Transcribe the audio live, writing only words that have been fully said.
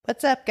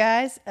What's up,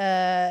 guys?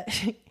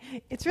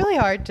 It's really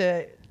hard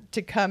to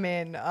come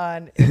in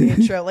on an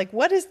intro. Like,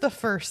 what is the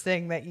first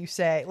thing that you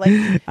say? Like,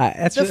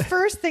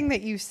 first thing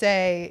that you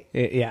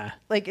say,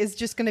 like, is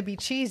just going to be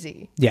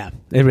cheesy. Yeah,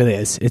 it really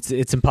is.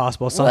 It's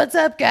impossible. So, what's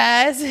up,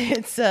 guys?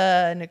 It's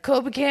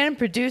Nicole Buchanan,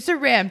 producer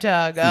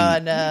Ramtog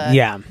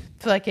on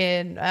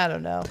fucking, I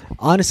don't know.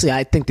 Honestly,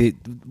 I think the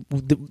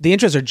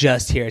intros are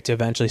just here to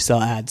eventually sell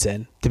ads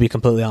in, to be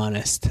completely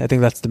honest. I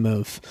think that's the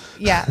move.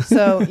 Yeah.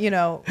 So,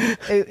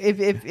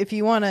 if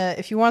you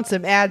want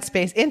some ad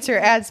space,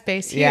 insert ad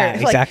space here. Yeah,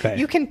 exactly. Like,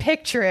 you can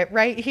picture it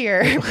right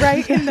here,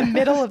 right in the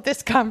middle of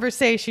this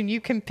conversation.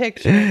 You can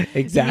picture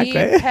exactly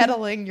me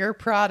peddling your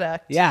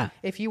product. Yeah.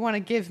 If you want to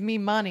give me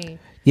money.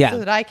 Yeah. So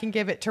that I can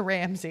give it to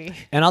Ramsey.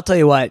 And I'll tell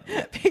you what.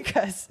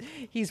 Because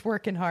he's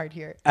working hard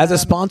here. As a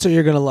sponsor,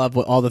 you're going to love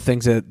all the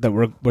things that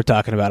we're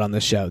talking about on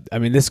this show. I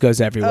mean, this goes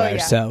everywhere. Oh,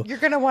 yeah. So you're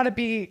going to want to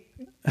be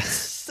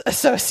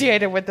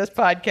associated with this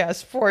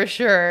podcast for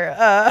sure.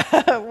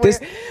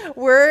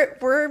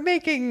 We're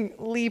making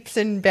leaps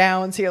and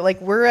bounds here. Like,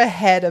 we're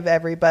ahead of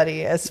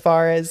everybody as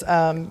far as,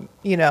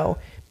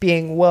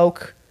 being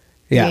woke,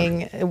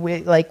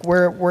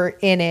 we're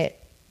in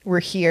it. We're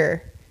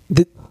here.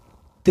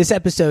 This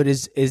episode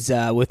is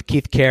with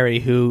Keith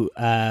Carey, who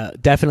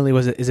definitely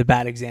is a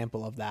bad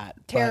example of that.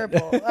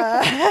 Terrible.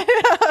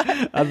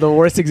 The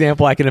worst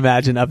example I can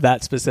imagine of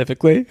that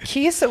specifically.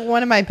 Keith's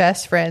one of my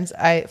best friends.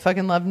 I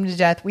fucking love him to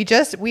death.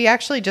 We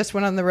actually just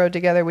went on the road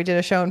together. We did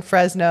a show in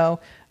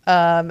Fresno,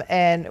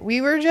 and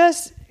we were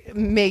just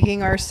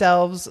making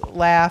ourselves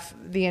laugh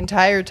the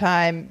entire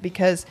time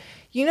because...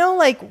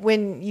 like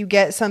when you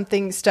get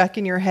something stuck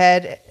in your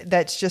head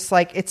that's just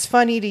like, it's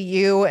funny to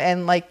you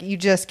and like you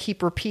just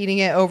keep repeating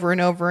it over and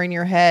over in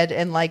your head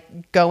and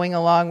like going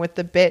along with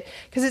the bit.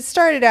 Because it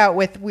started out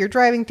with, we were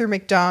driving through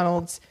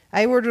McDonald's.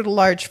 I ordered a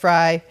large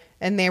fry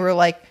and they were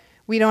like,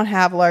 we don't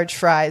have large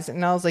fries.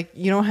 And I was like,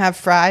 you don't have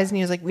fries? And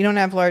he was like, we don't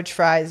have large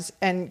fries.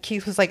 And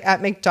Keith was like,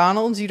 at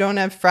McDonald's, you don't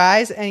have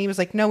fries? And he was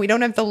like, no, we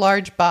don't have the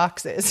large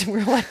boxes. And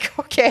we were like,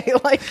 okay,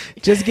 like,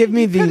 just give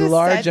me the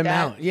large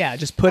amount. That. Yeah,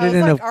 just put it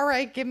in all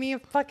right, give me a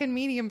fucking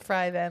medium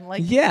fry then.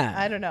 Like, yeah,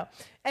 I don't know.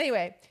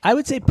 Anyway, I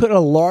would say put a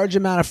large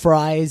amount of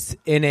fries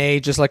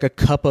in just like a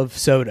cup of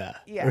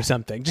soda or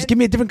something. Just give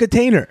me a different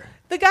container.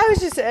 The guy was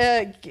just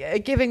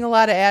giving a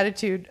lot of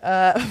attitude,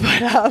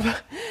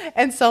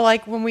 and so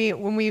like when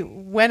we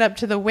went up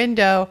to the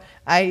window,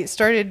 I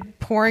started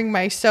pouring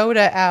my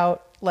soda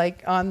out like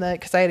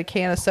because I had a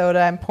can of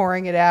soda. I'm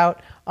pouring it out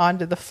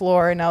onto the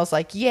floor, and I was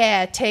like,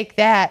 "Yeah, take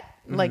that."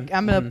 Like,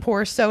 I'm going to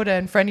pour soda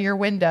in front of your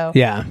window.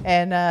 Yeah.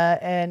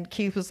 And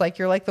Keith was like,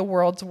 you're like the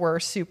world's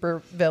worst super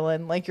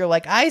villain. Like, you're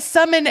like, I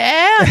summon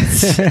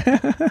ants.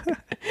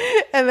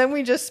 And then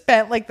we just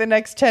spent like the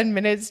next 10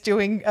 minutes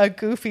doing a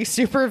goofy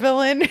super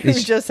villain who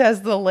just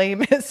has the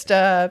lamest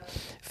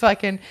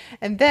fucking.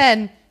 And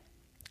then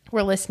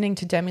we're listening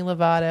to Demi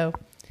Lovato.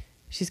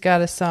 She's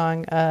got a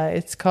song.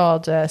 It's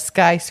called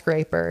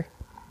Skyscraper.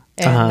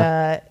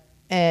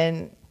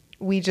 And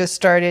we just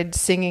started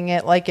singing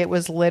it like it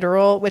was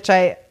literal, which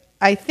I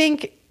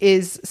think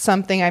is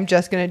something I'm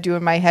just going to do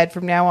in my head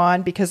from now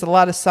on, because a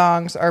lot of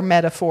songs are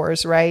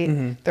metaphors, right?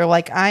 Mm-hmm. They're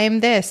like, I am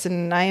this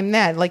and I am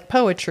that, like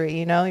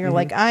poetry, You're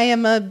like, I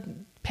am a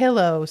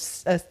pillow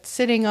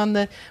sitting on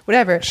the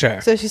whatever. Sure.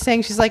 So she's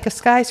saying she's like a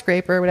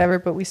skyscraper or whatever,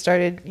 but we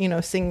started,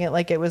 singing it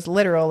like it was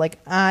literal. Like,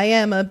 I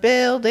am a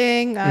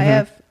building, I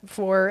have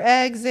 4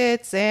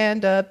 exits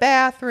and a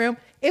bathroom.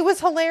 It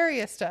was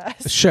hilarious to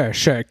us.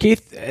 Sure.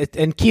 Keith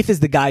is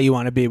the guy you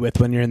want to be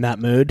with when you're in that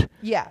mood.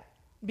 Yeah.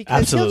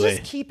 Because absolutely. He'll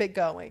just keep it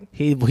going.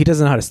 He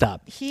doesn't know how to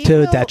stop.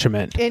 To a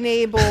detriment.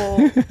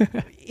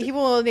 He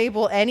will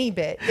enable any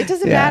bit. It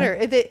doesn't matter.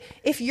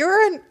 If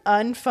you're an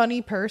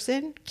unfunny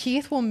person,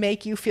 Keith will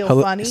make you feel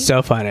funny.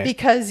 So funny.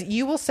 Because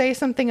you will say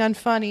something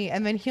unfunny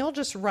and then he'll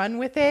just run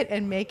with it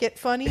and make it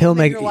funny. You're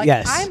like,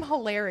 yes. I'm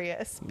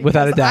hilarious.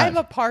 Without a doubt. I'm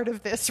a part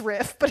of this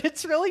riff, but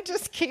it's really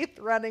just Keith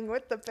running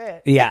with the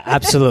bit. Yeah,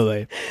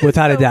 absolutely.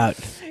 Without a doubt.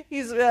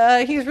 He's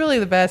really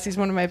the best. He's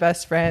one of my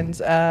best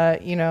friends,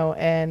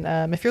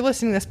 and if you're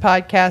listening to this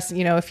podcast,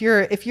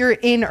 if you're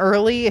in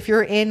early, if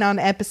you're in on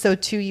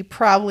episode 2, you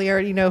probably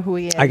already know who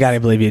he is. I gotta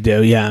believe you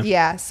do. Yeah.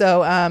 Yeah.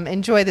 So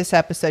enjoy this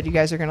episode. You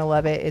guys are gonna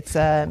love it. It's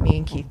me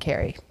and Keith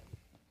Carey.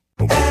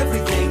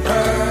 Everything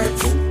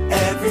hurts.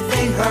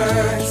 Everything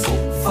hurts.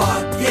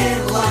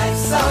 Fucking life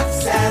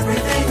sucks.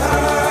 Everything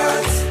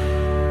hurts.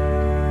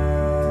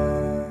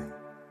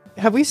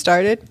 Have we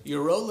started?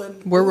 You're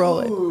rolling. We're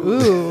rolling.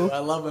 Ooh. I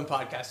love when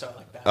podcasts are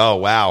like that. Oh,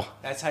 wow.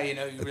 That's how you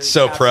know you really... It's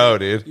so pro,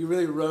 dude. You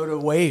really rode a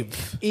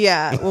wave.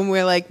 Yeah, when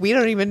we're like, we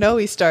don't even know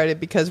we started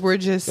because we're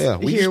just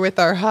here with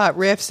our hot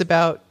riffs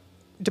about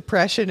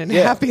depression and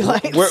happy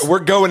lives. We're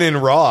going in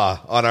raw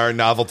on our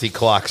novelty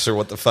clocks or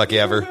what the fuck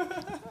ever.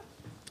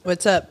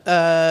 What's up?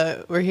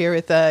 We're here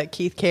with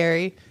Keith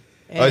Carey.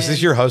 Is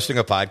this your hosting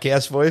a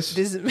podcast voice?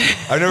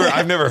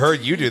 I've never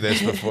heard you do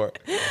this before.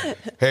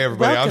 Hey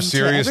everybody, I'm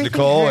Serious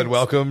Nicole, and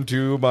welcome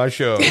to my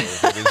show.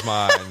 It is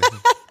mine.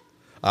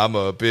 I'm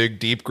a big,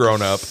 deep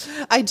grown-up.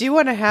 I do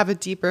want to have a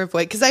deeper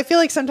voice because I feel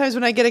like sometimes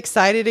when I get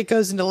excited, it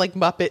goes into like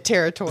Muppet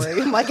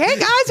territory. I'm like, "Hey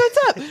guys, what's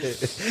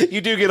up?"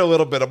 You do get a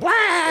little bit of to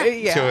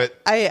it.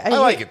 I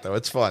like it though.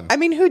 It's fun. I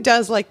mean, who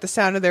does like the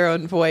sound of their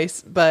own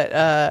voice?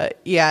 But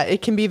yeah,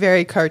 it can be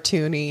very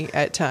cartoony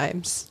at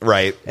times,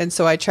 right? And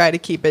so I try to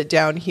keep it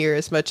down here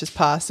as much as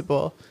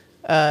possible,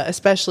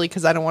 especially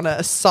because I don't want to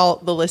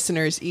assault the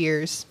listeners'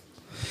 ears.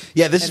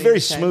 Yeah, this is very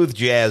smooth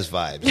jazz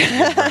vibes.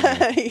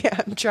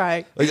 Yeah, I'm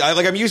trying.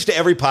 I'm used to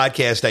every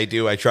podcast I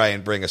do. I try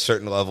and bring a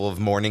certain level of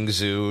morning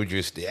zoo.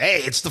 Just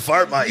hey, it's the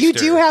Fartmeister. You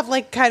do have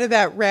like kind of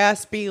that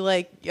raspy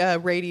like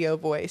radio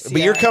voice,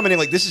 but you're coming in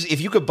like this is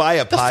if you could buy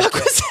a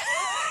podcast.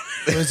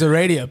 It was a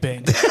radio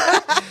ping.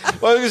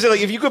 Well, I was gonna say, like,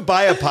 if you could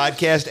buy a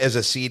podcast as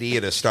a CD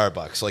at a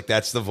Starbucks, like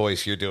that's the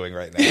voice you're doing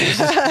right now. This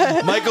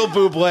is Michael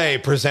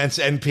Bublé presents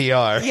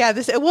NPR. Yeah,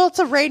 it's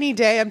a rainy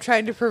day. I'm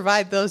trying to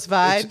provide those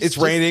vibes. It's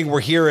raining.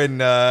 We're here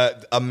in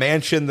a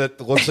mansion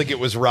that looks like it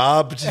was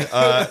robbed.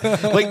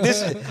 Like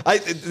this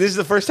is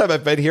the first time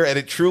I've been here, and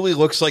it truly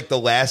looks like the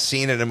last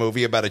scene in a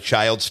movie about a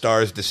child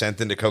star's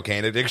descent into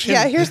cocaine addiction.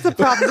 Yeah, here's the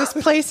problem. This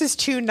place is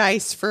too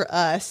nice for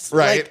us.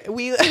 Right. Like,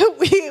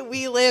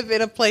 we live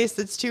in a place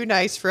that's too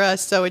nice for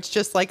us, so it's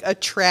just like a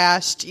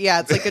trashed,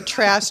 it's like a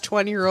trashed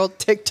 20-year-old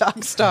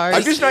TikTok star.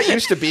 I'm just not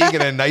used to being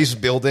in a nice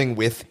building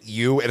with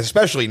you, and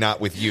especially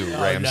not with you,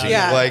 Ramsey. No.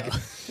 Yeah. Like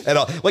at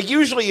all. Like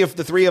usually if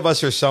the three of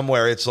us are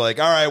somewhere, it's like,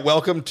 all right,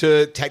 welcome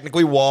to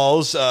technically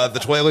walls, the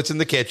toilet's in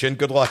the kitchen.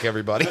 Good luck,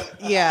 everybody.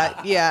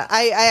 Yeah.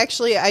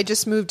 I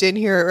just moved in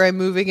here, or I'm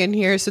moving in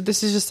here, so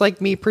this is just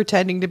like me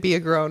pretending to be a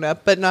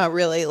grown-up, but not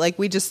really. Like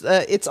we just,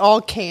 it's all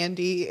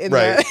candy.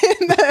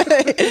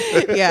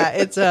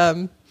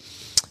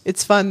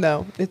 It's fun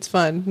though. It's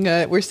fun.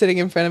 We're sitting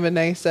in front of a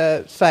nice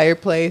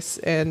fireplace,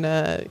 and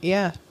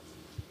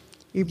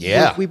we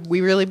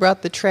really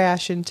brought the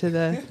trash into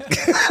the.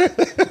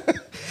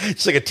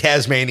 It's like a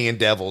Tasmanian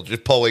devil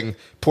just pulling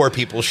poor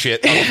people's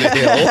shit off the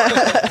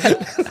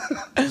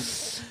hill.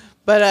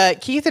 But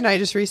Keith and I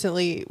just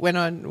recently went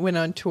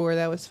on tour.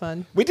 That was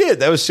fun. We did.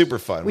 That was super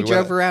fun. We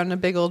drove around in a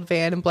big old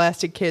van and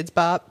blasted Kids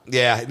Bop.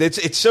 Yeah,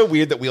 it's so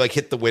weird that we like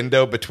hit the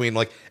window between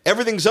like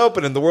everything's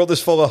open and the world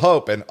is full of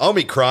hope and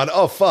Omicron.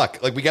 Oh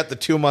fuck! Like we got the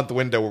 2-month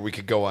window where we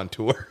could go on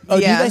tour. Oh,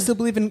 do you guys still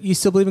believe in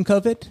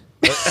COVID?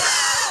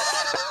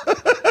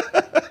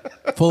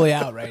 Fully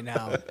out right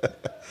now.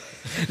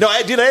 No,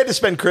 I had to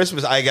spend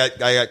Christmas. I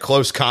got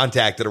close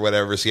contacted or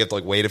whatever, so you have to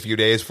like wait a few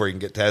days before you can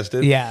get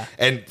tested. Yeah.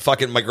 And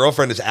fucking my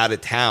girlfriend is out of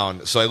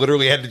town, so I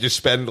literally had to just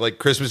spend like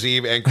Christmas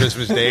Eve and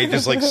Christmas Day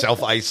just like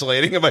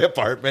self-isolating in my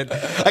apartment.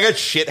 I got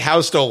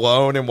shithoused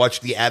alone and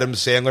watched the Adam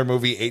Sandler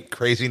movie 8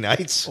 Crazy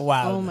Nights.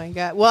 Wow. Oh my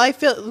god. Well, I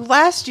feel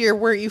last year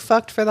weren't you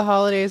fucked for the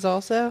holidays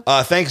also?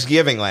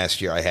 Thanksgiving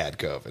last year I had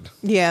COVID.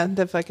 Yeah,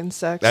 that fucking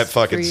sucks. That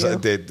fucking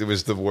it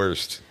was the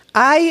worst.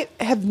 I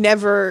have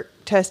never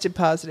tested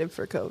positive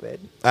for COVID.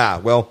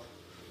 Well,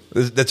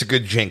 that's a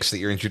good jinx that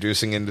you're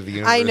introducing into the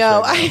universe. I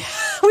know. Right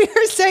We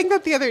were saying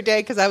that the other day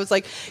because I was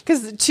like,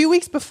 because 2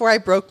 weeks before I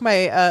broke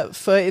my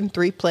foot in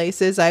 3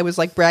 places, I was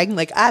like bragging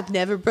like I've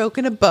never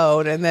broken a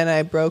bone, and then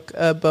I broke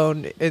a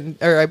bone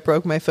I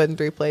broke my foot in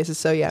 3 places.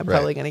 So yeah, I'm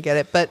probably gonna get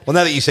it. But well,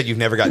 now that you said you've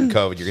never gotten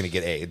COVID, you're gonna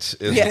get AIDS.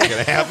 Is what's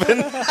gonna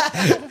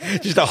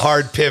happen? Just a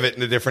hard pivot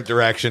in a different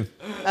direction.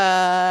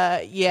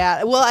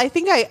 Yeah. Well, I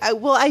think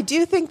I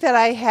do think that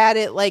I had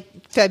it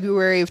like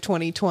February of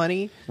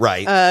 2020.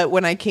 Right.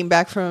 When I came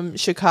back from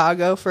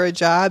Chicago for a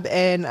job,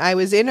 and I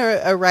was in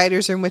a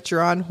writer's room with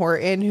Jerron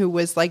Horton, who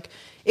was like,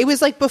 it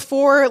was like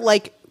before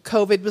like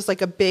COVID was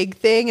like a big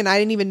thing, and I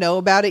didn't even know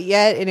about it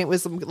yet, and it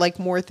was like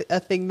more a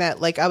thing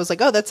that like I was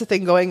like, oh, that's a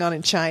thing going on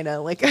in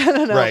China. Like I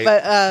don't know, right.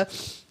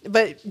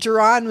 But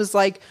Jerron was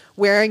like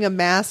wearing a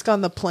mask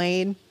on the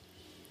plane.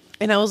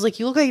 And I was like,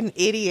 you look like an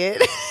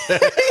idiot.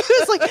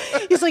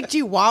 He's like, do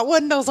you want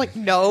one? And I was like,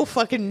 no,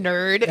 fucking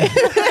nerd.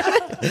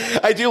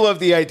 I do love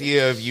the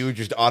idea of you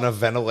just on a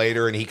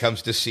ventilator and he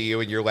comes to see you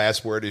and your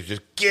last word is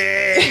just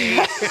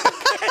gay.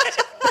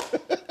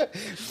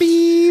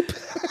 Beep.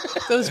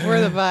 Those were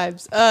the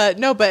vibes.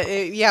 No, but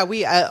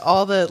we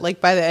all the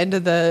like by the end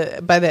of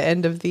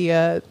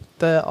the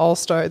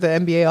All-Star, the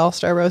NBA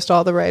All-Star roast,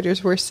 all the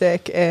writers were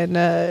sick, and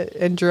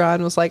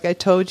Jerron was like, I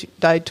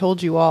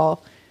told you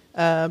all.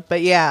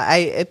 But yeah,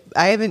 I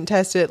haven't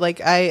tested it.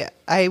 Like I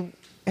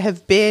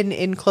have been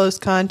in close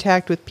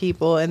contact with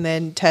people and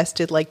then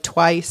tested like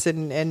twice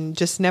and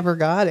just never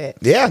got it.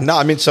 Yeah, no,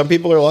 I mean some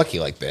people are lucky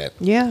like that.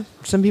 Yeah,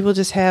 some people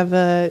just have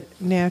a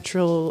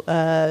natural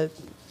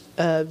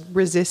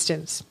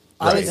resistance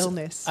to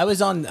illness. I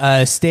was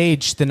on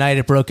stage the night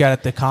it broke out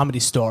at the Comedy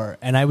Store,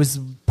 and I was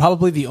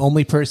probably the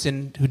only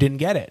person who didn't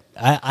get it.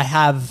 I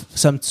have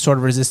some sort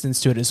of resistance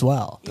to it as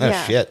well.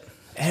 Oh shit.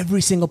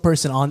 Every single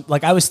person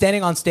I was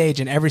standing on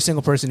stage, and every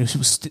single person who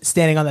was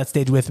standing on that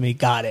stage with me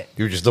got it.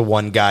 You were just the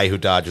one guy who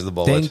dodged the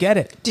bullet. Didn't get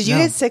it. Did you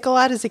get sick a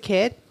lot as a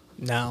kid?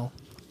 No.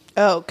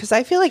 Oh, because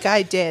I feel like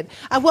I did.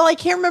 Well, I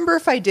can't remember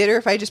if I did or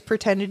if I just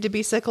pretended to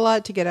be sick a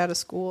lot to get out of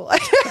school. I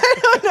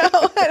don't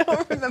know. I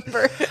don't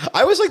remember.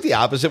 I was like the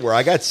opposite, where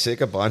I got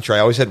sick a bunch. Or I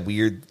always had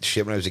weird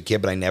shit when I was a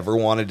kid, but I never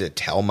wanted to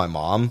tell my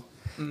mom.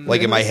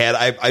 Like in my head,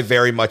 I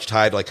very much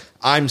tied like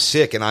I'm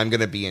sick and I'm going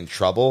to be in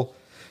trouble.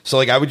 So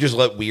like I would just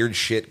let weird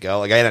shit go.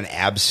 Like I had an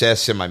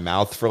abscess in my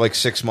mouth for like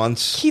 6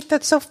 months. Keith,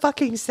 that's so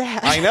fucking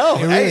sad. I know.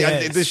 It really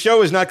is. The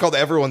show is not called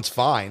Everyone's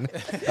Fine.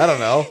 I don't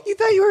know. You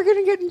thought you were going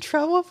to get in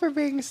trouble for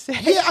being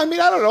sick? Yeah, I mean,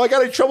 I don't know. I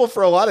got in trouble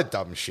for a lot of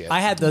dumb shit.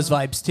 I had those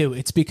vibes too.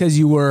 It's because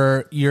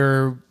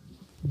your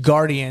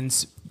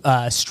guardians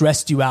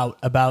stressed you out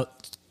about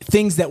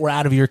things that were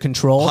out of your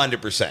control.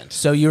 100%.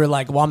 So you were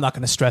like, well, I'm not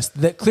going to stress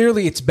that.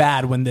 Clearly it's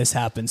bad when this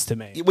happens to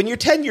me. When you're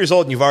 10 years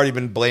old and you've already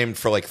been blamed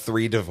for like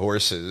 3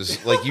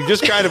 divorces, like you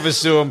just kind of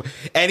assume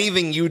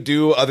anything you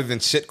do other than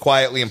sit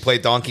quietly and play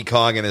Donkey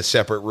Kong in a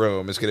separate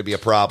room is going to be a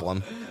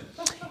problem.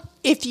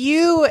 If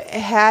you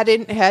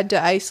hadn't had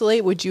to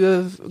isolate, would you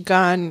have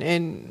gone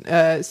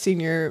and seen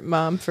your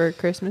mom for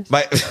Christmas?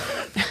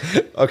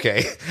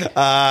 Okay.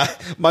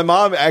 My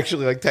mom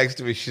actually like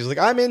texted me. She's like,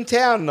 I'm in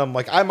town. And I'm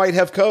like, I might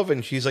have COVID.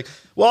 And she's like,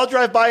 well, I'll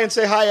drive by and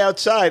say hi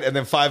outside. And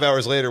then 5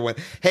 hours later went,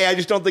 hey, I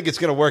just don't think it's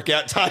going to work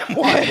out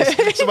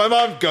time-wise. So my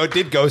mom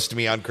did ghost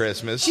me on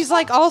Christmas. She's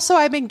like, also,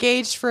 I'm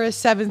engaged for a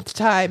 7th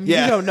time.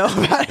 Yeah. You don't know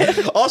about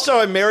it. Also,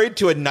 I'm married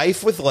to a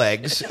knife with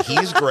legs.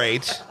 He's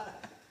great.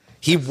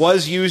 He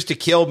was used to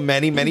kill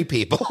many, many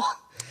people.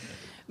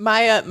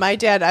 My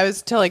dad, I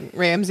was telling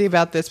Ramsey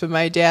about this, but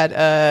my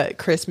dad,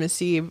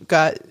 Christmas Eve,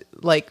 got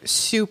like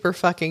super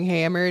fucking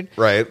hammered.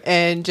 Right.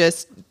 And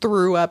just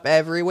threw up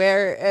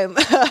everywhere. And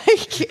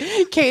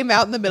came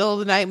out in the middle of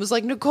the night and was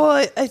like, Nicole,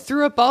 I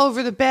threw up all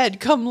over the bed.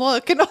 Come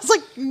look. And I was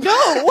like,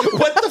 no.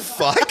 What the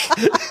fuck?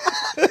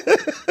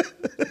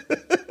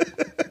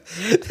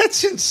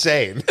 That's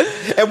insane.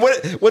 And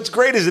what's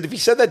great is that if he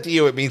said that to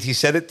you, it means he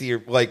said it to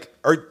your, like,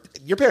 or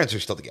your parents are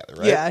still together,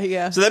 right? Yeah,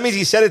 yeah. So that means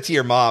he said it to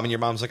your mom, and your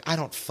mom's like, I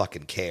don't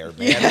fucking care,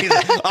 man. Yeah. He's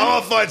like, I'm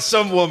going to find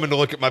some woman to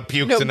look at my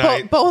puke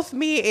tonight. Both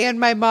me and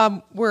my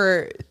mom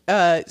were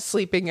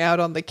sleeping out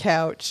on the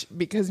couch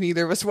because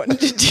neither of us wanted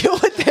to deal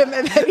with him.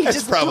 And then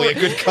That's probably a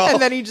good call.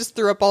 And then he just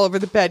threw up all over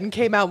the bed and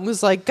came out and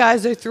was like,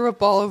 guys, I threw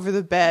up all over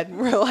the bed. And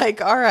we're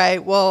like, all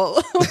right,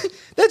 well.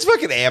 That's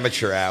fucking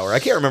amateur hour. I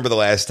can't remember the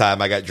last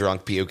time I got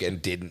drunk puke and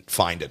didn't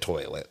find a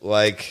toilet.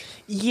 Like,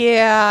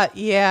 yeah,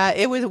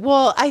 it was.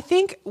 Well, I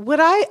think what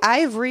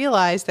I've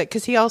realized that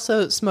because he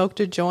also smoked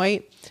a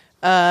joint,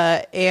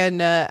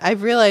 and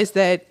I've realized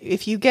that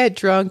if you get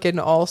drunk and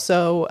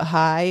also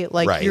high,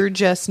 like Right. you're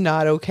just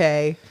not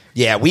okay.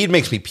 yeah, weed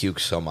makes me puke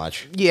so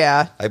much.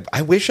 Yeah,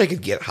 I wish I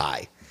could get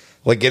high.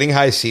 Like, getting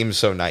high seems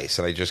so nice,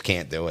 and I just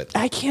can't do it.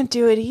 I can't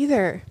do it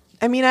either.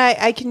 I mean,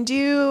 I can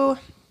do.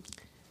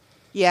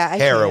 Yeah, I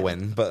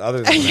Heroin, but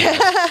other than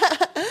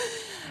that.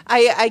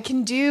 I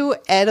can do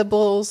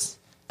edibles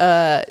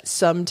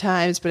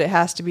sometimes, but it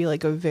has to be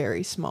like a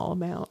very small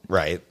amount.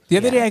 Right. The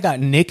other day I got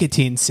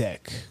nicotine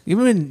sick.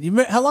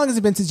 How long has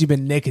it been since you've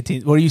been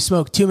nicotine? Or you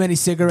smoke too many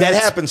cigarettes?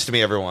 That happens to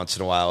me every once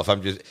in a while. If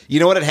I'm just, you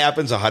know what, it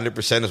happens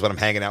 100% is when I'm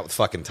hanging out with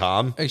fucking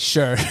Tom.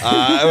 Sure. When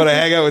I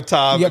hang out with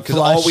Tom, You get because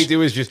all flushed. we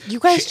do is just You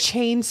guys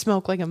chain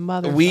smoke like a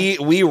mother.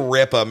 we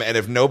rip them, and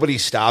if nobody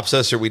stops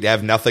us or we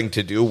have nothing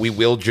to do, we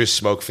will just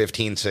smoke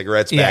 15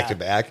 cigarettes back Yeah. to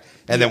back,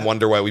 and then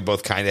wonder why we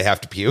both kind of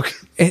have to puke.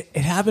 It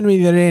happened to me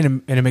the other day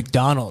in a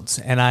McDonald's,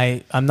 and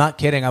I'm not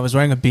kidding. I was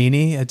wearing a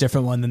beanie, a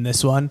different one than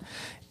this one,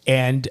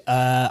 and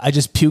I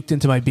just puked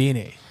into my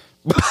beanie.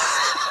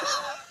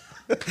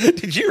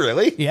 Did you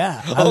really? Yeah.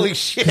 Holy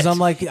shit. Because I'm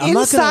like, I'm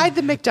not Inside gonna,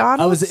 the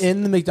McDonald's? I was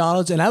in the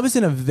McDonald's, and I was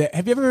in have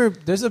you ever,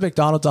 there's a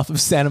McDonald's off of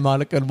Santa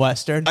Monica and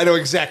Western. I know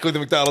exactly the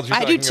McDonald's you're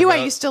I talking do too. about.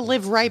 I used to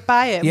live right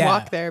by it and Yeah.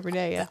 walk there every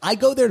day. Yeah. I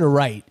go there to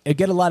write. I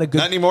get a lot of good.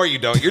 Not anymore, you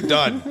don't. You're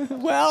done.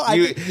 Well,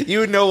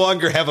 you no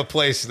longer have a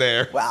place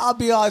there. well, I'll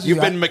be honest You've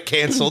with been you.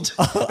 McCanceled.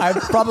 I'm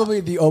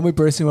probably the only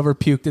person who ever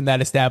puked in that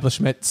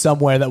establishment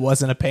somewhere that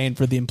wasn't a pain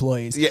for the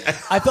employees. Yeah.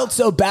 I felt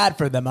so bad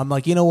for them. I'm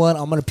like, you know what?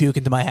 I'm going to puke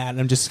into my hat and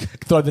I'm just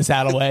throw this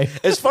hat away.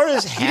 As far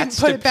as You hats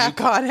put to it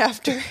back on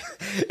after.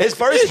 As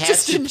far as hats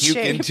Just to in puke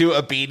shame. into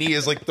a beanie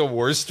is like the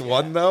worst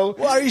one, though.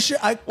 Well, are you sure?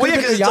 I Well, yeah,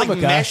 could've because picked it's a like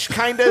yarmulke. mesh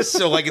kind of,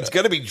 so like it's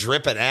gonna be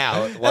dripping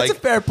out. Like, a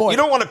fair point. You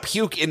don't want to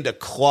puke into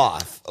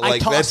cloth.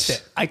 Like,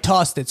 I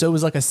tossed it. So it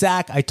was like a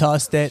sack. I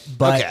tossed it,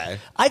 but Okay.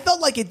 I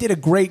felt like it did a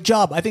great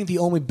job. I think the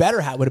only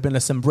better hat would have been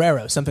a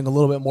sombrero, something a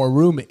little bit more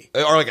roomy.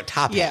 or like a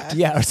top Yeah. hat.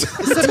 Yeah.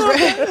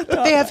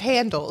 They have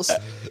handles.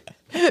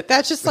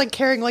 That's just like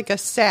carrying like a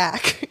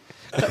sack.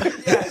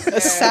 A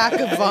sack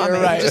of vomit.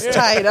 You're right. You just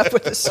tie it up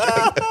with a string.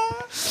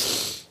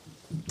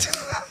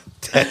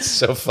 That's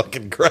so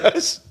fucking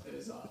gross.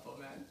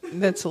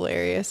 That's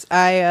hilarious.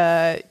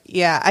 I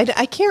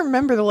can't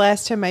remember the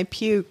last time I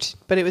puked,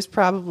 but it was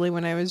probably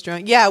when I was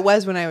drunk. Yeah, it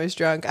was when I was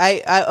drunk.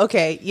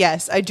 Okay,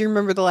 yes, I do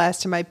remember the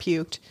last time I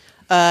puked.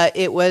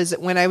 It was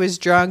when I was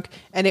drunk,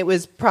 and it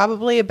was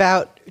probably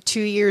about 2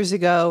 years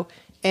ago.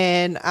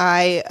 and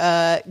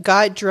I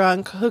got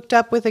drunk, hooked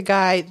up with a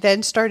guy,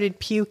 then started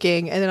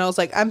puking, and then I was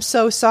like, I'm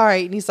so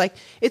sorry. And he's like,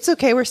 it's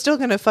okay, we're still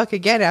gonna fuck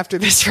again after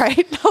this, right?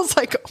 And I was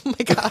like, oh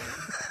my God.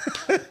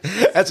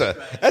 That's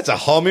a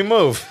homie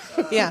move.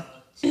 Yeah.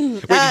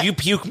 Wait, did you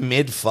puke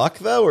mid-fuck,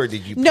 though, or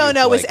did you puke, No,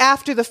 it was like-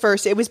 after the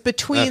first. It was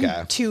between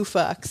Okay. two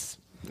fucks.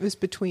 It was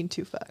between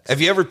two fucks. Have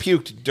you ever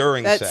puked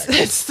during sex?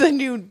 That's the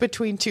new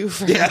between two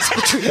friends,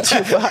 between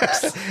two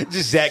fucks.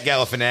 Just Zach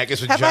Galifianakis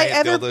with Have I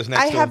giant ever? dildos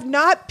next I to have him?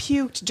 not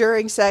puked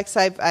during sex.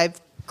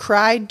 I've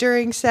cried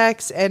during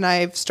sex, and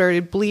I've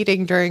started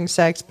bleeding during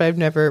sex, but I've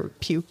never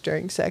puked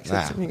during sex.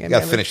 That's something You I've got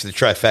to never- finish the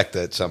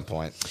trifecta at some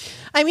point.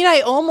 I mean,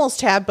 I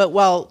almost have, but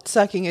while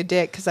sucking a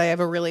dick because I have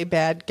a really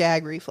bad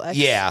gag reflex.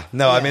 Yeah.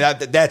 No, I mean,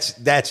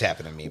 that's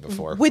happened to me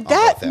before. Would on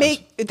that both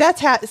ends.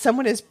 make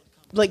someone has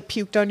like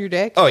puked on your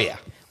dick? Oh, yeah.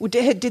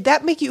 Did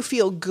that make you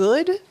feel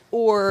good,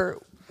 or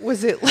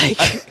was it like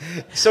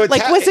So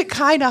it's was it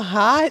kind of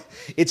hot?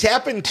 It's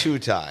happened 2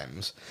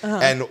 times, Uh-huh.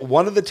 and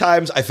one of the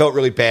times I felt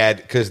really bad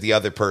because the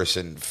other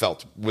person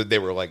felt they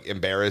were like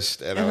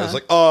embarrassed, and I Uh-huh. was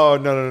like, "Oh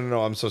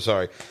no, I'm so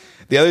sorry."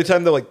 The other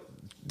time, though, like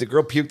the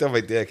girl puked on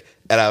my dick,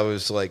 and I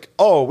was like,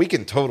 "Oh, we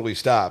can totally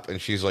stop," and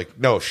she's like,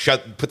 "No,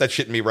 put that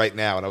shit in me right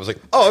now," and I was like,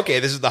 "Oh, okay,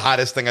 this is the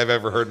hottest thing I've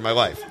ever heard in my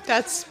life."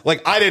 That's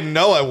Like, I didn't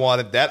know I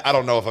wanted that. I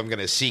don't know if I'm going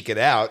to seek it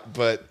out,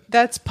 but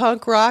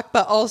punk rock,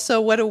 but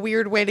also what a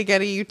weird way to get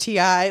a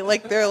UTI.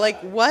 Like they're like,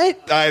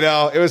 what? I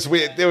know it was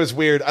weird. It was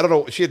weird. I don't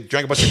know. She had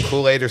drank a bunch of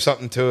Kool-Aid or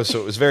something too, so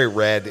it was very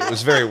red. It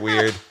was very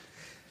weird.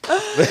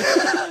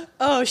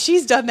 Oh,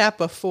 she's done that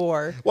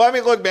before. Well, I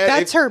mean, look, man.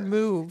 That's her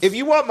move. If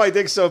you want my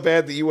dick so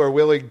bad that you are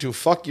willing to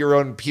fuck your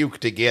own puke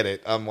to get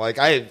it, I'm like,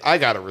 I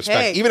gotta respect.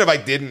 Hey. Even if I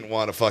didn't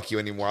want to fuck you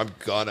anymore, I'm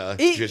gonna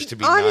just to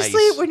be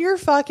honestly, nice. when you're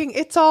fucking,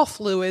 it's all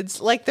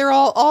fluids. Like they're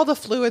all the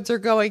fluids are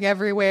going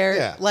everywhere.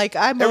 Yeah. Like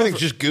Everything's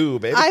just goo,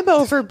 baby. I'm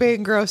over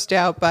being grossed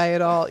out by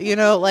it all. You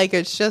know, like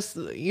it's just,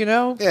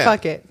 Yeah.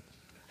 fuck it.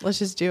 Let's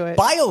just do it.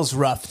 Bile's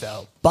rough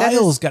though. That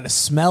Bile's is- got a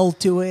smell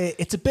to it.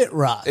 It's a bit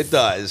rough. It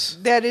does.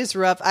 That is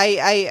rough.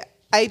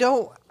 I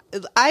don't.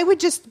 I would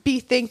just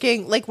be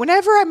thinking, like,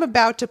 whenever I'm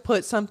about to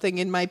put something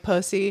in my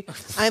pussy,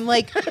 I'm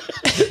like,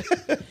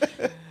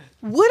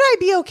 would I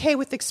be okay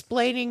with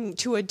explaining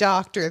to a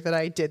doctor that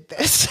I did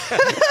this?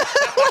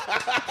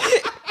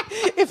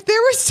 If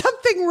there was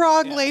something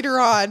wrong later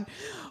on,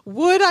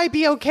 would I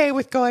be okay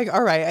with going,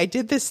 all right, I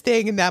did this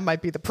thing and that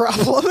might be the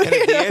problem? And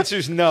if the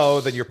answer's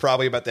no, then you're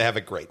probably about to have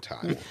a great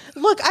time.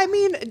 Look, I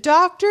mean,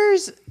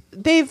 doctors,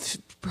 they've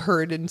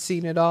heard and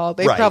seen it all.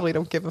 They Right. probably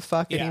don't give a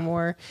fuck Yeah.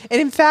 anymore. And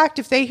in fact,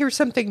 if they hear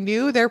something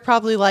new, they're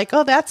probably like,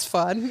 "Oh, that's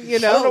fun." You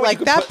don't know know, what like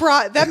you that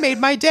could that made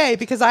my day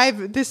because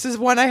this is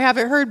one I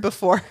haven't heard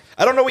before.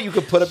 I don't know what you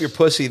could put up your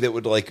pussy that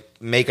would like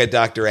make a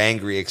doctor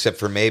angry, except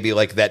for maybe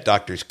like that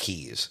doctor's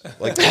keys.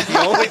 Like that's the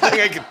only thing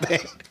I could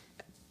think.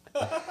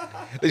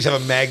 They just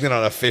have a magnet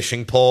on a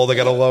fishing pole they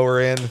got to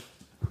lower in.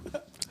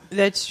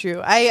 That's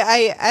true.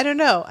 I don't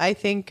know. I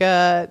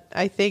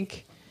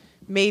think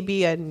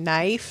maybe a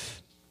knife.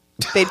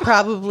 They'd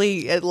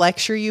probably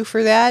lecture you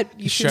for that.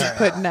 You Sure. shouldn't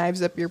put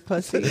knives up your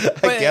pussy.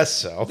 I guess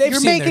so. They've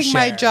You're seen their making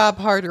my share. job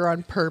harder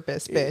on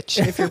purpose,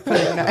 bitch. If you're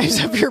putting knives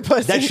up your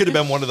pussy, That should have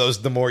been one of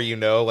those "the more you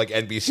know" like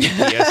NBC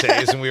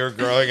PSAs when we were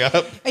growing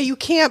up. Hey, you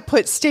can't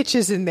put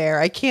stitches in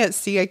there. I can't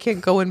see. I can't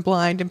go in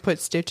blind and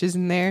put stitches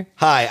in there.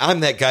 Hi,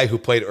 I'm that guy who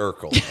played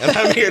Urkel, and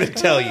I'm here to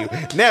tell you: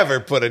 never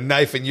put a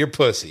knife in your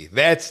pussy.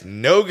 That's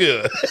no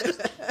good.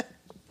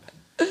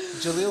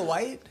 Jaleel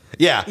White?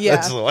 Yeah, Yeah.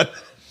 that's the one.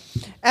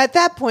 At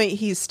that point,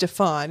 he's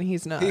Stefan.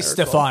 He's not. He's Urkel.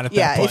 Stefan at that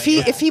yeah, point,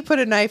 if he put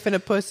a knife in a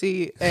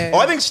pussy. And Oh,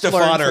 I think Stefan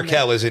learned from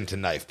Urkel is into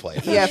knife play.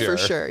 it. Yeah, for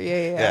sure.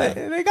 Yeah.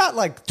 They got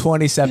like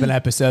 27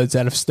 episodes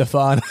out of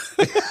Stefan.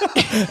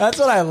 That's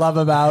what I love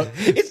about.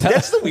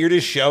 That's the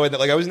weirdest show, and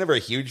like I was never a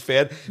huge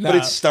fan, but No.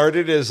 it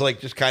started as like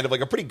just kind of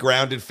like a pretty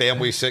grounded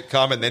family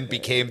sitcom, and then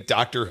became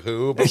Doctor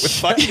Who, but with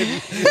fucking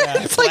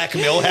Black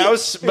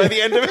Millhouse by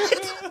the end of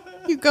it.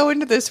 You go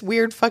into this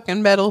weird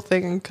fucking metal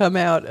thing and come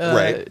out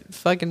Right.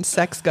 fucking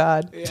sex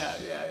god. Yeah.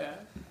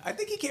 I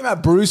think he came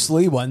out Bruce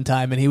Lee one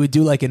time, and he would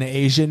do like an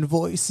Asian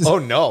voice. Oh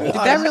no! Did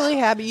that really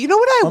happen? You know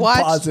what I I'm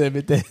watched? positive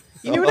it did.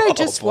 You know what I Oh,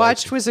 just boy.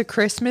 watched was A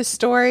Christmas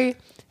Story,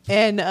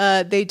 and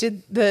they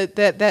did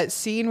that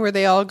scene where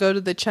they all go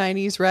to the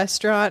Chinese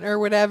restaurant or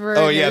whatever.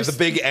 Oh and yeah, there's- the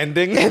big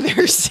ending. and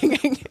they're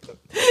singing.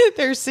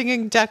 They're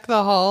singing "Deck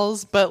the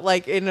Halls," but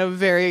like in a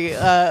very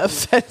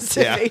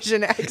offensive Yeah.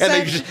 Asian accent. And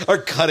they just are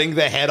cutting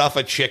the head off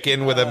a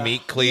chicken with a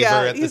meat cleaver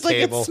at the he's like,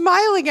 table. it's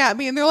smiling at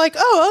me, and they're like,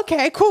 "Oh,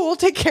 okay, cool, we'll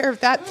take care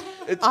of that."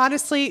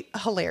 Honestly,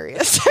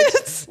 hilarious.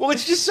 Well,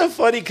 it's just so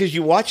funny because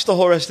you watch the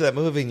whole rest of that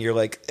movie and you're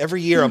like,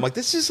 every year I'm like,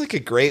 this is like a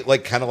great,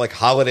 like kind of like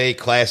holiday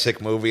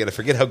classic movie, and I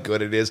forget how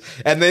good it is.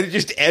 And then it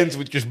just ends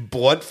with just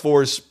blunt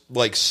force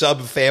like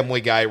sub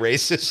Family Guy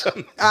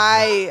racism.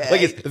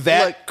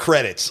 It's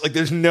Credits. Like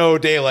there's no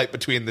daylight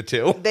between the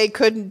two. They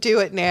couldn't do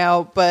it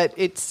now, but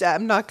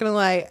I'm not gonna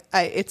lie,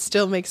 it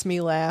still makes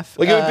me laugh.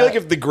 Like it would be like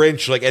if the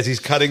Grinch, like as he's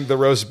cutting the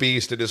roast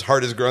beast and his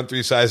heart has grown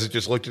 3 sizes,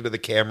 just looked into the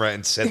camera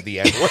and said the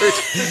N-word.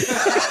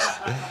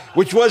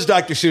 Which was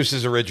Dr.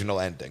 Seuss's original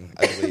ending,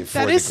 I believe.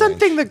 That is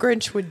something the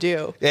Grinch would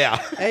do. Yeah.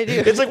 I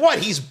do. It's like, what?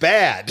 He's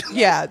bad.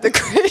 Yeah, the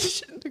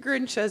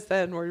Grinch says the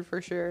N-word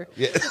for sure.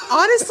 Yeah.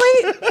 Honestly,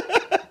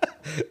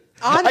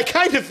 I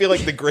kind of feel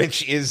like the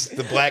Grinch is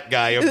the black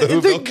guy of the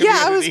Whoville community.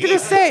 Yeah, I was gonna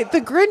say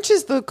the Grinch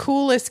is the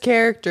coolest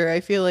character. I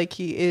feel like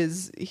he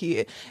is.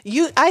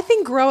 I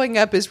think growing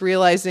up is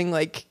realizing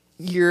like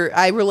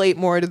I relate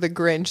more to the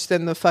Grinch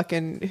than the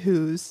fucking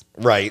Who's.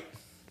 Right.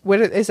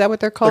 What is that? What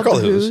they're called? They're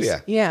called the Who's, Who's?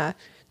 yeah. Yeah.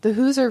 The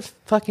Who's are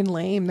fucking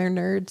lame. They're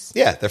nerds.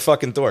 Yeah, they're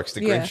fucking dorks.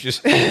 The Yeah. Grinch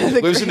just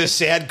lives in a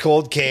sad,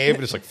 cold cave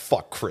and it's like,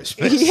 fuck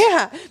Christmas.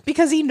 Yeah,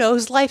 because he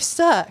knows life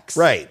sucks.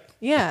 Right.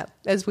 Yeah,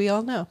 as we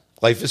all know.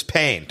 Life is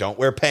pain. Don't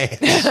wear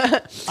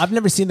pants. I've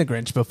never seen the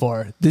Grinch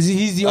before.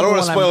 He's the I only don't want one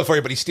to spoil it for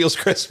you, but he steals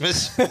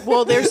Christmas.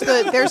 Well, there's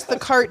the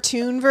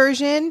cartoon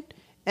version,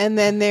 and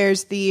then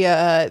there's the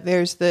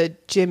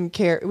Jim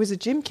Carrey. Was it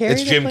Jim Carrey?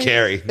 It's Jim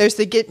Carrey. There's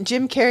the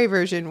Jim Carrey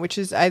version, which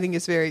I think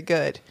is very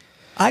good.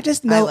 I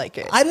just know. I like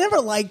it. I never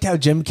liked how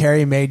Jim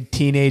Carrey made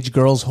teenage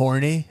girls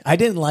horny. I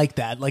didn't like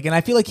that. Like, and I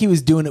feel like he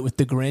was doing it with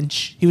the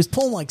Grinch. He was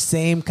pulling like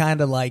same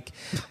kind of like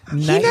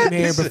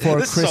Nightmare Before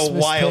This Christmas. is a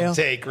wild Tale.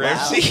 take,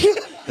 Ramsey.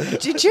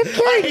 Jim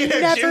Carrey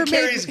never Jim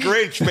Carrey's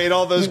Grinch made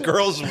all those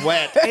girls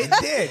wet. It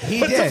did.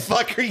 He What did. the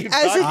fuck are you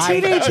As a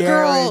talking teenage about?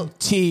 girl,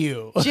 Guarantee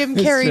you. Jim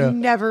It's Carrey true.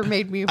 never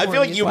made me I horny.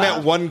 feel like you Wow.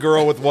 met one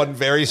girl with one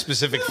very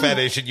specific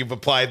fetish, and you've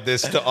applied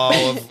this to all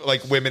of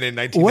like women in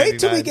 1999. Wait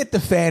till we get the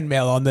fan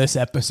mail on this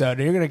episode.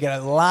 You're gonna get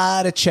a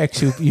lot of checks.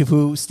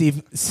 Who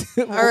Steve?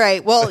 All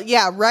right. Well,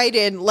 yeah. Write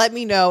in. Let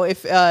me know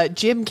if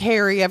Jim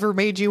Carrey ever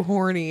made you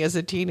horny as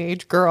a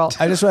teenage girl.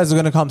 I just realized I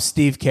was going to call him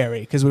Steve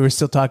Carey because we were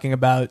still talking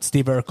about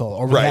Steve Urkel,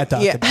 or we Right. had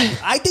talked Yeah. about it.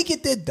 I think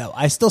it did, though.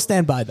 I still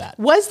stand by that.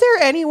 Was there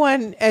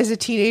anyone as a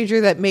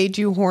teenager that made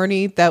you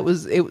horny that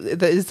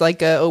is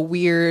like a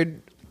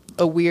weird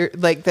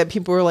like that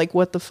people were like,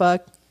 what the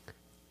fuck?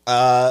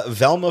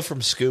 Velma from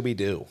Scooby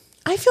Doo.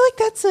 I feel like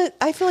that's a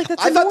I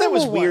thought that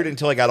was weird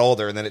until I got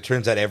older, and then it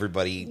turns out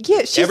everybody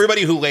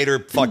who later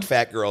fucked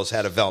fat girls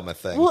had a Velma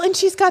thing. Well, and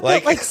she's got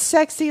Like- that like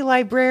sexy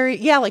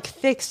librarian, like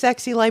thick,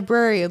 sexy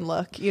librarian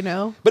look, you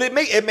know? But it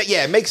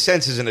makes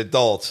sense as an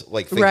adult,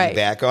 like thinking Right.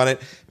 back on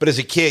it. But as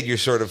a kid, you're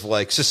sort of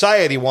like,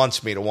 society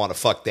wants me to want to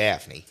fuck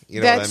Daphne.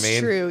 You know That's what I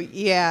mean? true.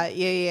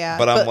 Yeah.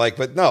 But I'm like,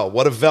 but no,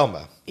 what of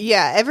Velma?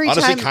 yeah,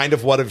 Honestly, kind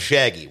of what of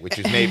Shaggy, which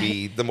is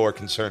maybe the more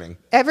concerning.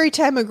 every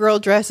time a girl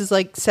dresses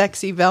like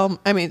sexy Velma,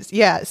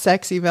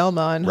 sexy Velma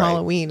on Right.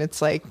 Halloween,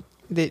 it's like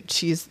that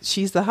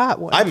she's the hot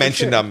one. I for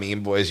mentioned sure. on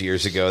Meme Boys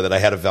years ago that I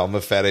had a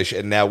Velma fetish,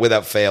 and now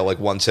without fail, like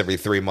once every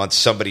 3 months,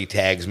 somebody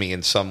tags me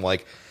in some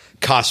like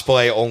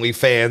cosplay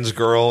OnlyFans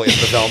girl in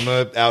the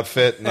Velma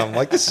outfit, and I'm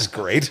like, this is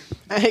great.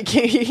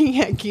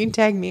 Can you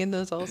tag me in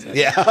those also?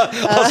 Yeah,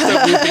 I'll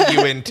start looping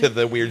you into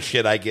the weird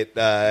shit I get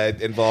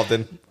involved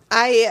in.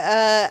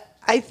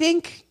 I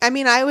think,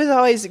 I was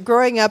always,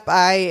 growing up,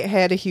 I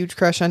had a huge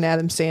crush on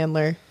Adam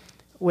Sandler,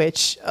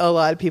 which a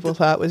lot of people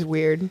thought was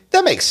weird.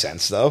 That makes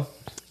sense, though.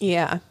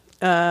 Yeah.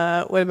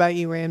 What about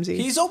you,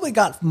 Ramsey? He's only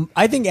got.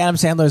 I think Adam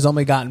Sandler has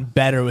only gotten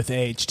better with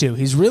age too.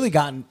 He's really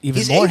gotten even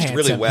He's more aged handsome.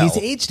 really well. He's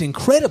aged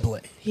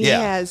incredibly. He Yeah.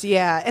 has,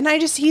 yeah. And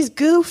he's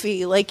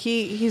goofy. Like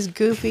he's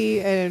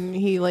goofy and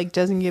he like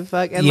doesn't give a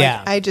fuck. And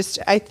Yeah. like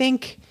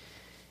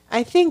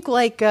I think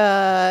like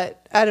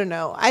I don't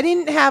know. I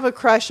didn't have a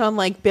crush on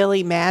like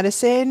Billy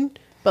Madison,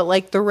 but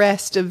like the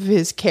rest of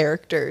his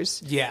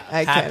characters. Yeah,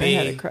 I kind of Happy-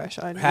 had a crush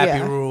on. Happy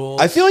yeah.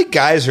 Rules. I feel like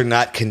guys are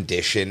not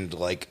conditioned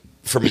like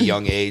from a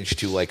young age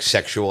to like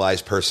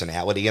sexualize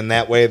personality in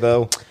that way,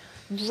 though.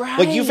 Right.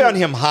 Like you found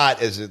him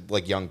hot as a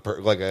like young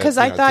because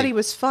I thought he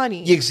was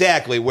funny.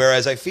 Exactly.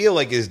 Whereas I feel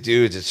like as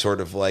dudes, it's sort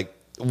of like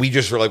we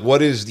just were like,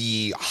 what is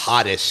the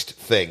hottest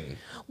thing?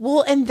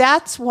 Well, and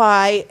that's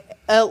why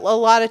a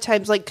lot of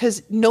times, like,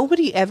 because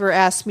nobody ever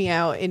asked me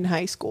out in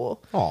high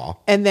school. Aw.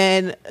 And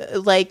then,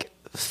 like,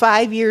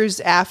 5 years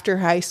after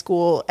high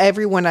school,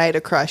 everyone I had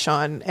a crush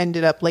on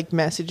ended up, like,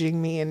 messaging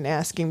me and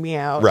asking me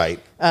out. Right.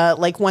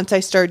 Like, once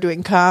I started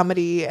doing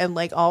comedy and,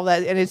 like, all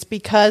that. And it's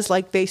because,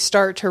 like, they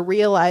start to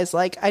realize,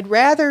 like, I'd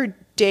rather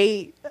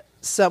date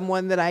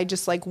someone that I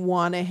just, like,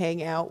 want to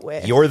hang out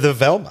with. You're the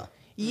Velma.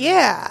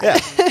 Yeah.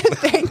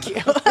 Thank you.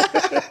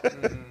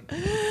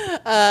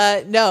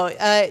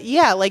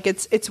 Yeah, like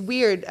it's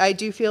weird. I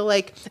do feel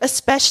like,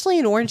 especially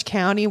in Orange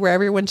County where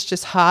everyone's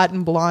just hot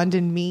and blonde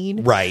and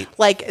mean. Right.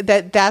 Like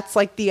that's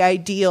like the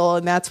ideal,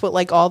 and that's what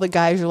like all the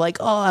guys are like,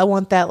 oh, I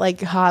want that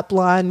like hot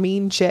blonde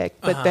mean chick.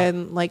 But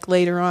then like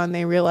later on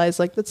they realize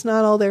like that's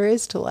not all there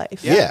is to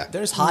life. Yeah.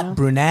 There's hot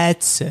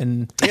brunettes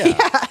and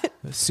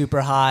super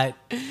hot.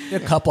 A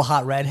couple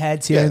hot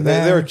redheads here Yeah, and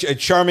there. there are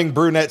charming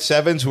brunette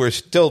sevens who are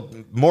still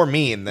more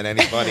mean than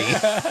anybody,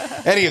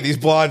 any of these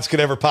blondes could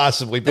ever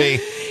possibly be.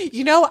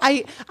 You know,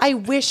 I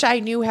wish I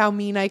knew how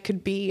mean I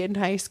could be in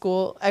high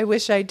school. I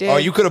wish I did. Oh,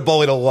 you could have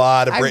bullied a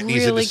lot of I Britneys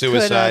really into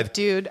suicide. could have,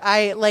 dude.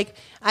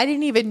 I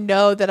didn't even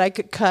know that I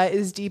could cut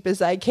as deep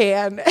as I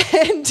can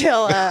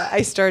until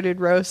I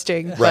started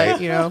roasting. Right.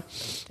 But, you know,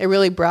 it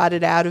really brought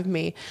it out of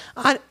me.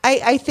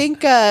 I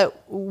think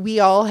we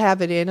all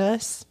have it in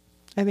us.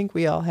 I think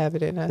we all have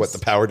it in us. What, the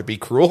power to be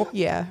cruel?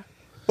 Yeah.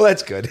 Well,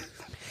 that's good.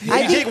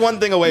 I take one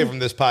thing away from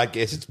this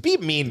podcast. It's be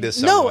mean to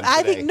someone.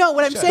 Today.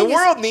 What I'm saying the is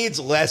world needs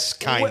less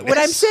kindness. what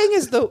I'm saying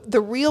is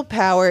the real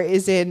power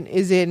is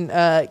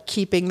in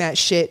keeping that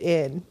shit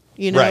in.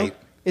 You know, Right.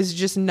 Is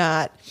just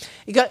not.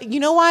 You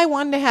know why I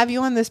wanted to have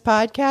you on this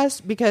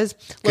podcast? Because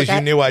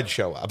you knew I'd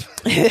show up.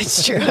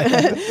 It's true.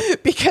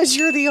 Because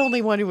you're the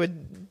only one who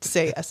would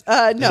say yes.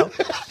 No.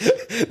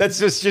 That's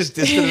just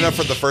distant enough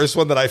from the first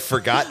one that I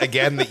forgot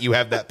again that you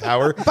have that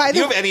power. Do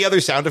you have any other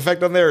sound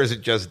effect on there, or is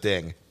it just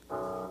ding?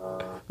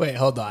 Wait,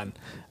 hold on.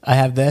 I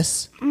have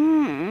this. Why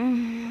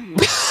have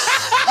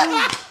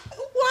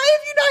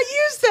you not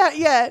used that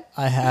yet?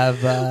 I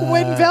have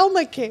When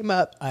Velma came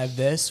up. I have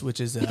this, which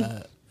is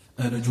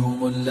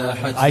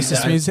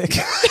ISIS music.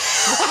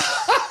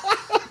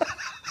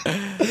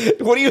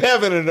 What do you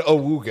have in an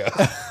awooga?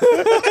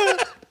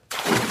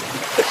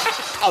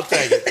 I'll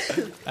take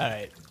it. All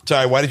right.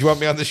 Sorry, why did you want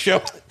me on the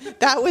show?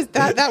 That was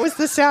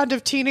the sound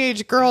of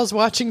teenage girls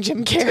watching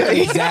Jim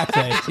Carrey.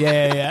 Exactly.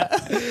 Yeah.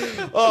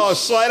 Oh,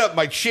 slide up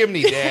my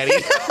chimney, Daddy.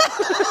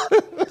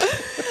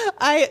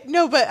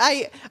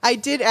 I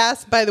did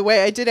ask, by the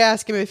way, I did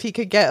ask him if he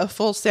could get a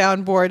full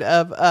soundboard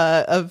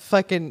of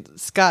fucking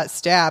Scott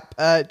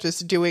Stapp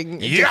just doing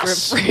different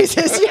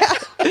phrases. Yeah.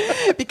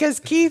 Because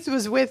Keith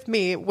was with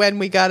me when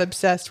we got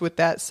obsessed with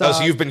that song. Oh,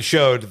 so you've been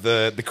showed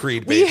the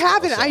Creed We baseball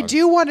haven't. song. I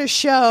do want to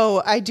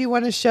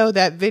show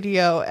that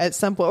video at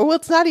some point. Well,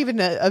 it's not even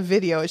a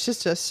video. It's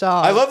just a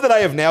song. I love that I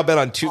have now been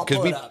on two I'll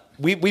pull it because up.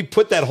 we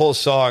put that whole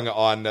song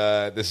on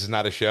This Is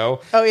Not a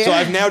Show. Oh, yeah. So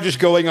I'm now just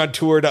going on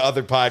tour to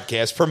other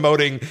podcasts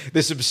promoting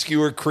this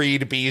obscure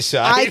Creed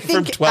B-side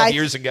from 12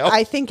 years ago.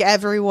 I think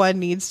everyone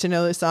needs to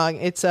know the song.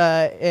 It's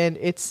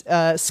Scott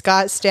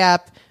Stapp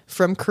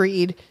from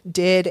Creed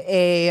did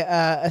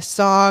a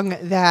song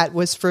that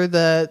was for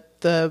the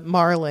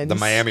Marlins, the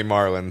Miami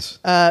Marlins.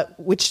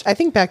 which I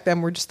think back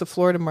then were just the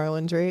Florida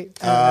Marlins, right?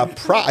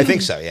 I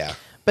think so, yeah.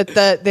 But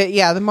the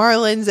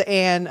Marlins,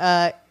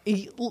 and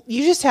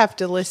you just have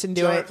to listen to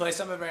Do you want it. to play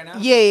some of it right now?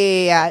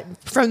 Yeah,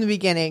 from the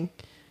beginning.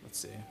 Let's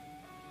see.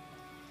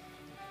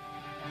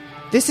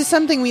 This is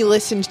something we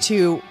listened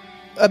to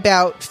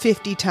about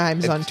 50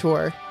 times on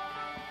tour.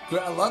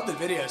 I love the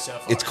video so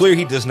far. It's clear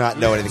he does not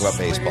know anything about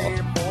baseball.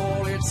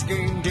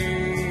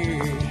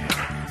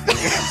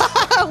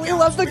 We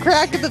love the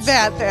crack of the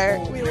bat there.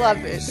 We love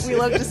it. We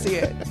love to see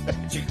it.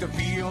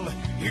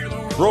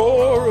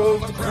 Roar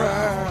of the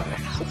crowd.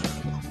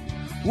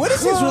 What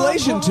is his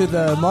relation to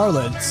the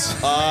Marlins?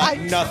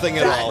 Nothing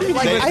at all.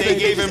 I They think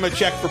gave him a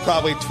check for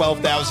probably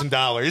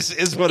 $12,000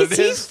 is what it Is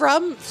he is.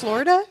 from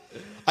Florida?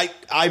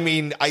 I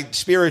mean,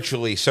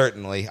 spiritually,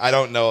 certainly. I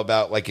don't know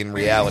about, like, in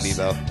reality,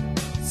 though.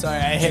 Sorry,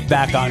 I hit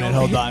back on it.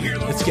 Hold on.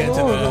 Let's get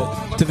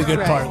to the good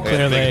part, Yeah,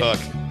 clearly. big hook.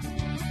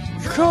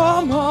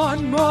 Come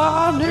on,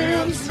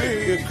 Marlins.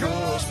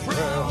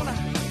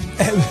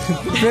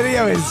 The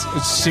video is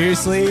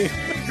seriously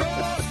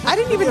I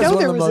didn't even know one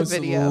there of the was most a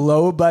video.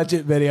 low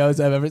budget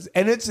videos I've ever seen.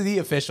 And it's the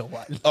official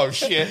one. Oh,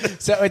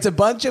 shit. So it's a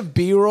bunch of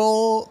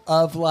B-roll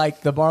of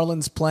like the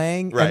Marlins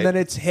playing, Right. and then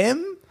it's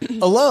him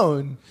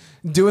alone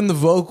doing the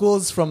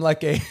vocals from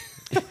like a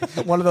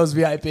one of those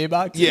VIP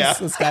boxes. Yeah.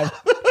 This guy,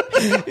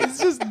 he's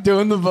just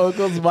doing the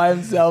vocals by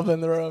himself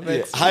in the room.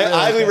 It's I really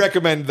highly good.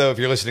 recommend, though, if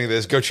you're listening to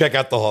this, go check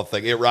out the whole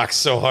thing. It rocks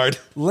so hard.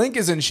 Link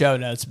is in show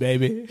notes,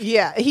 baby.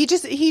 Yeah, he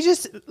just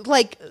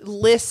like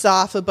lists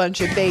off a bunch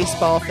of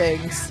baseball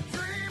things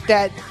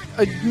that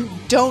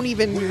don't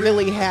even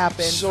really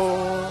happen.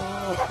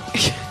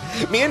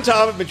 Me and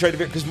Tom have been trying to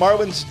figure, because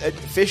Marlins,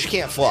 fish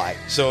can't fly.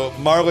 So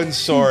Marlins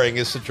soaring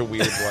is such a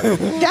weird one.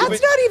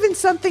 That's not even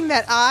something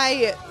that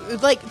I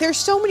like. There's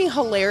so many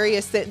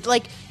hilarious that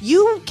like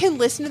you can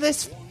listen to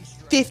this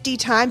 50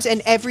 times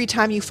and every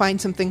time you find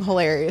something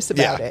hilarious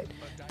about Yeah. it.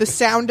 The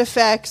sound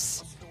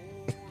effects,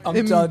 I'm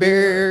telling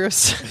you.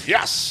 Yes.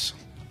 embarrass,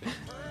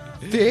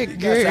 big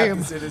guys have game,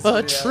 to see this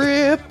a video.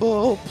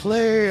 triple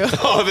play.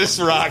 Oh, this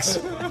rocks.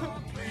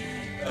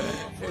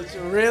 It's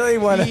really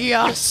one.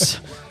 Yes.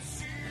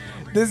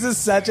 This is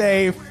such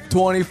a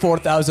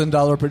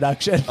 $24,000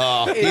 production.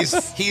 Oh,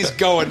 he's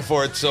going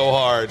for it so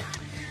hard.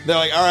 They're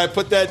like, all right,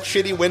 put that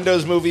shitty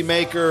Windows Movie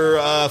Maker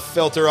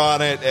filter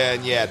on it,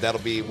 and yeah,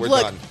 we're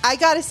Look, done. I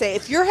gotta say,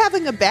 if you're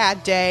having a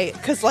bad day,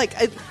 because like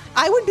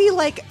I would be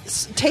like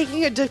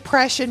taking a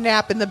depression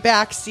nap in the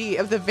back seat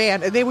of the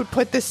van, and they would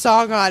put this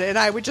song on, and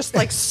I would just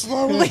like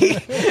slowly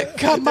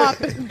come up,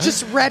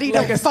 just ready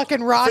to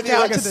fucking rock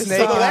out like to a this snake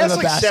song. The last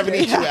like basket.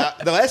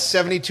 72 the last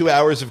 72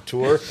 hours of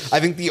tour, I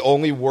think the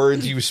only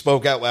words you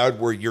spoke out loud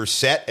were your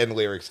set and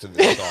lyrics to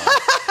this song.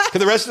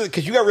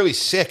 Because you got really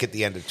sick at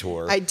the end of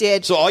tour. I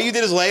did. So all you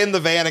did is lay in the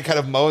van and kind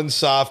of moan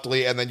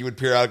softly, and then you would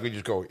periodically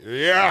just go,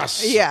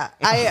 yes. Yeah,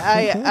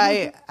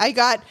 I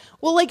got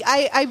well. Like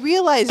I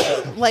realized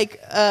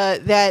like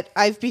that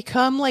I've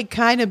become like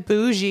kind of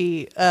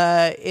bougie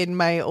in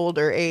my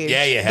older age.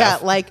 Yeah, you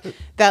have.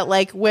 That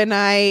when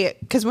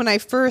I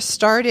first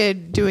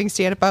started doing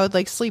stand up, I would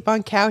like sleep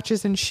on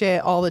couches and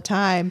shit all the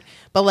time.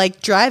 But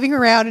like driving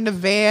around in a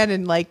van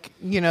and like,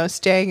 you know,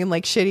 staying in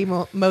like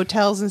shitty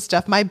motels and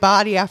stuff, my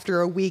body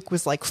after a week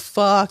was like,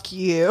 fuck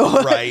you.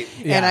 Right.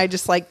 And I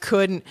just like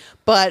couldn't.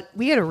 But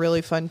we had a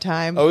really fun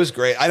time. Oh, it was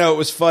great. I know, it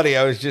was funny.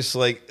 I was just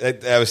like,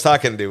 I was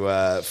talking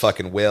to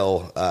fucking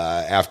Will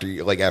after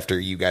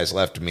you guys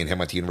left. Me and him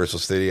went to Universal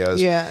Studios.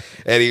 Yeah.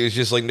 And he was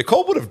just like,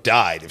 Nicole would have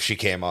died if she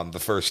came on the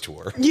first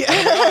tour. Yeah.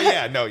 Oh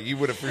yeah, no, you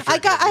would have for sure.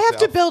 I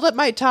have to build up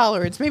my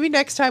tolerance. Maybe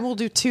next time we'll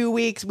do 2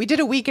 weeks. We did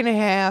a week and a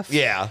half.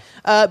 Yeah.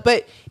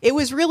 But it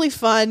was really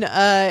fun.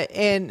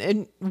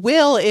 And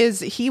Will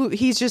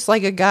he's just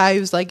like a guy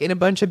who's like in a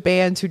bunch of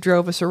bands who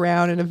drove us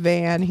around in a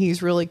van.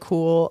 He's really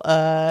cool.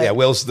 Yeah,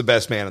 Will's the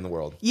best man in the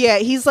world. Yeah,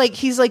 he's like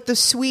the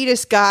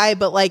sweetest guy,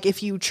 but like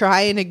if you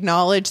try and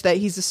acknowledge that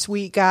he's a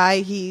sweet guy,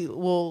 he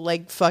will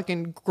like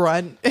fucking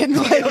grunt and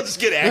like He'll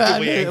just get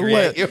actively angry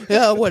at you.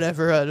 Yeah,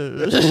 whatever.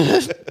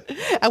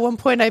 At one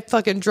point, I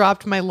fucking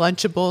dropped my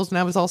Lunchables, and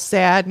I was all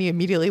sad. And he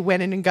immediately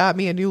went in and got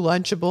me a new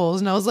Lunchables,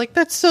 and I was like,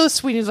 "That's so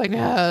sweet." He's like,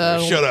 "Nah,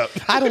 Shut up.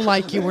 I don't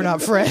like you. We're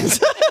not friends."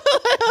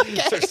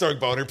 Starts throwing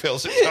boner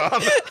pills at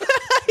Tom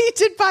He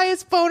did buy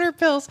us boner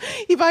pills.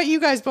 He bought you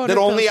guys boner that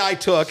pills. only I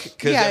took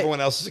because Yeah.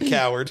 everyone else is a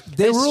coward.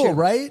 They It's rule, true.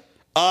 right?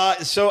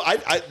 So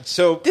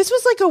This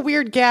was like a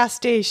weird gas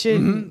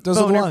station Those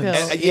are the boner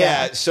ones. pill.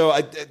 yeah. So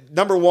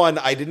number one,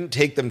 I didn't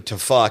take them to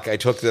fuck. I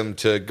took them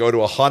to go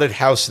to a haunted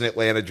house in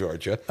Atlanta,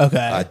 Georgia. Okay.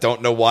 I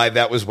don't know why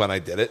that was when I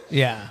did it.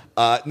 Yeah.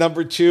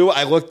 Number two,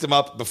 I looked them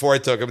up before I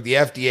took them. The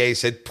FDA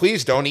said,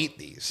 please don't eat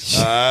these.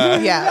 No,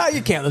 Yeah.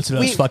 you can't listen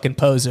to those We- fucking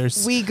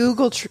posers. We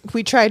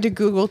we tried to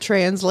Google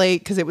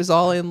Translate because it was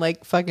all in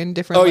like fucking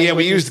different Oh, yeah,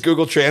 we languages. used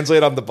Google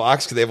Translate on the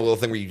box because they have a little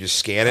thing where you just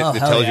scan it Oh, and it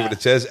hell tells you yeah. what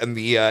it says. And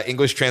the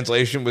English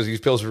translation was these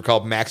pills were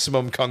called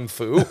Maximum Kung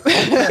Fu.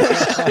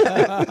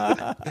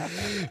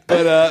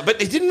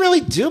 But it didn't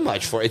really do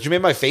much for it. It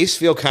made my face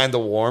feel kind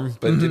of warm,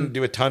 but it didn't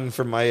do a ton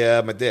for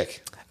my my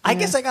dick. I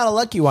guess I got a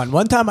lucky one.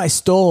 One time I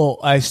stole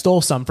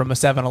some from a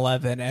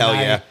 7-Eleven. And Hell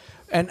yeah.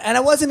 And I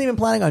wasn't even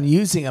planning on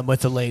using them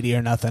with the lady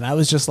or nothing. I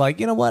was just like,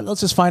 you know what?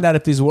 Let's just find out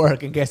if these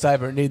work in case I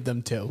ever need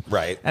them to.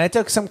 Right. And I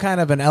took some kind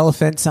of an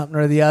elephant something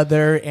or the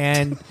other.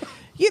 And,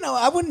 you know,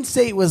 I wouldn't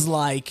say it was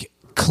like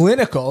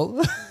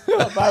clinical.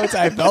 I would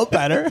say I felt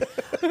better.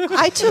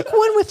 I took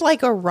one with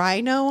like a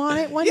rhino on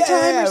it one Yeah, time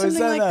yeah, or it was something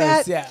so like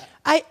nice, that. yeah.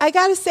 I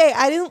gotta say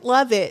I didn't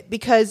love it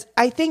because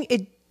I think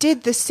it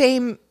did the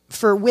same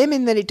for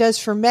women that it does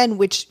for men,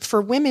 which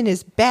for women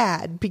is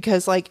bad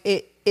because like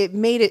it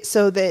made it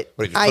so that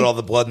What, did you put all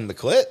the blood in the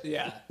clit?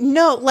 Yeah.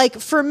 no, like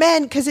for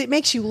men, because it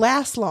makes you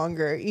last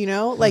longer, you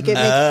know? Like it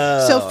makes,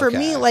 Oh, so for okay.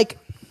 me, like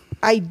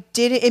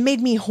it made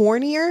me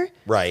hornier.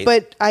 Right.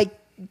 But I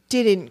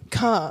didn't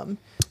come.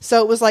 So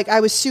it was like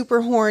I was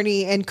super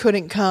horny and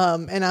couldn't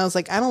come. And I was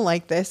like, I don't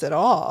like this at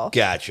all.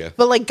 Gotcha.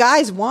 But like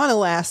guys want to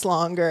last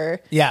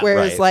longer. Yeah,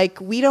 Whereas right. like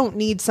we don't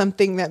need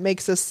something that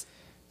makes us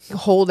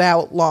hold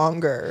out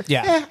longer.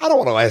 Yeah. I don't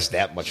want to last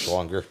that much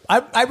longer.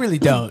 I really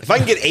don't. If I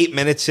can get 8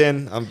 minutes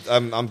in,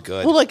 I'm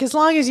good. Well, look, as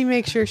long as you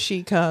make sure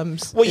she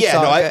comes. Well, it's yeah,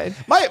 all no.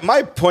 good.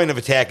 My point of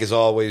attack is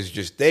always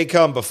just they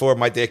come before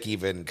my dick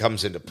even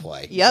comes into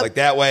play. Yep. Like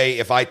that way,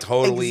 if I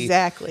totally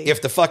Exactly.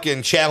 if the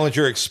fucking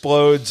Challenger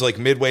explodes like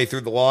midway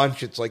through the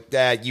launch, it's like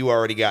that. You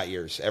already got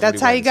yours. Everybody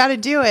That's how you wins. got to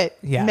do it.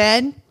 Yeah.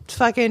 Men,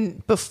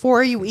 fucking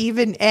before you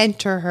even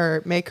enter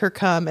her, make her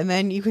come, and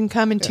then you can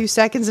come in 2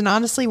 seconds. And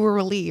honestly, we're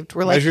relieved.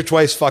 We're like, Measure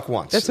twice, fuck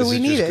once. That's what This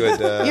we is just needed.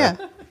 Good, Yeah.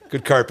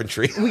 good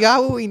carpentry. we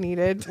got what we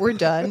needed. We're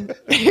done.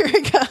 Here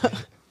we go.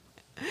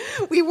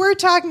 We were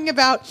talking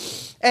about,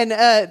 and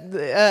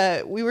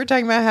we were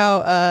talking about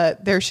how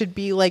there should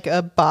be like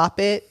a bop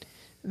it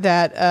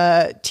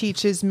that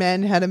teaches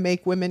men how to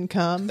make women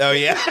come Oh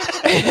yeah,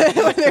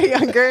 when they're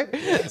younger.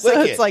 So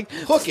Lick it's it. like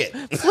hook it.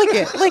 flick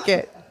it, lick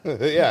it,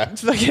 Yeah.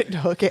 fucking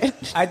hook it.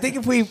 I think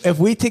if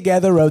we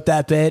together wrote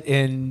that bit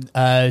in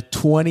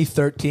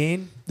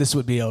 2013, this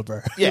would be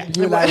over. Yeah.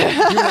 you and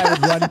I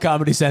would run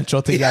Comedy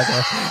Central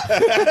together.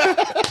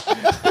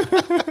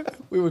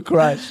 We would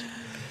crush.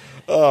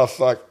 Oh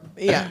fuck.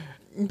 Yeah,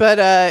 but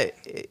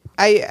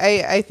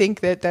I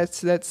think that's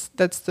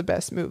the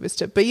best move is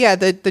to. But yeah,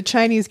 the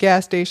Chinese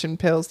gas station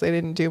pills, they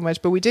didn't do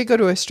much. But we did go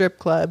to a strip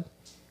club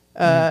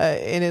in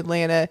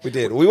Atlanta. We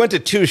did. We went to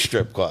 2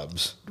 strip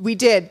clubs. We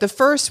did. The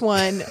first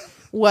one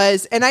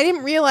was, and I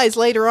didn't realize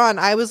later on,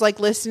 I was like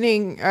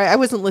I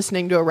wasn't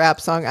listening to a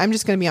rap song. I'm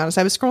just going to be honest.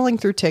 I was scrolling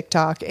through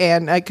TikTok,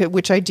 and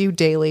which I do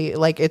daily.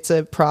 Like, it's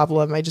a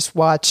problem. I just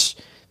watch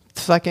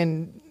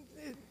fucking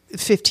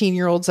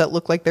 15-year-olds that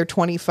look like they're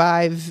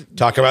 25.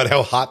 Talk about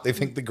how hot they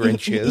think the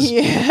Grinch is.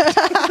 Yeah.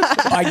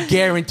 I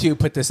guarantee you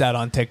put this out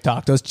on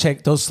TikTok. Those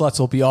sluts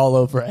will be all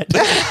over it.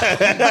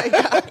 Oh my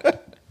God.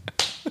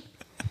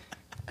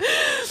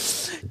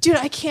 Dude,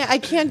 I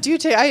can't do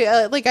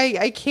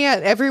I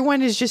can't.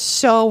 Everyone is just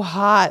so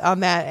hot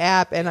on that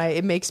app, and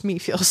it makes me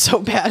feel so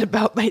bad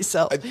about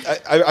myself.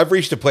 I've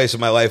reached a place in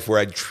my life where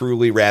I'd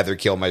truly rather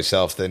kill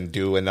myself than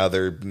do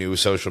another new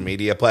social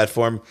media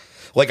platform.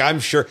 Like, I'm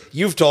sure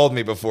you've told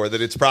me before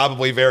that it's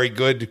probably very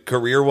good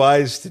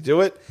career-wise to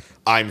do it.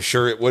 I'm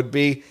sure it would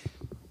be.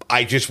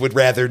 I just would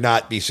rather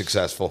not be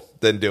successful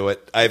than do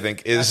it, I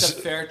think is That's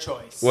a fair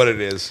choice. what it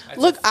is.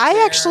 Look,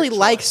 I actually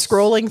like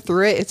scrolling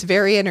through it. It's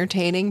very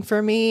entertaining for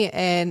me.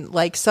 And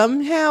like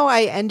somehow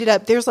I ended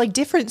up, there's like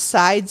different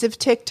sides of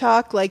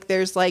TikTok. Like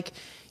there's like,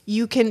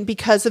 you can,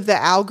 because of the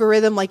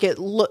algorithm, like it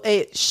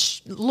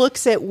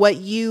looks at what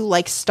you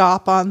like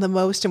stop on the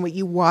most and what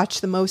you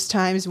watch the most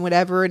times and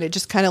whatever. And it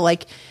just kind of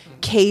like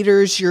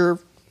caters your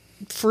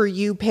For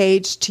You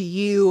page to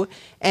you,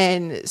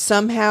 and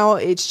somehow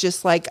it's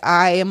just like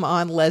I am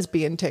on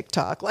lesbian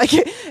TikTok. Like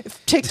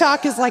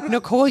TikTok is like,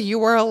 Nicole,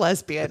 you are a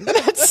lesbian.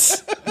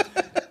 That's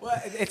Well,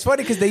 it's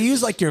funny because they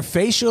use like your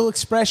facial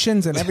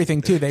expressions and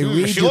everything too. They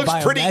read She your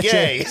looks pretty biometrics.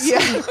 gay.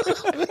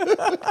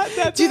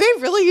 yeah. Do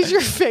they really use your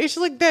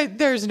facial like that?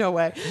 There's no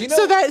way.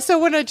 So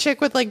when a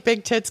chick with like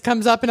big tits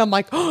comes up, and I'm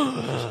like,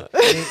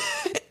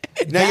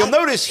 Now, you'll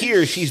notice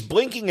here she's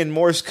blinking in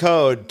Morse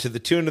code to the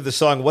tune of the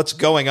song What's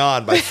Going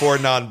On by Four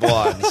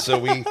Non-Blondes. So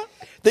we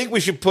think we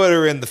should put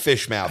her in the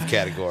fish mouth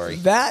category.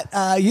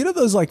 That you know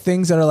those like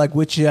things that are like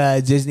which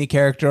Disney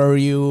character are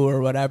you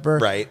or whatever.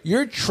 Right.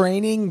 You're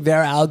training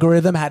their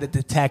algorithm how to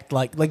detect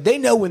like they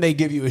know when they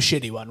give you a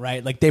shitty one,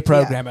 right? Like they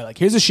program it like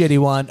here's a shitty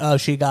one. Oh,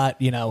 she got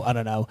I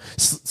don't know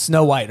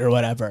Snow White or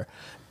whatever.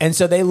 And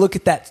so they look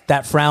at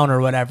that frown or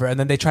whatever, and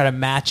then they try to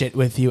match it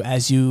with you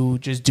as you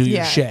just do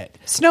your shit.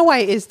 Snow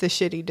White is the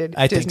shitty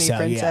I think Disney so,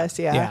 princess.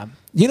 Yeah.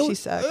 You know, she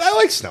sucks. I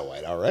like Snow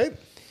White, all right.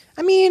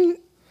 I mean,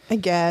 I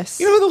guess.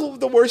 You know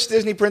the worst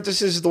Disney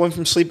princess is the one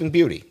from Sleeping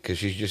Beauty because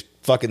she's just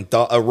fucking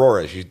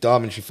Aurora. She's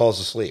dumb and she falls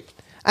asleep.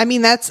 I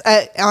mean, that's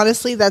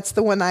honestly, that's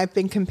the one I've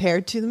been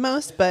compared to the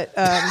most. But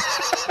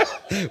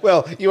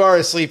well, you are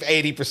asleep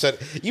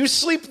 80%. You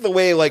sleep the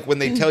way like when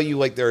they tell you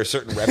like there are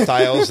certain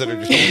reptiles that are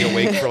just only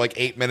awake for like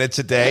 8 minutes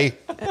a day.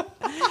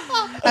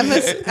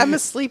 I'm a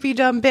sleepy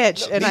dumb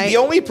bitch, and the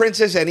only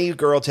princess any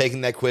girl taking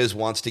that quiz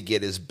wants to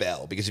get is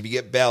Belle, because if you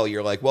get Belle,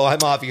 you're like, well, I'm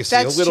obviously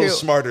That's a little true.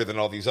 smarter than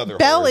all these other.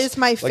 Belle whores. is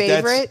my Like,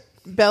 favorite.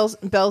 Bell's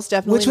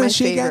definitely Which my one's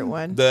she favorite again?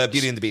 one. the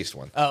Beauty and the Beast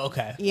one. Oh,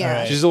 okay. Yeah. All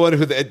right. She's the one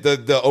who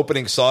the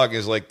opening song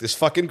is like, this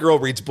fucking girl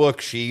reads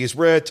books. She's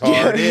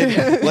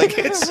retarded. Like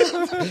it's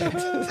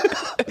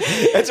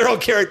that's her whole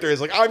character is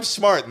like, I'm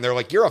smart, and they're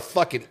like, you're a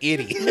fucking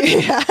idiot.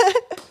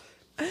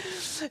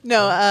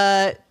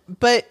 No,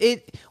 but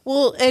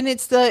and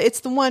it's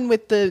the one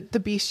with the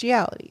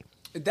bestiality.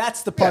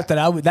 That's the part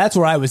that's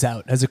where I was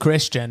out as a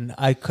Christian.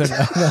 I couldn't.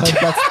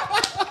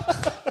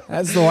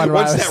 That's the one.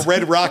 Once that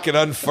red rocket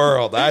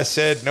unfurled, I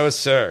said, no,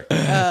 sir.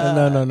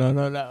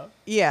 No.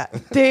 Yeah,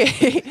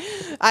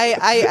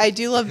 I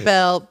do love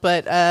Belle,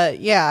 but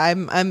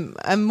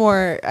I'm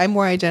more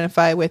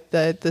identify with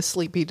the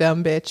sleepy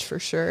dumb bitch for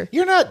sure.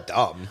 You're not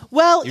dumb.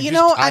 Well, You're I'm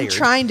just tired.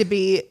 trying to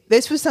be.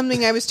 This was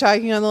something I was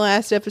talking on the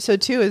last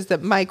episode too. Is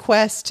that my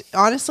quest?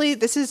 Honestly,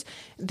 this is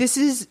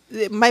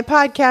my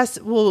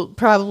podcast will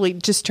probably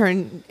just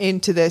turn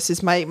into this.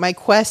 Is my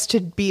quest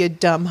to be a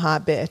dumb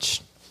hot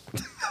bitch?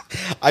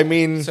 I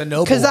mean,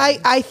 Because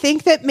I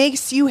think that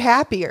makes you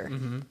happier.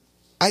 Mm-hmm.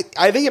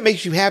 I think it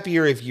makes you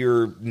happier if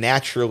you're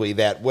naturally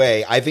that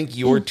way. I think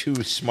you're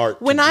too smart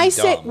to When be I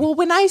say dumb.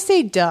 when I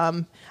say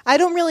dumb, I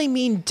don't really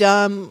mean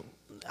dumb.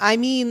 I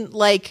mean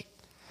like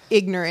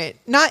ignorant.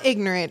 Not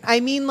ignorant. I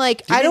mean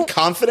like Do you I mean don't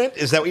confident?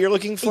 Is that what you're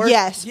looking for?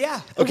 Yes.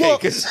 Yeah. Okay, Well,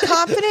 because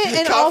confident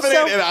and confident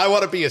also and I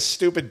want to be a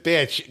stupid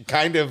bitch.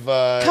 Kind of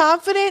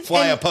confident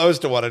fly and,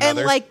 opposed to one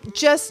another. and like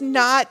just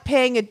not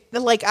paying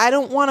like I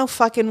don't want to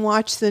fucking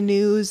watch the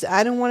news.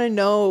 I don't want to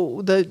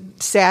know the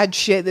sad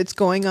shit that's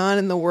going on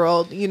in the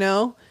world, you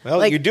know? well,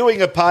 like, you're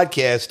doing a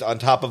podcast on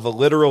top of a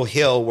literal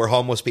hill where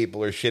homeless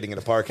people are shitting in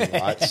a parking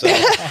lot. So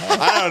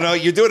I don't know.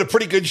 You're doing a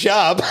pretty good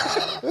job.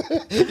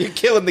 You're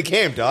killing the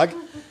game, dog.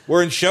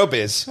 We're in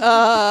showbiz.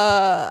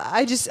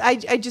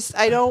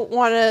 I don't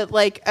want to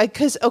like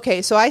because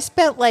okay, so I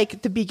spent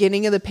like the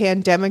beginning of the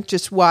pandemic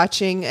just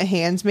watching A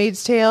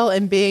Handmaid's Tale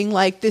and being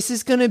like, this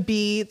is gonna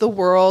be the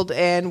world,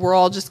 and we're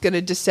all just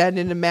gonna descend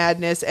into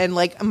madness, and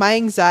like my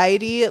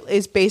anxiety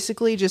is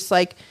basically just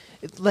like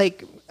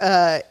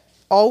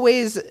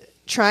always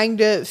trying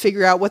to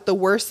figure out what the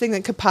worst thing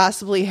that could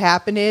possibly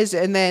happen is,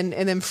 and then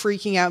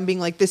freaking out and being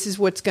like, this is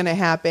what's gonna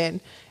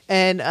happen.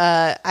 And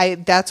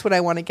that's what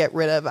I want to get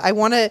rid of.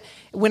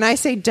 When I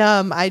say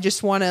dumb, I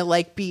just want to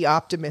like be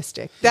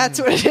optimistic. That's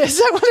what it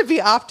is. I want to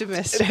be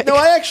optimistic. No,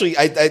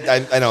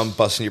 I know I'm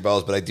busting your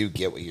balls, but I do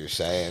get what you're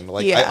saying.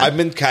 Like, Yeah. I've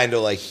been kind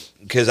of like,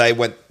 because I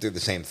went through the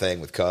same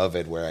thing with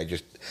COVID, where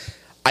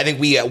I think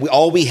we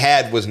all we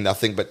had was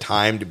nothing but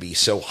time to be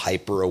so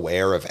hyper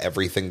aware of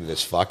everything that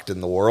is fucked in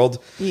the world.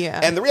 Yeah.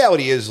 And the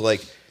reality is,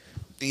 like,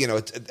 you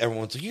know,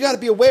 everyone's like, you got to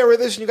be aware of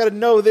this and you got to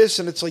know this,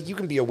 and it's like, you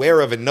can be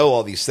aware of and know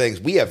all these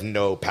things. We have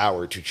no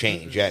power to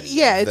change any.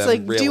 Yeah, it's them,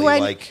 like, really, do I?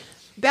 like,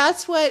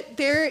 That's what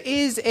there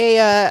is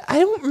I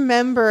don't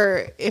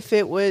remember if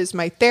it was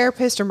my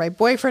therapist or my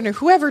boyfriend or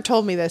whoever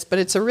told me this, but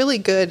it's a really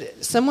good.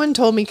 Someone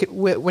told me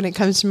when it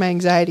comes to my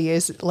anxiety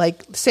is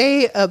like,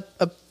 say a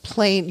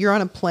plane, you're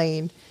on a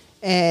plane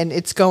and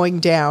it's going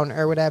down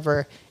or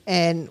whatever,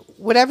 and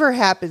whatever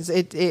happens,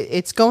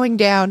 it's going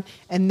down,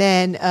 and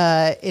then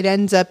it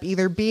ends up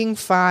either being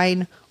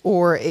fine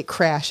or it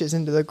crashes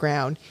into the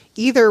ground.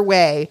 Either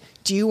way,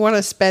 do you want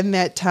to spend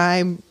that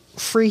time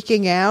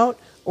freaking out,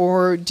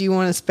 or do you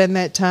want to spend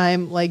that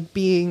time like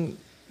being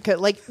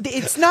like,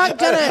 it's not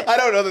gonna. I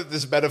don't know that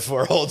this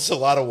metaphor holds a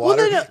lot of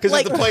water, because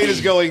like, if the plane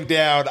is going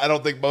down, I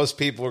don't think most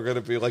people are going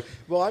to be like,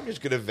 well, I'm just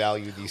going to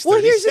value these 30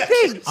 Well, here's seconds.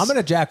 the thing. I'm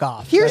gonna jack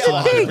off. Here's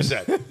the thing.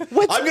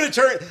 100%. I'm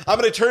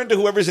going to turn to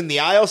whoever's in the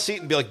aisle seat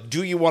and be like,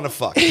 do you want to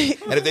fuck?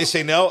 And if they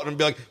say no, I'm going to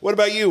be like, what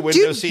about you, window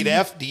Dude, seat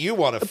F? Do you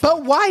want to fuck?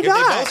 But why if not?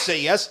 If they both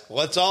say yes,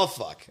 let's all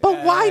fuck.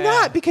 But why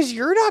not? Because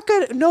you're not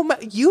gonna.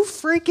 You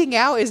freaking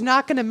out is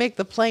not gonna make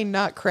the plane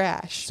not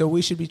crash. So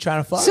we should be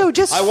trying to fuck. So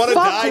just I want to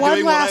fuck die one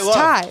doing what I last love,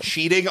 time.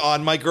 cheating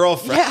on my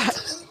girlfriend. Yeah.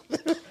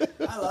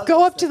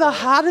 Go up to the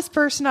hottest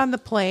person on the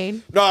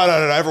plane. No.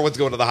 Everyone's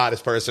going to the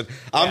hottest person.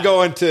 I'm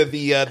going to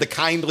the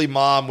kindly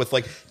mom with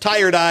like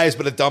tired eyes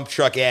but a dump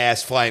truck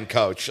ass flying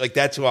coach. Like,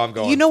 that's who I'm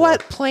going. You know for.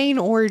 what? Plane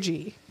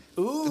orgy.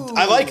 Ooh,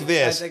 I like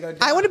this.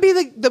 I want to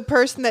be the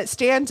person that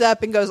stands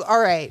up and goes, all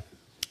right,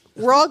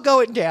 we're all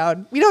going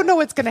down. We don't know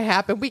what's going to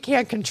happen. We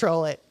can't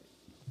control it.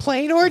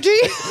 Plane orgy?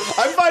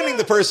 I'm finding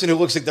the person who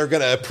looks like they're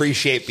going to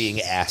appreciate being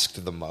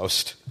asked the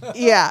most.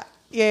 Yeah.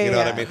 You know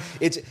what I mean?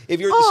 It's if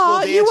you're at the school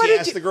dance, you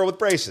ask the girl with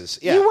braces.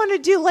 Yeah. You want to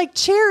do like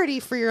charity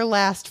for your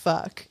last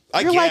fuck.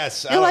 I You're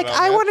guess. Like, you're like,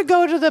 I man. want to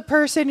go to the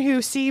person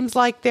who seems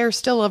like they're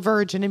still a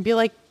virgin and be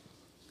like,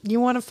 you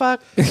want to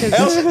fuck? Because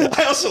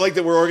I also like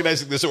that we're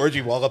organizing this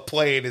orgy while a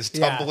plane is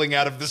tumbling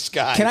out of the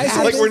sky. Can I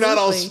say like, we're not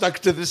all Absolutely. stuck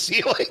to the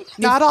ceiling.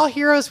 not all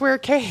heroes wear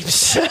capes.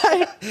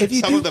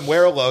 Some of them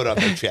wear a load on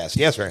their chest.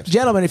 Yes, Rams.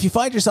 Gentlemen, if you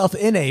find yourself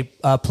in a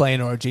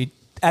plane orgy,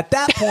 at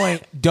that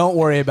point, don't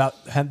worry about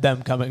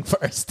them coming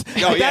first.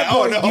 No, At yeah, that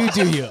point, oh, no. you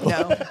do you.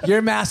 No.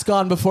 Your mask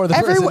on before the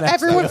person next to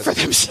Everyone you. for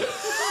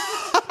themselves.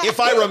 If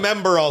I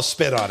remember, I'll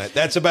spit on it.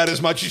 That's about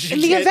as much as you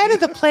In the get. event of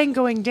the plane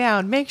going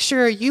down, make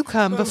sure you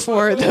come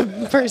before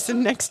the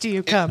person next to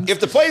you comes. If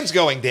the plane's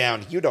going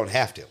down, you don't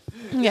have to.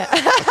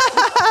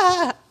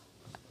 Yeah.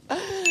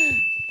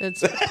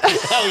 That's Oh,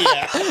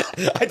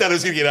 yeah. I thought it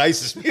was going to get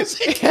ISIS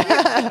music.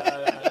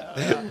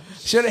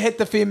 Should have hit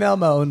the female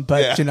moan,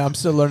 but Yeah. you know I'm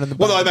still learning the.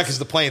 Well, no, I buttons. meant because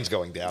the plane's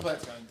going down.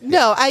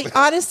 No,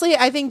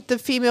 I think the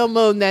female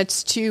moan,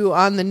 that's too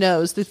on the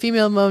nose. The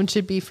female moan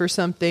should be for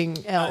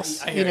something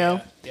else. I You hear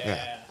know, ya.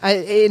 Yeah.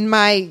 in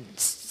my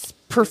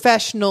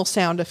professional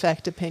sound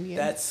effect opinion.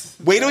 That's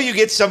Wait till you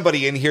get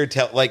somebody in here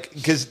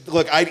because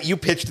look, you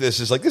pitched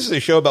this as like, this is a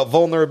show about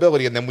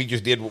vulnerability, and then we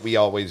just did what we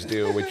always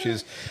do, which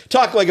is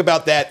talk like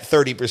about that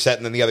 30%,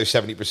 and then the other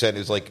 70%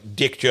 is like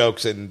dick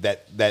jokes and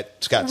that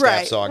Scott Stapp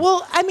Right. song.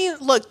 Well, I mean,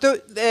 look,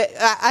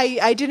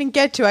 I didn't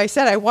get to. I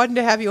said I wanted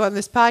to have you on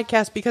this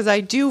podcast because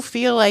I do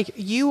feel like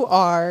you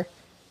are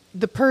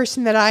the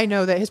person that I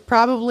know that has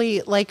probably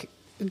like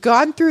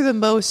gone through the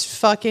most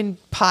fucking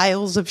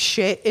piles of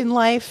shit in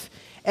life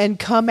and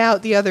come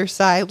out the other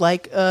side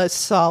like a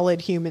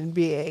solid human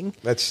being.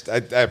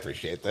 I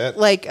appreciate that.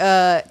 Like,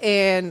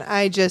 and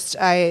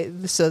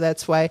so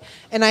that's why.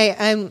 And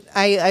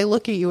I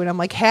look at you and I'm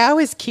like, how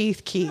is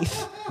Keith?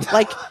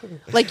 Like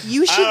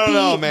you should I don't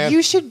know, man.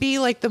 You should be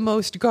like the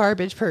most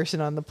garbage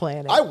person on the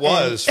planet. I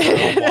was for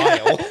a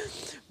while.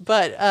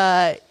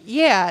 But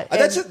yeah,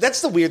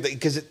 That's the weird thing,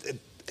 because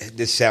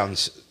this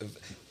sounds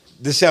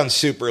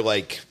super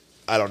like,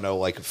 I don't know,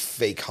 like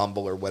fake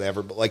humble or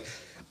whatever, but like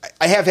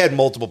I have had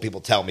multiple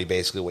people tell me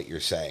basically what you're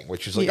saying,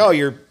 which is like, Yeah. oh,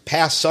 your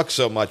past sucks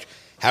so much.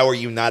 How are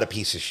you not a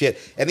piece of shit?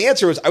 And the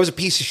answer was, I was a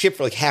piece of shit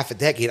for like half a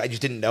decade. I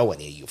just didn't know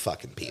any of you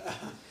fucking people.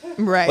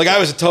 right. Like, I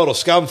was a total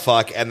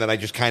scumfuck, and then I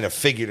just kind of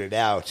figured it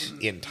out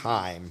in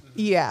time.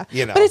 Yeah.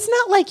 You know. But it's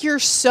not like you're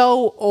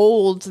so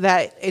old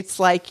that it's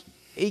like,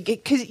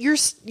 because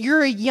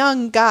you're a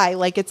young guy.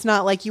 Like, it's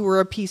not like you were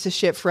a piece of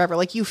shit forever.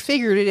 Like, you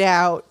figured it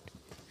out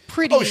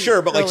pretty Oh,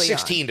 sure, but like early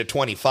 16 to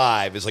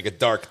 25 is like a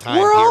dark time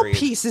on. We're all period.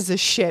 pieces of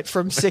shit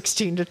from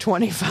 16 to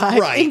 25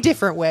 Right. in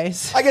different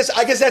ways. I guess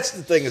that's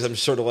the thing, is I'm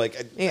sort of like,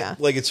 Yeah.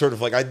 like it's sort of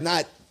like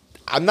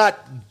I'm not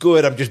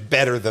good. I'm just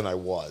better than I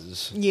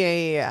was.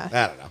 Yeah.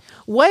 I don't know.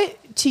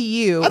 What to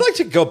you? I'd like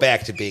to go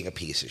back to being a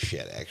piece of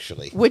shit,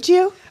 actually. Would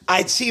you?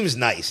 It seems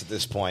nice at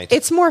this point.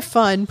 It's more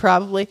fun,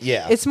 probably.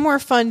 Yeah. It's more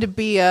fun to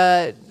be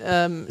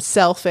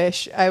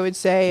selfish, I would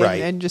say,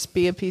 Right. and just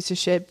be a piece of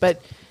shit.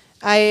 But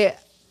I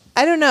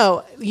don't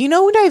know. You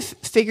know what I've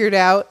figured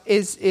out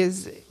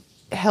is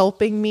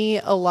helping me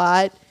a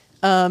lot.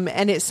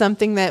 And it's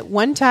something that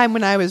one time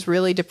when I was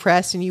really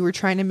depressed and you were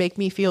trying to make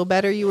me feel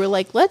better, you were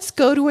like, let's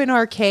go to an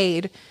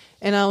arcade.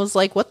 And I was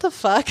like, what the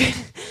fuck?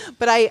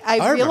 But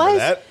I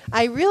realized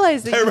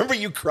that I remember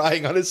you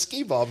crying on a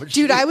skee ball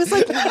machine. dude, I was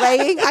like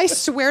I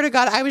swear to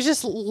God, I was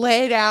just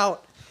laid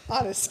out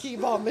on a skee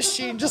ball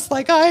machine, just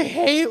like, I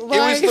hate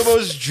life. It was the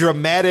most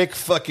dramatic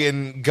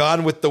fucking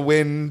Gone with the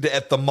Wind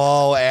at the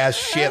mall ass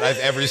shit I've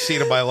ever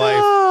seen in my life.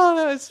 Oh,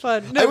 that was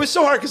fun. No, It was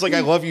so hard because like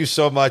I love you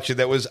so much,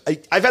 and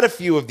I've had a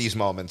few of these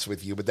moments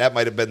with you, but that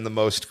might have been the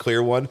most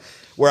clear one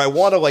where I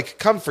want to like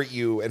comfort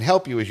you and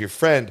help you as your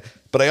friend,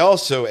 but I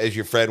also, as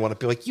your friend, want to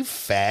be like, you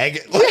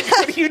fag, like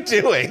what are you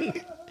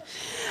doing?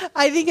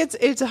 I think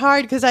it's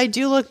hard because I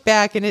do look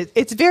back, and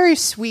it's very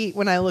sweet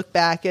when I look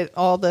back at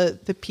all the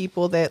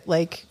people that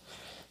like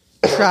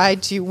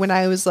tried to, when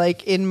I was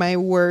like in my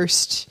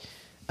worst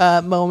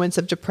moments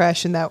of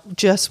depression, that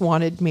just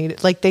wanted me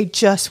to, like, they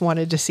just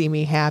wanted to see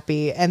me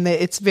happy, and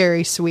it's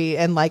very sweet.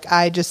 And like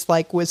I just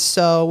like was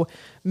so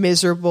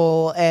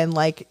miserable, and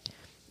like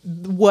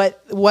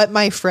what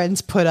my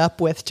friends put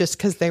up with just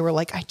because they were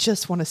like, I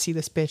just want to see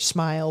this bitch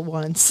smile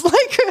once,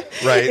 like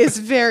right. It's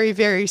very,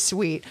 very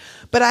sweet.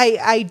 But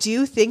I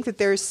do think that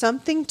there's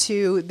something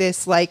to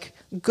this, like,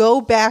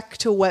 go back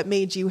to what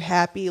made you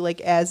happy,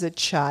 like as a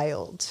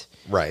child.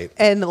 Right.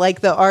 And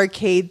like the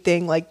arcade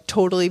thing, like,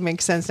 totally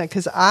makes sense now,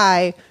 because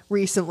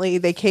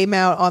they came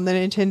out on the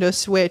Nintendo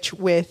Switch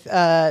with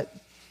the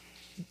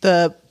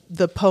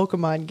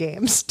Pokemon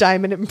games,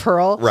 Diamond and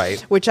Pearl, right?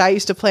 Which I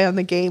used to play on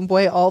the Game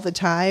Boy all the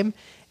time.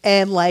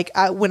 And like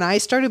when I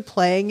started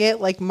playing it,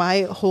 like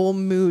my whole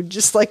mood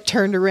just like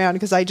turned around,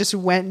 because I just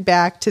went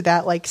back to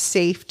that like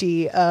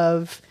safety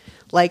of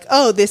like,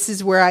 oh, this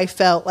is where I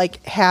felt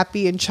like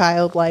happy and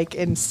childlike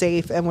and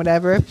safe and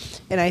whatever.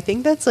 And I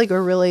think that's like a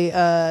really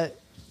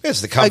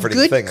it's the comforting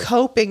a good thing.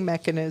 Coping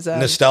mechanism.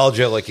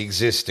 Nostalgia like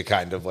exists to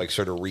kind of like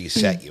sort of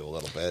reset you a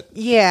little bit.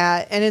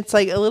 Yeah, and it's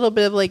like a little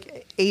bit of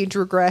like age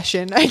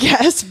regression, I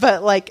guess,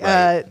 but like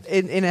right.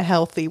 in a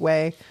healthy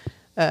way.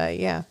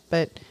 Yeah,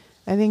 but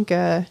I think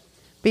but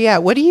yeah,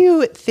 what do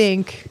you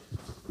think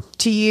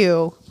to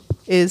you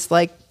is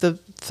like the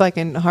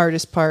fucking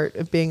hardest part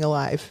of being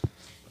alive?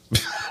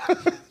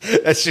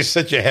 That's just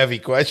such a heavy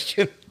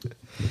question.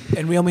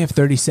 And we only have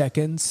 30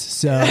 seconds,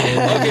 so...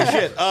 Okay,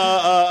 shit.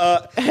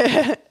 Da,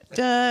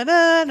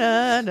 da,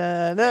 da,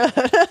 da, da.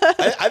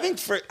 I think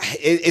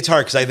it's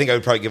hard because I think I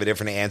would probably give a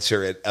different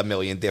answer at a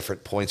million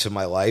different points of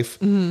my life.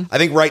 Mm-hmm. I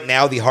think right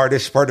now the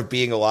hardest part of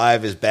being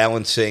alive is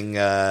balancing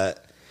that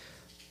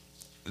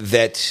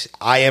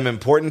I am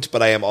important,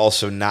 but I am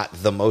also not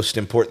the most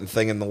important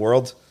thing in the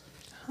world.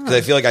 Because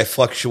I feel like I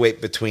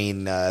fluctuate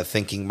between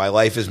thinking my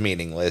life is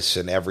meaningless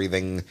and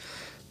everything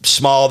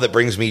small that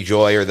brings me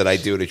joy or that I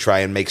do to try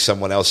and make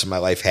someone else in my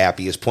life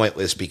happy is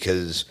pointless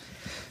because,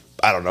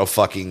 I don't know,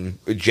 fucking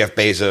Jeff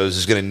Bezos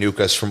is going to nuke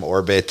us from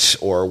orbit,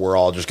 or we're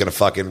all just going to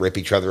fucking rip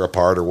each other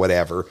apart or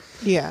whatever.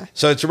 Yeah.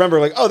 So it's remember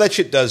like, oh, that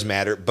shit does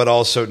matter, but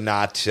also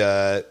not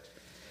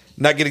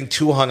getting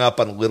too hung up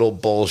on little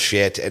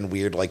bullshit and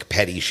weird like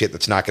petty shit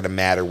that's not going to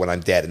matter when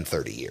I'm dead in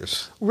 30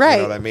 years. Right.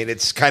 You know what I mean?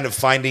 It's kind of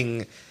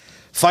finding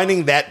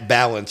that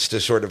balance to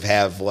sort of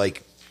have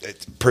like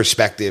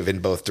perspective in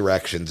both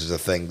directions is a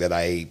thing that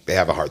I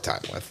have a hard time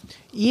with.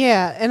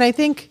 Yeah, and I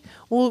think,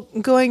 well,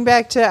 going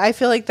back to, I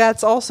feel like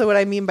that's also what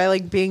I mean by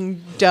like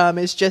being dumb,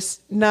 is just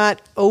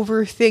not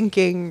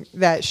overthinking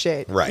that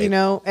shit. Right. You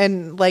know?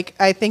 And like,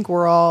 I think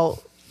we're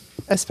all,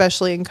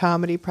 especially in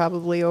comedy,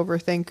 probably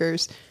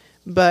overthinkers.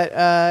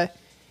 But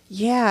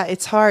yeah,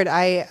 it's hard.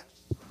 I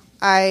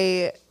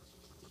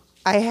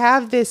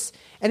have this,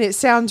 and it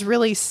sounds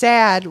really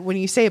sad when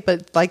you say it,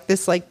 but like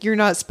this, like, you're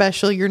not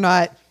special, you're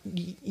not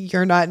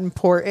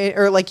important,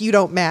 or like you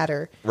don't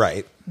matter.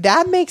 Right.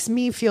 That makes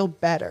me feel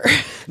better.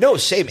 No,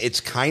 same.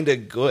 It's kind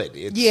of good.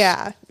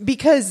 Yeah,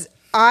 because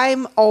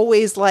I'm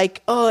always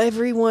like, oh,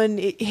 everyone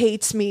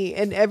hates me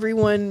and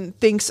everyone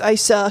thinks I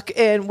suck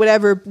and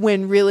whatever,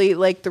 when really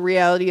like the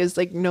reality is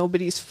like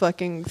nobody's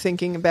fucking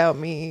thinking about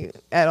me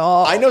at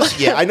all. I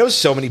know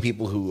so many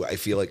people who I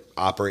feel like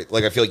operate,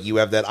 like I feel like you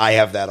have that, I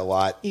have that a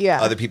lot.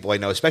 Yeah. Other people I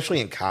know, especially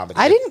in comedy.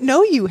 I didn't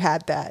know you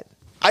had that.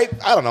 I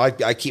don't know.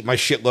 I keep my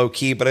shit low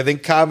key, but I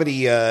think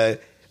comedy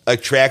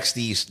attracts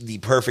the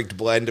perfect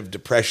blend of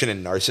depression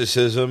and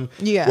narcissism.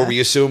 Yeah. Where we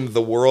assume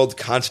the world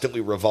constantly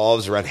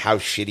revolves around how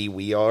shitty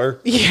we are.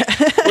 Yeah.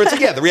 Where it's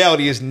like, yeah, the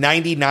reality is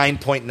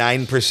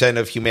 99.9%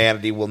 of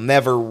humanity will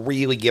never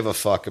really give a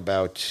fuck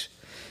about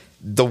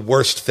the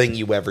worst thing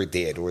you ever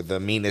did, or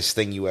the meanest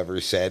thing you ever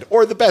said,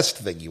 or the best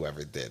thing you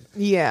ever did.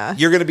 Yeah.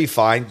 You're going to be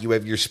fine. You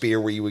have your sphere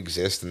where you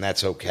exist, and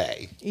that's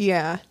okay.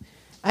 Yeah.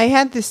 I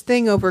had this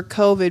thing over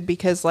COVID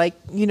because, like,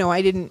 you know,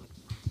 I didn't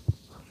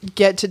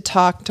get to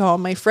talk to all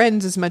my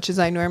friends as much as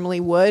I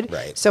normally would.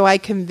 Right. So I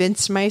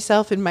convinced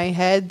myself in my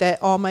head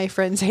that all my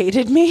friends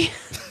hated me.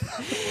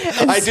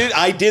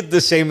 I did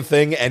the same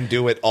thing and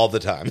do it all the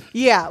time.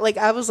 Yeah, like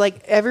I was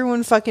like,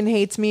 everyone fucking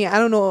hates me. I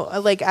don't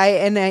know, like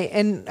I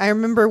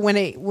remember when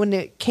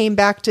it came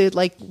back to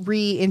like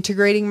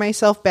reintegrating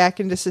myself back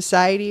into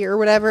society or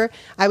whatever,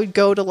 I would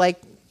go to like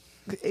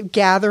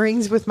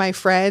gatherings with my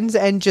friends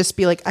and just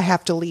be like, I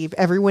have to leave.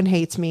 Everyone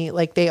hates me.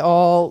 Like they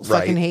all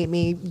fucking hate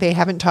me. They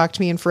haven't talked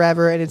to me in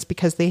forever, and it's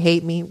because they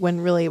hate me. When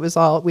really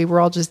we were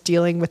all just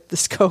dealing with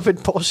this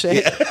COVID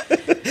bullshit.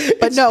 Yeah.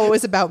 But no, it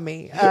was about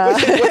me.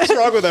 What's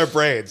wrong with our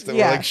brains? That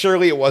Yeah. We're like,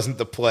 surely it wasn't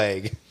the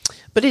plague.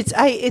 But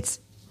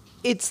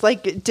it's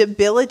like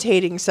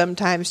debilitating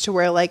sometimes to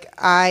where like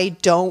I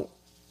don't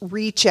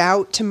reach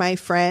out to my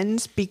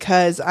friends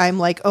because I'm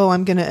like, oh,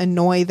 I'm going to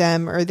annoy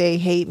them, or they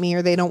hate me,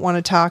 or they don't want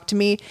to talk to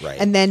me. Right.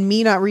 And then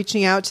me not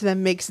reaching out to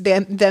them makes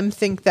them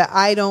think that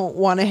I don't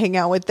want to hang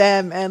out with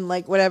them and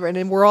like whatever. And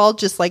then we're all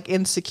just like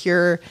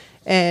insecure.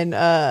 And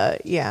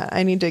yeah,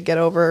 I need to get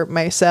over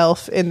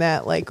myself in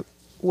that like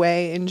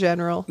way in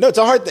general. No,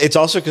 it's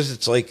also because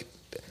it's like,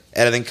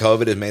 and I think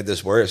COVID has made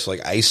this worse.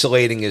 Like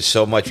isolating is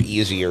so much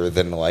easier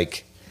than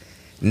like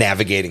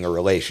navigating a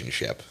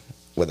relationship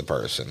with a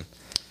person.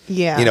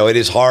 Yeah. You know, it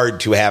is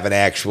hard to have an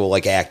actual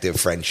like active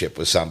friendship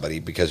with somebody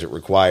because it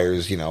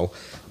requires, you know,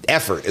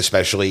 effort,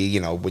 especially, you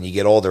know, when you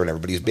get older and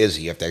everybody's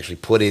busy. You have to actually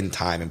put in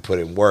time and put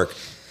in work.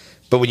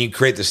 But when you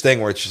create this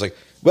thing where it's just like,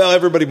 well,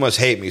 everybody must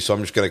hate me, so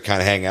I'm just going to kind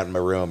of hang out in my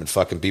room and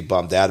fucking be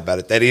bummed out about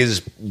it. That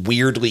is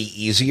weirdly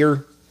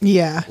easier.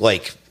 Yeah.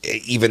 Like,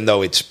 even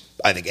though it's,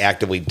 I think,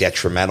 actively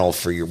detrimental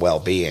for your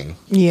well-being.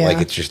 Yeah. Like,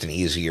 it's just an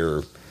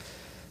easier,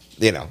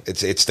 you know,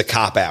 it's the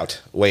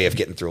cop-out way of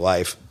getting through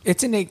life.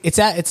 It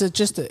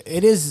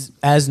is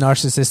as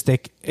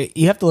narcissistic.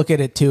 You have to look at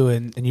it too,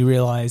 and you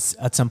realize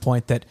at some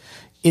point that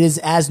it is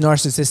as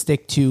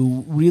narcissistic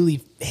to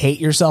really hate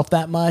yourself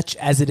that much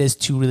as it is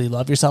to really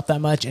love yourself that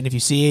much. And if you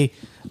see,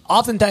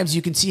 oftentimes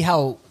you can see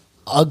how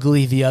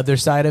ugly the other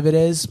side of it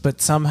is,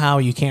 but somehow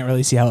you can't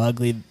really see how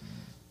ugly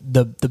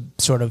the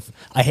sort of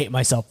I hate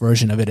myself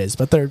version of it is,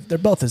 but they're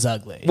both as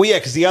ugly. Well, yeah,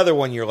 because the other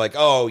one, you're like,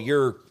 oh,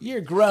 you're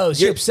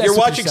gross. You're obsessed. You're with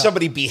watching yourself.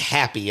 somebody be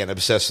happy and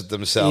obsessed with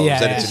themselves, Yeah,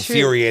 and yeah. it's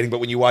infuriating. But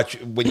when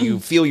you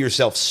feel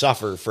yourself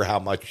suffer for how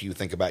much you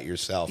think about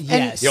yourself,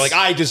 Yes. you're like,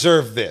 I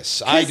deserve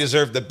this. I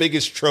deserve the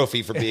biggest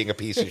trophy for being a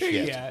piece of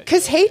shit. Yeah.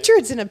 Because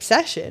hatred's an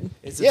obsession.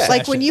 It's Yeah.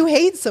 Like when you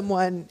hate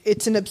someone,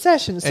 it's an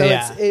obsession. So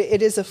Yeah.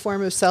 it is a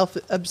form of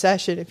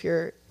self-obsession if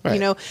you're, Right. you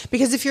know,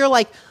 because if you're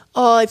like,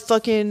 oh, I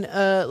fucking,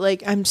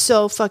 like, I'm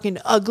so fucking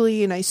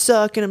ugly and I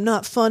suck and I'm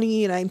not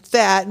funny and I'm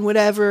fat and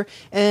whatever.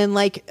 And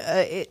like,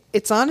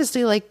 it's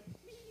honestly like,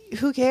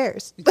 who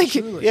cares? Like,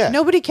 Yeah.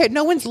 nobody cares.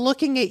 No one's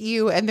looking at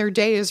you and their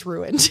day is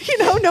ruined. You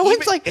know, no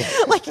one's like even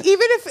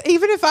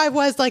if I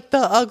was like the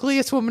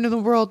ugliest woman in the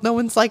world, no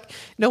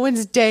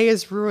one's day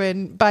is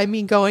ruined by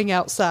me going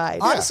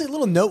outside. Honestly, a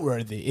little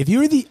noteworthy. If you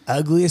were the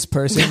ugliest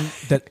person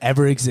that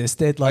ever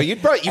existed, Oh, like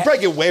you'd probably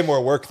get way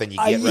more work than you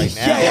get right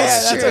now. Yeah,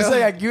 that's true. what I'm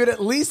saying. Like, you would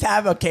at least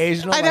have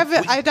occasional. I'd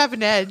have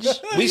an edge.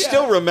 We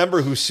still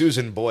remember who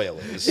Susan Boyle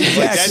is.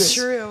 Like, that's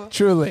True.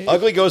 Truly.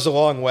 Ugly goes a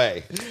long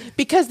way.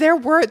 Because there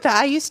were that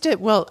I used to.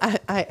 Well,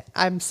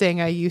 I'm saying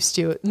I used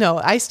to. No,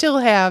 I still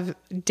have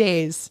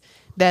days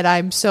that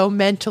I'm so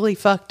mentally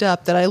fucked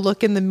up that I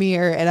look in the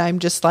mirror and I'm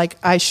just like,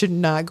 I should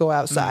not go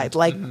outside.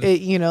 Like,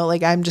 you know,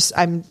 like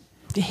I'm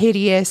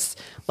hideous.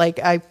 Like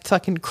I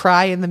fucking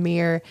cry in the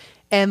mirror,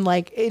 and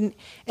like, and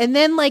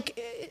then like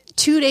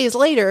 2 days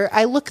later,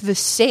 I look the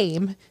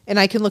same, and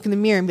I can look in the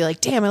mirror and be like,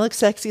 damn, I look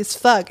sexy as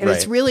fuck. And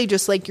it's Right. really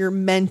just like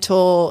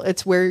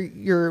it's where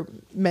your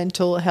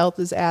mental health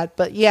is at.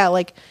 But yeah,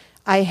 like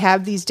I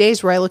have these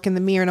days where I look in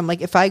the mirror and I'm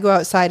like, if I go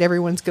outside,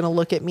 everyone's going to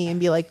look at me and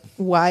be like,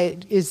 why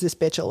is this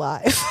bitch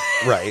alive?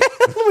 Right.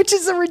 Which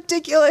is a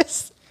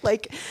ridiculous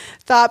like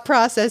thought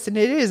process. And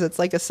it's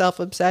like a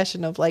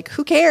self-obsession of like,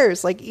 who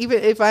cares? Like,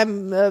 even if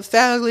I'm a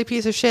fat, ugly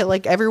piece of shit,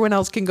 like everyone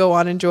else can go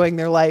on enjoying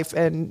their life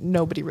and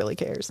nobody really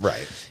cares.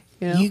 Right.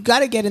 You know? You got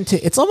to get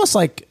into. It's almost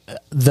like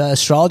the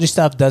astrology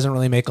stuff doesn't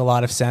really make a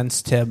lot of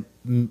sense to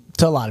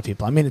a lot of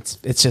people. I mean, it's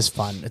just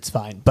fun. It's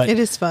fine, but It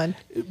is fun.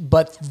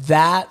 But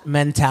that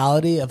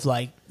mentality of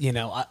like, you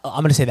know,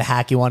 I'm going to say the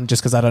hacky one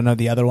just because I don't know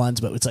the other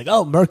ones, but it's like,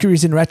 oh,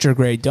 Mercury's in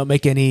retrograde, don't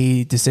make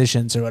any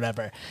decisions or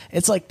whatever.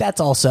 It's like,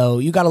 that's also,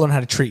 you got to learn how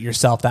to treat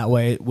yourself that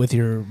way with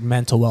your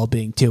mental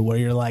well-being too, where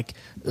you're like,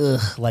 ugh,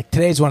 like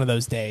today's one of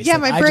those days. Yeah,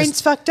 Like, my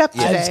brain's fucked up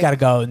I today. just got to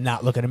go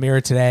not look in a mirror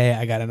today.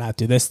 I got to not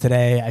do this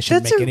today. I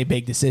shouldn't That's make a- any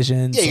big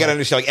decisions. Yeah, you got to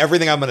understand, like,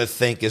 everything I'm going to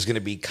think is going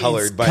to be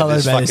colored by colored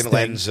this by this fucking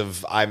thing. lens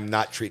of I'm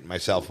not treating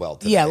myself well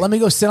today. Yeah, let me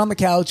go sit on the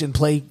couch and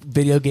play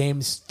video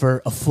games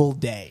for a full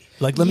day.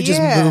 Like, let me just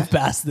Yeah. move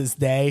past this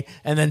day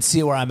and then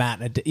see where I'm at.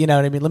 In a day. You know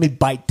what I mean? Let me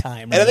bite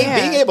time. And I think Yeah.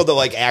 being able to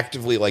like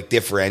actively like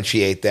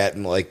differentiate that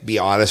and like be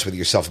honest with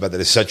yourself about that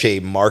is such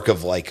a mark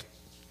of like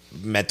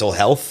mental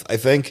health, I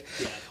think.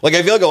 Like,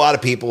 I feel like a lot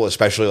of people,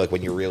 especially like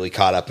when you're really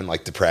caught up in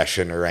like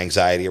depression or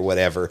anxiety or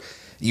whatever,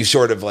 you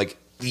sort of like,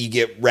 you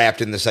get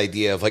wrapped in this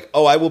idea of like,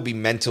 oh, I will be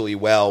mentally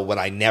well when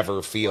I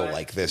never feel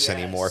like this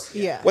anymore.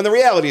 Yeah. When the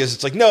reality is,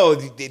 it's like, no,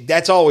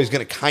 that's always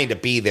going to kind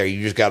of be there.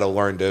 You just got to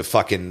learn to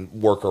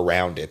fucking work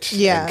around it.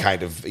 Yeah. And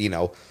kind of,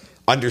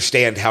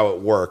 understand how it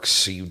works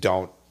so you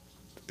don't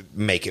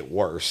make it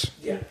worse.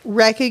 Yeah.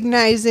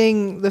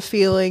 Recognizing the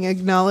feeling,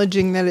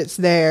 acknowledging that it's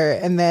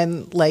there, and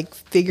then like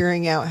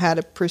figuring out how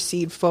to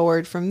proceed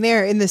forward from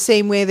there in the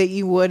same way that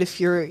you would if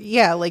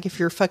if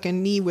your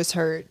fucking knee was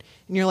hurt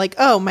and you're like,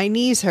 oh, my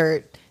knee's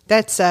hurt.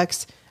 That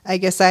sucks. I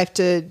guess I have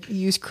to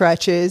use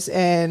crutches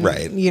and,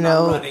 Right. I'm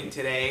running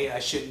today. I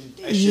shouldn't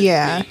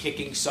be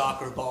kicking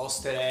soccer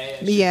balls today.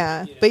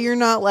 But you're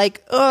not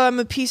like, oh, I'm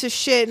a piece of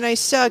shit and I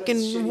suck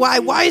and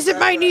why isn't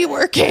my knee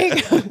working?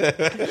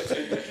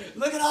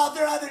 Look at all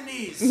their other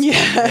knees.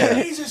 Yeah.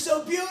 Their knees are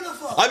so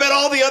beautiful. I bet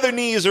all the other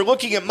knees are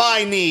looking at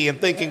my knee and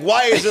thinking,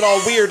 why is it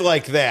all weird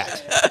like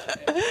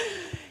that?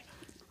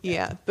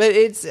 Yeah, but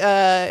it's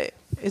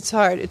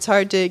hard. It's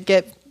hard to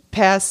get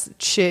past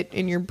shit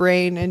in your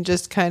brain and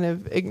just kind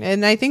of,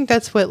 and I think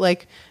that's what,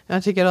 like,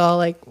 not to get all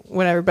like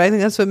whatever, but I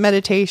think that's what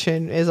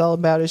meditation is all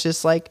about, is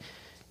just like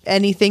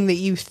anything that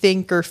you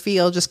think or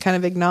feel, just kind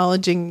of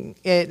acknowledging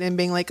it and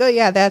being like, oh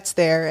yeah, that's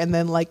there, and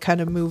then like kind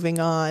of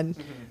moving on,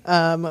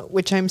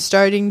 which I'm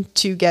starting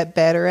to get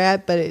better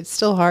at, but it's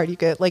still hard. You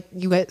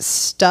get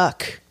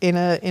stuck in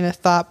a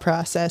thought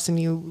process and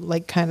you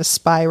like kind of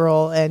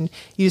spiral, and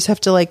you just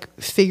have to like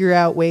figure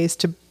out ways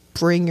to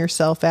bring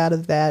yourself out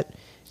of that.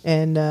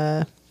 And,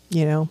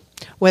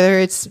 whether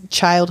it's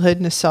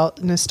childhood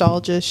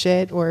nostalgia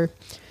shit or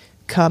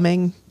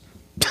coming.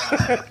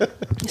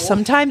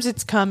 Sometimes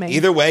it's coming.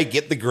 Either way,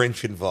 get the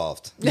Grinch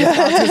involved. Yeah,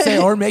 I was gonna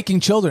say, or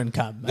making children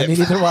come. I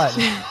mean, either one.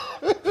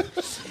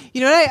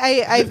 You know what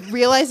I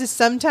realize is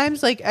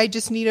sometimes, like, I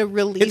just need a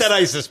release. Hit that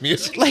ISIS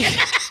music. Like...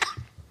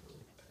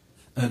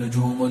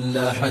 نجوم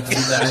لاحت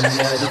في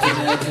العليا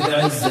لتنادي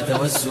العزة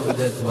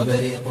والسؤدد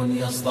وبريق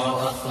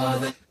يسطع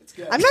أخاذا.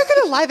 I'm not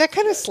gonna lie, that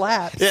kind of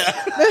slaps. Yeah.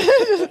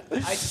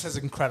 ISIS has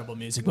incredible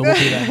music, but we'll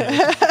do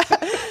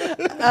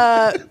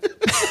that.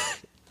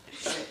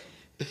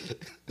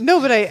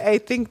 No, but I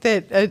think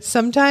that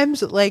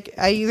sometimes, like,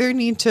 I either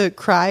need to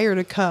cry or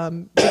to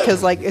come,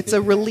 because like it's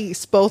a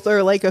release. Both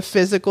are like a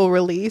physical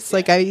release.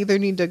 Like, I either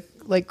need to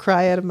like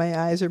cry out of my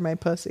eyes or my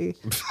pussy.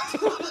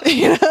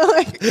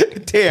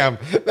 Like, damn,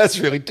 that's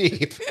really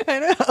deep. I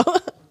know.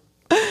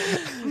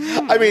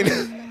 I mean,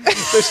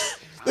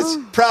 there's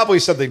probably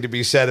something to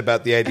be said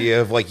about the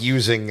idea of like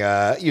using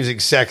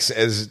sex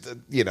as, let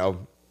me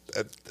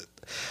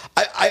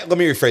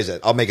rephrase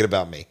that. I'll make it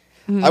about me.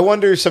 Mm-hmm. I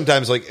wonder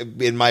sometimes, like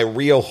in my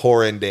real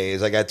whoring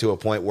days, I got to a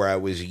point where I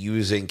was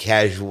using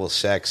casual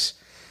sex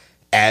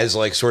as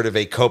like sort of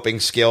a coping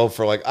skill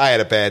for like, I had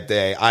a bad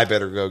day, I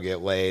better go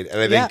get laid. And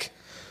I think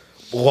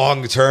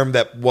long term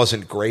that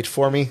wasn't great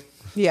for me.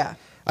 Yeah.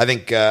 I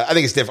think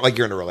it's different. Like,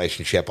 you're in a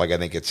relationship, like I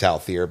think it's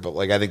healthier, but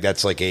like I think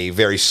that's like a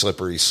very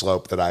slippery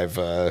slope that I've.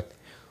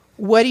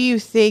 What do you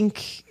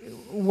think?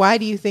 Why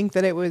do you think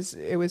that it was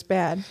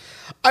bad?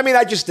 I mean,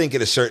 I just think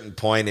at a certain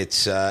point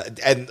it's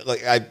and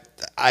like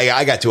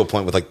I got to a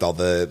point with like all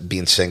the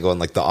being single and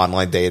like the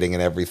online dating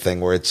and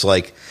everything where it's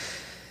like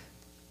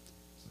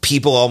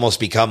people almost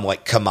become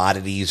like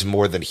commodities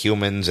more than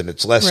humans, and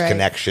it's less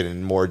connection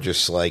and more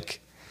just like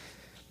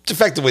it's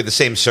effectively the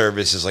same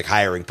service as like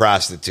hiring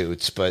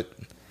prostitutes, but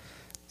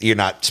you're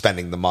not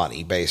spending the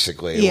money,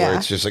 basically. Yeah. Where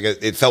it's just like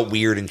it felt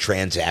weird and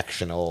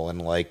transactional,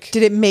 and like.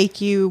 Did it make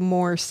you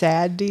more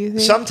sad, do you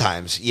think?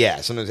 Sometimes,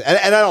 yeah. Sometimes,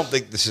 and I don't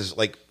think this is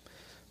like.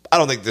 I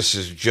don't think this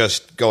is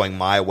just going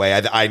my way.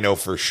 I know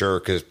for sure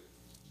because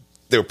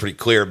they were pretty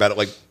clear about it.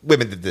 Like,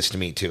 women did this to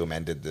me too,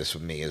 men did this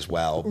with me as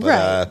well. But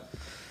I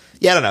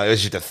don't know. It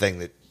was just a thing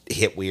that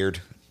hit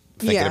weird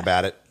thinking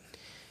about it.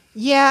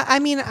 Yeah, I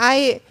mean,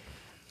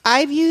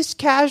 I've used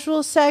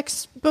casual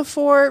sex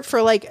before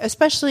for like,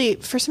 especially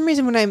for some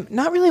reason when I'm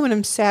not really when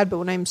I'm sad, but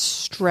when I'm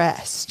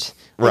stressed.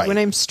 Like when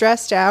I'm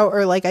stressed out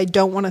or like I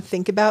don't want to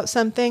think about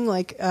something,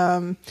 like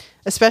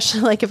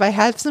especially like if I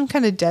had some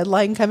kind of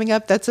deadline coming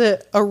up, that's a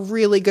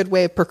really good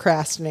way of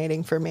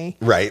procrastinating for me.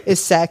 Right.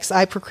 Is sex.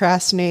 I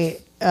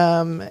procrastinate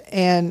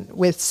and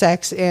with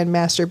sex and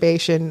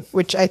masturbation,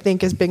 which I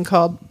think has been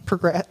called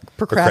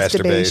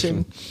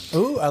procrastination.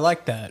 Ooh, I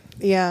like that.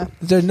 Yeah.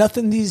 Is there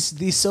nothing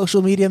these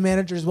social media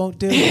managers won't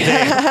do?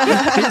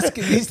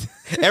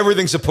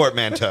 Everything's a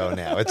portmanteau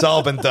now. It's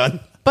all been done.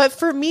 But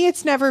for me,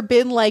 it's never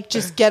been like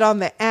just get on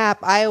the app.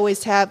 I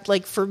always have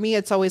like, for me,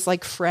 it's always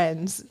like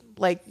friends,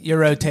 like your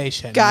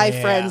rotation, guy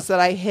friends that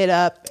I hit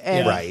up,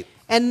 and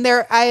and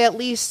I at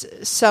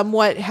least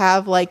somewhat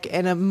have like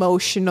an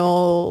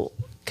emotional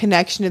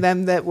connection to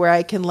them that where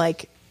I can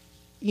like,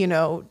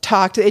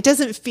 talk to. It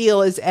doesn't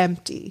feel as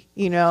empty,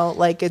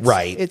 like it's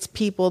it's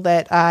people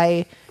that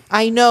I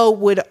know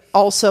would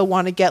also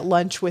want to get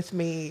lunch with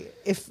me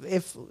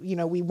if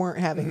we weren't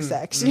having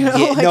sex.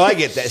 No, I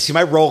get that. See,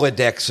 my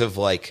Rolodex of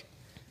like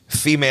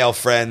female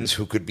friends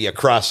who could be a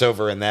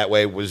crossover in that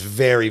way was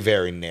very,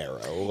 very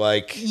narrow.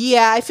 Like,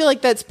 yeah, I feel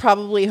like that's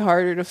probably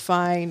harder to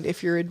find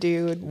if you're a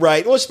dude.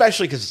 right. Well,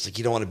 especially because it's like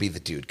you don't want to be the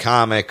dude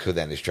comic who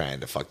then is trying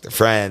to fuck their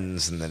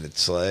friends, and then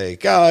it's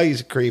like, oh,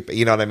 he's a creep.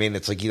 You know what I mean?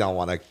 It's like you don't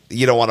want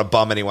to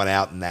bum anyone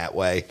out in that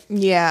way.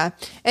 Yeah.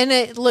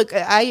 And look,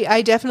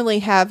 I definitely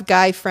have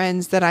guy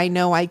friends that I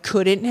know I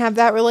couldn't have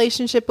that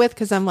relationship with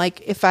because I'm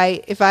like, if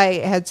I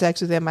had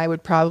sex with them, I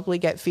would probably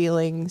get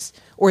feelings,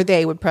 or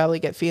they would probably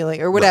get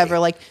feeling, or whatever. Right.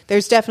 Like,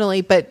 there's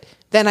definitely, but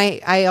then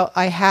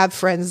I have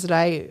friends that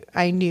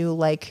I knew,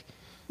 like,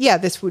 yeah,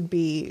 this would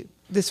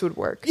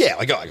work. Yeah,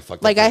 like, oh, I can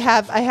fuck. Like, I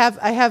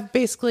have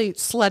basically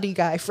slutty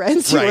guy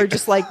friends who are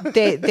just like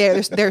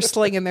they're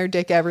slinging their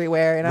dick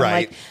everywhere, and I'm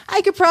like,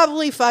 I could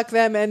probably fuck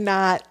them and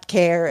not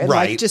care, and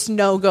like just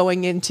know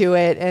going into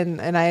it,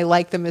 and I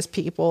like them as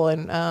people,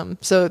 and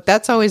so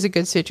that's always a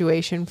good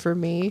situation for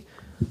me.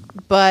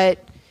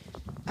 But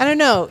I don't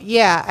know.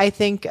 Yeah, I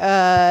think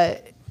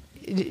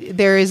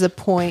there is a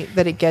point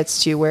that it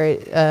gets to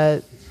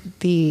where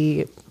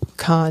the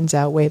cons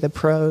outweigh the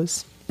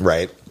pros.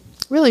 Right.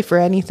 Really, for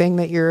anything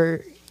that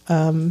you're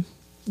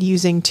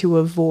using to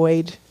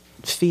avoid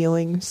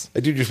feelings. I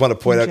do just want to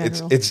point out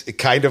it's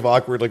kind of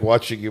awkward, like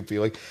watching you be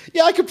like,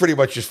 yeah, I could pretty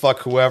much just fuck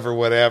whoever,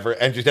 whatever,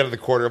 and just out of the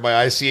corner of my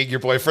eye seeing your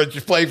boyfriend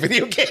just playing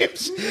video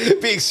games,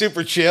 being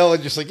super chill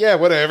and just like, yeah,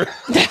 whatever.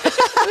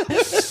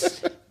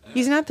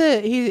 He's not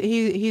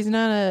he's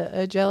not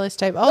a jealous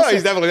type. Also, no,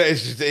 he's definitely.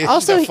 It's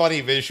just a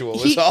funny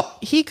visual. Is all.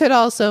 He could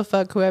also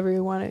fuck whoever he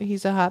wanted.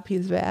 He's a hot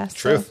piece of ass.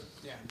 True. So,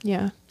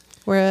 yeah.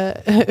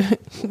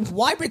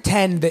 Why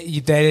pretend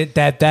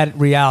that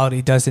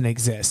reality doesn't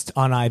exist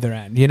on either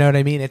end? You know what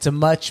I mean? It's a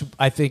much,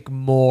 I think,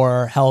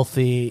 more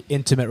healthy,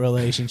 intimate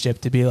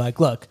relationship to be like,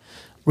 look,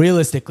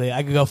 realistically,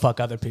 I could go fuck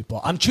other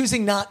people. I'm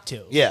choosing not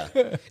to. Yeah.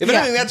 If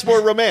anything, that's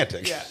more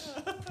romantic. Yeah.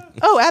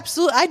 Oh,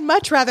 absolutely. I'd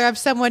much rather have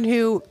someone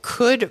who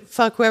could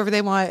fuck whoever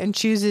they want and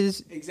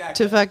chooses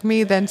to fuck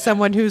me than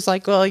someone who's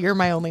like, well, you're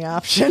my only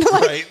option.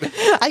 Like,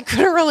 I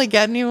couldn't really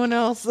get anyone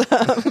else.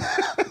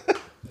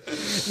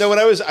 No, when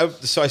I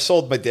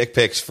sold my dick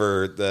pics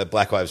for the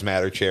Black Lives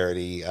Matter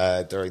charity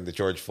during the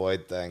George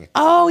Floyd thing.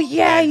 Oh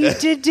yeah, you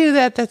did do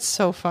that. That's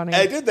so funny.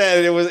 I did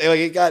that, and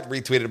it got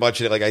retweeted a bunch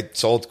of it. Like, I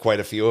sold quite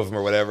a few of them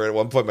or whatever. At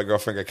one point, my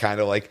girlfriend got kind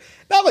of like,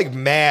 not like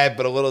mad,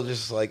 but a little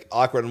just like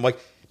awkward. I'm like,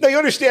 no, you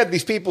understand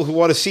these people who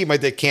want to see my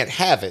dick can't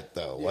have it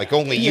though. Yeah. Like,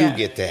 only you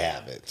get to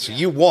have it. So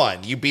you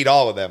won. You beat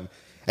all of them,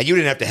 and you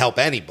didn't have to help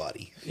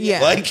anybody.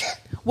 Yeah. Like,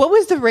 what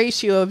was the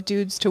ratio of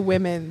dudes to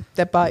women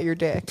that bought your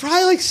dick?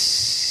 Probably like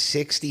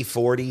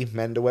 60-40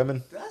 men to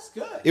women. That's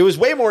good. It was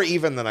way more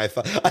even than I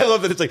thought. I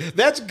love that it's like,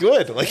 that's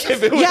good. Like,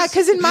 if it was,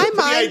 because in my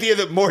mind, the idea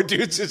that more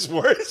dudes is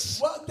worse.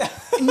 Well,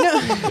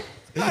 no.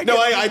 I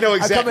know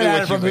exactly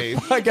what you mean.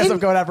 I guess I'm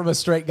going out from a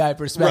straight guy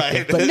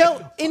perspective. Right. But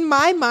no, in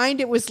my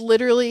mind, it was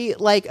literally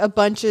like a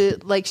bunch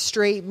of like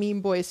straight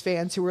Mean Boys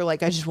fans who were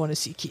like, I just want to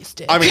see Keith's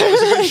dick. I mean, it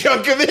was a good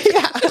chunk of it.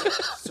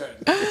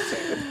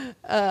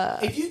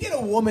 If you get a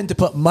woman to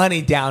put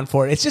money down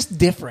for it, it's just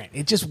different.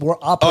 It just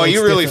operates. Oh,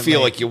 you really differently. feel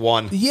like you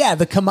won. Yeah,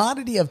 the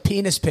commodity of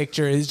penis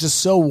picture is just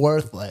so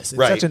worthless.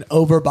 It's such an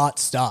overbought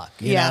stock.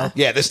 You know?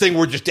 Yeah, this thing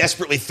we're just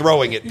desperately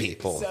throwing at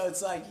people. So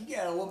it's like, you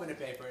get a woman to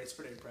pay for it. It's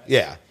pretty impressive.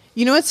 Yeah.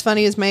 You know what's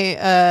funny is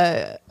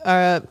my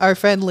our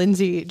friend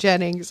Lindsay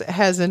Jennings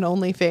has an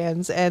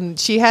OnlyFans, and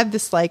she had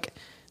this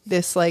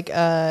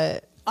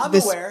I'm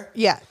aware.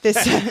 Yeah,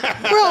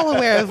 we're all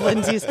aware of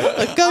Lindsay's.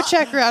 Look, go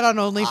check her out on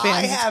OnlyFans.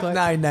 I have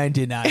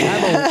 $9.99.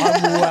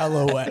 I'm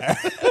well aware.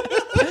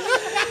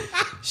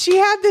 She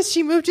had this.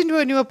 She moved into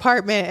a new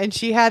apartment, and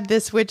she had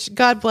this. Which,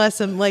 God bless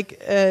them,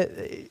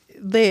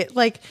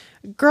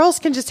 girls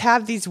can just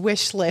have these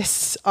wish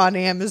lists on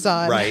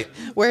Amazon, right?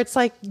 Where it's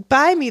like,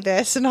 buy me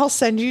this, and I'll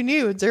send you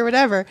nudes or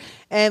whatever.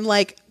 And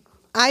like,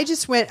 I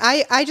just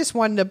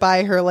wanted to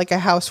buy her like a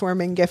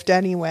housewarming gift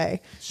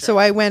anyway. Sure. So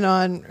I went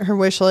on her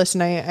wish list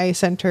and I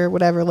sent her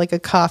whatever, like a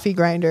coffee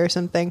grinder or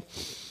something.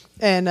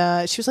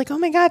 And she was like, oh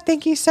my God,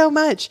 thank you so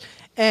much.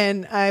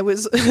 And I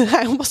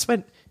almost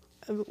went,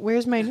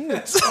 where's my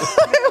nudes?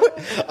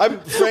 I'm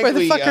frankly, where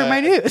the fuck are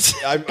my nudes?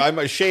 I'm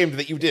ashamed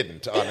that you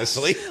didn't,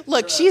 honestly.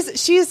 Look,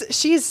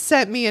 she's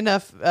sent me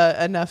enough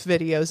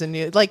videos and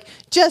nudes. Like,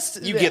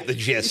 just you get the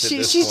gist.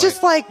 She's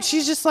just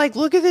like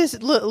look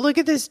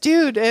at this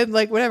dude and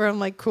like whatever. I'm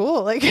like,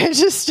 cool. Like, I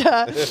just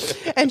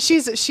and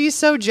she's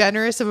so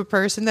generous of a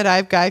person that I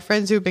have guy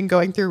friends who've been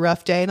going through a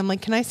rough day, and I'm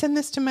like, can I send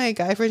this to my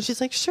guy friend?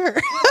 She's like,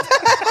 sure.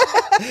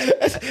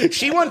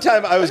 She one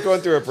time I was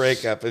going through a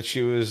breakup and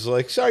she was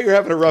like, sorry you're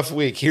having a rough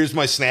week, here's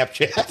my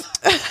Snapchat.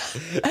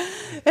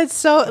 It's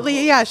so,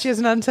 yeah, she has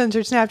an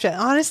uncensored Snapchat.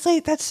 Honestly,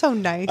 that's so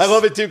nice. I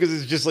love it too because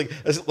it's just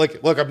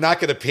like, look, I'm not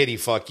gonna pity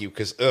fuck you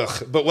because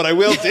but what I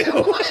will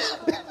do,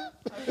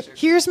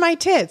 here's my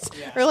tits,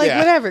 or like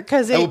whatever,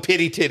 because I will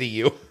pity titty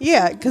you.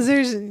 Yeah, because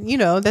there's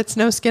that's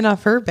no skin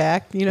off her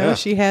back.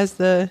 She has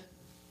the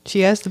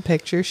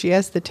picture, she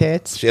has the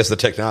tits, she has the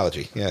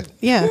technology.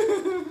 Yeah.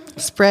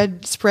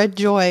 Spread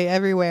joy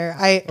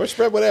everywhere. Or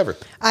spread whatever.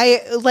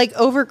 I like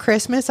over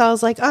Christmas, I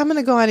was like, I'm going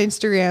to go on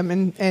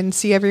Instagram and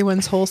see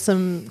everyone's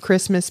wholesome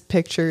Christmas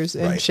pictures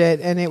and shit.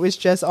 And it was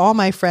just all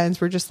my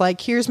friends were just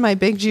like, here's my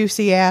big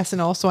juicy ass.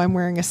 And also I'm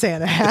wearing a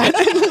Santa hat.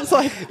 It was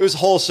like, it was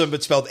wholesome,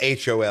 but spelled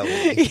HOLE.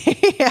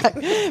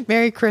 Yeah.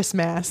 Merry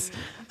Christmas.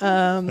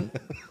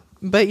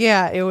 But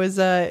yeah, it was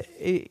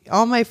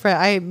all my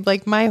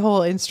friends. My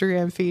whole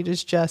Instagram feed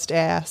is just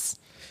ass.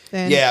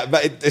 And yeah,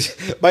 my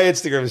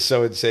Instagram is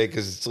so insane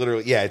because it's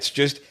literally it's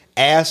just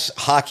ass,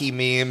 hockey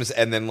memes,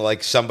 and then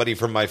like somebody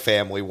from my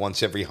family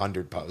once every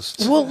 100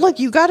 posts. Well, look,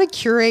 you got to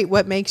curate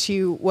what makes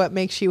you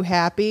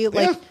happy.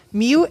 Like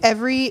mute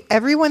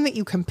everyone that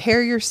you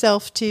compare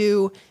yourself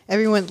to.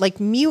 Everyone like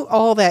mute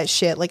all that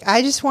shit. Like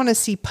I just want to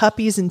see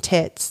puppies and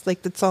tits.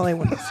 Like that's all I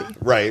want to see.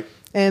 Right.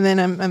 And then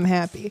I'm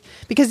happy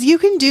because you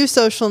can do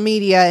social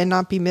media and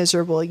not be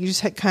miserable. You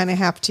just kind of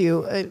have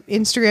to.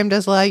 Instagram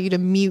does allow you to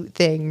mute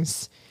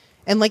things.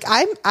 And like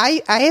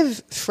I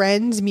have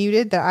friends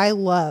muted that I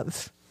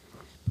love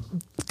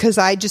because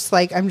I'm just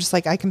like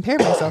I compare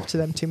myself to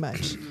them too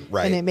much,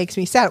 right? And it makes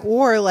me sad.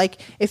 Or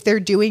like if they're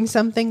doing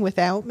something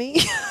without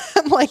me,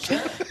 I'm like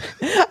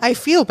I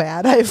feel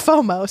bad. I have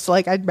FOMO, so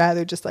like I'd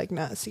rather just like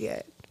not see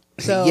it.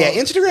 So yeah,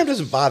 Instagram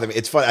doesn't bother me.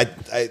 It's fun.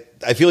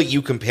 I feel like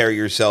you compare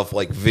yourself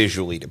like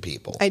visually to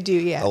people. I do,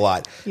 yeah, a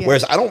lot. Yeah.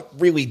 Whereas I don't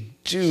really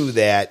do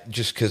that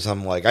just because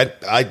I'm like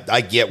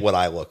I get what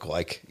I look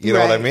like. You know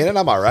what I mean? And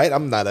I'm all right.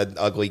 I'm not an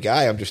ugly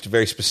guy. I'm just a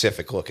very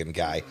specific looking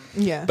guy.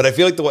 Yeah. But I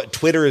feel like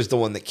Twitter is the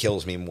one that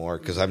kills me more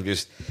because I'm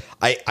just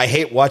I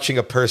hate watching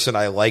a person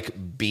I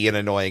like be an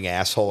annoying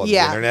asshole on the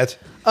internet.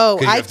 Oh,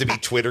 because you have to be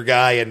Twitter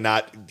guy and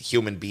not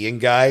human being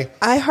guy.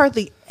 I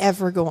hardly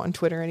ever go on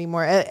Twitter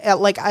anymore.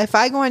 Like if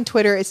I go on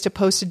Twitter, it's to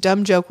post a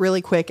dumb joke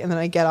really quick and then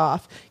I get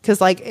off because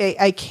like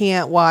I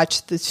can't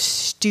watch the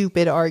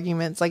stupid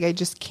arguments. Like I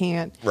just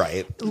can't.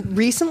 Right.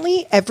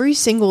 Recently, every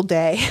single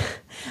day,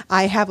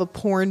 I have a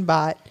porn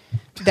bot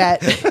that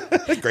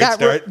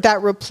that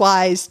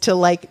replies to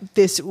like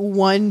this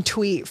one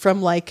tweet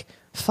from like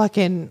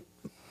fucking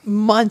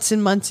months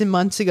and months and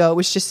months ago. It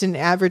was just an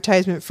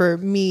advertisement for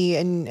me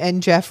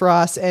and Jeff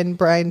Ross and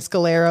Brian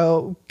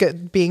Scalero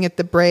being at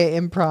the Brea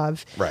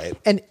Improv. Right.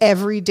 And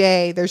every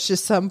day there's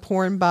just some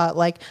porn bot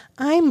like,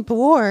 I'm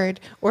bored,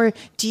 or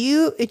do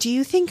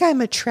you think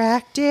I'm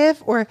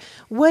attractive, or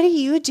what do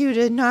you do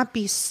to not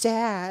be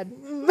sad,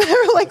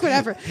 or like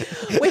whatever.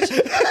 Which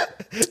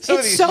some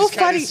of these so just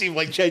funny. Seem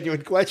like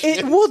genuine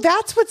questions. Well,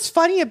 that's what's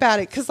funny about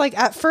it, because like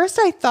at first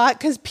I thought,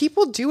 because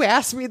people do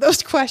ask me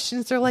those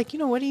questions, they're like,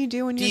 what do you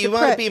do when you're depressed? Do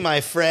you want to be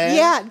my friend?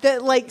 Yeah,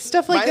 that like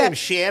stuff like that. My name's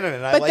Shannon,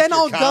 and I but like then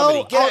your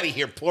comedy. Get out of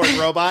here, porn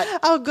robot.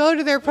 I'll go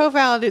to their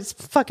profile and it's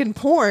fucking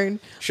porn.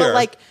 Sure.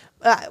 But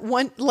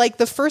like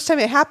the first time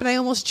it happened, I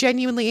almost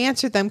genuinely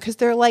answered them because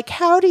they're like,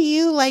 "How do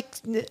you like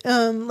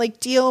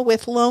deal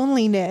with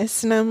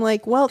loneliness?" And I'm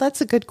like, "Well, that's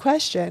a good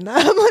question."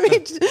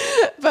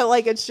 But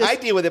like, it's just I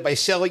deal with it by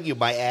selling you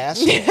my ass.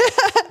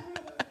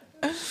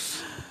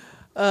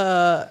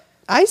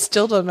 I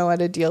still don't know how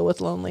to deal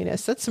with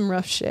loneliness. That's some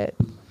rough shit.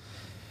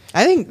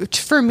 I think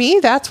for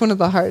me, that's one of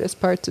the hardest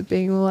parts of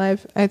being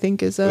alive. I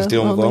think is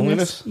dealing with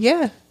loneliness.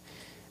 Yeah,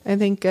 I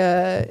think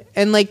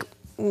and like.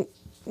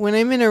 When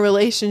I'm in a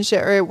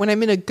relationship, or when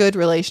I'm in a good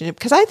relationship,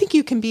 because I think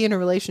you can be in a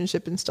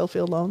relationship and still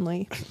feel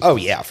lonely. Oh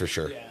yeah, for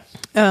sure.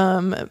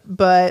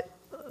 But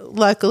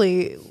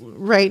luckily,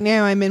 right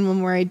now I'm in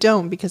one where I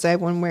don't, because I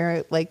have one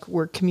where like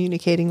we're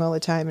communicating all the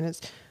time and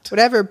it's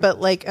whatever. But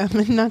like,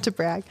 not to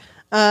brag,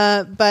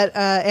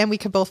 and we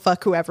can both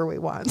fuck whoever we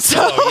want.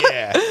 So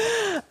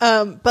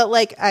yeah. But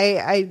like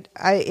I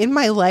in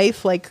my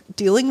life, like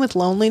dealing with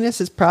loneliness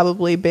has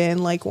probably been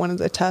like one of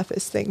the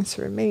toughest things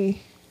for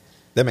me.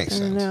 That makes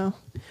sense. I don't know.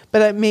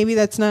 But maybe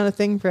that's not a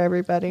thing for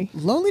everybody.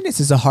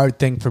 Loneliness is a hard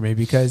thing for me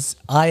because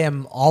I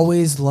am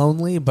always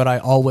lonely, but I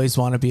always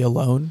want to be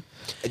alone.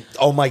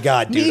 Oh my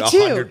God, dude, Me too.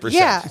 100%.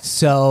 Yeah.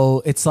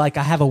 So it's like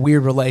I have a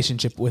weird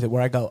relationship with it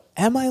where I go,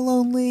 am I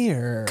lonely?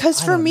 Or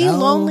because for me,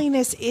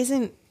 loneliness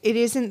isn't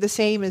the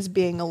same as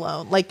being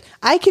alone. Like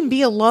I can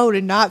be alone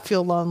and not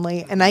feel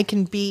lonely, and I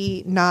can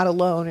be not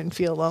alone and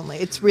feel lonely.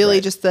 It's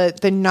really just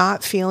the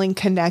not feeling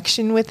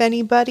connection with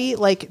anybody.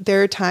 Like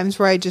there are times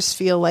where I just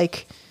feel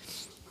like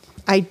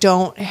I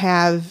don't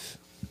have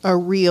a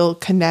real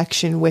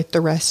connection with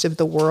the rest of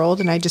the world,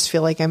 and I just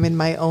feel like I'm in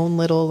my own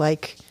little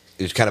like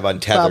it's kind of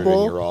untethered,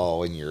 bubble. And you're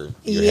all in your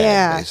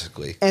head,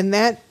 basically. And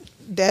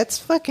that's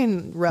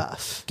fucking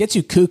rough. Gets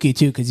you kooky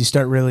too, because you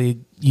start really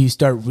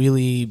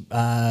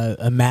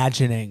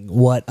imagining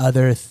what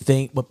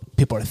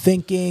people are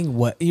thinking.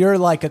 What you're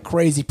like a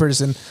crazy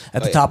person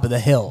at the top of the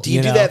hill. Do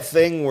you do that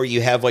thing where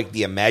you have like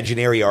the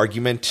imaginary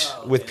argument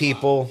with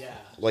people? Yeah.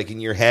 like in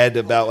your head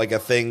about like a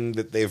thing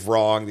that they've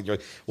wronged, and you're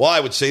like, well, I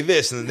would say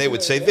this, and then they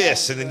would say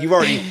this, and then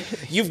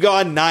you've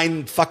gone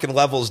 9 fucking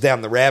levels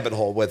down the rabbit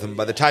hole with them.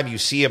 By the time you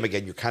see them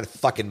again, you're kind of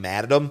fucking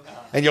mad at them,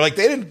 and you're like,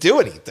 they didn't do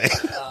anything.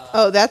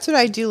 Oh, that's what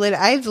I do later.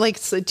 I have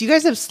like, do you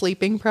guys have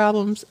sleeping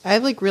problems? I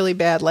have like really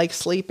bad like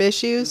sleep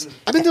issues.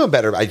 I've been doing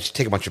better. I just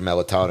take a bunch of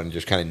melatonin and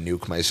just kind of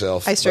nuke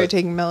myself. I started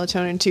taking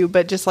melatonin too,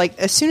 but just like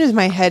as soon as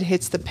my head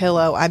hits the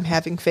pillow, I'm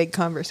having fake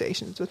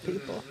conversations with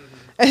people.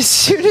 As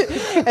soon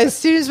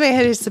as my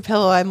head hits the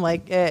pillow, I'm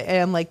like,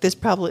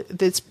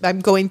 I'm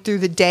going through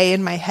the day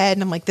in my head,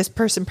 and I'm like, this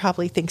person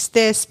probably thinks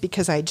this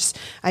because I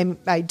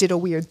did a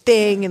weird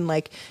thing, and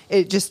like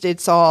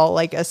it's all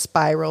like a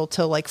spiral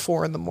till like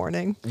 4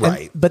 a.m.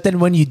 Right. But then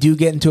when you do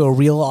get into a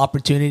real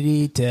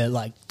opportunity to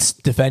like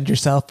defend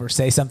yourself or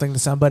say something to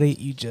somebody,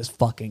 you just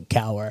fucking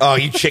cower. Oh,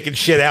 you chicken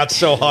shit out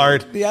so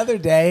hard. The other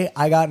day,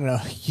 I got in a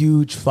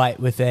huge fight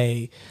with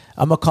I'm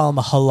gonna call him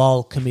a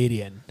halal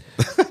comedian.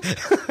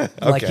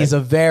 Like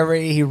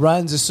he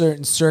runs a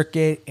certain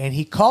circuit, and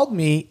he called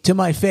me to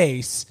my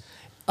face.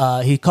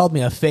 He called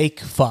me a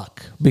fake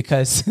fuck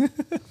because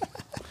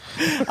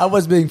I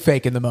was being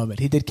fake in the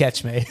moment. He did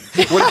catch me.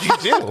 What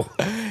did you do?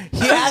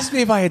 He asked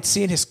me if I had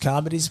seen his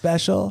comedy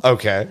special.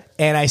 Okay.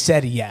 And I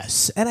said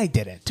yes, and I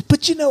didn't.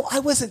 But I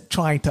wasn't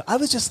trying to. I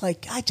was just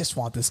like, I just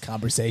want this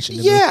conversation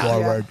to move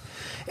forward. Yeah.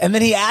 And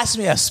then he asked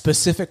me a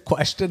specific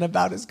question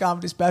about his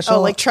comedy special.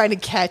 Oh, like trying to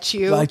catch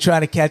you. Like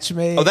trying to catch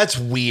me. Oh, that's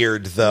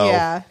weird, though.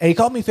 Yeah. And he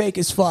called me fake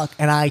as fuck,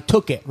 and I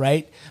took it,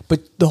 right?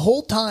 But the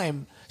whole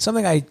time,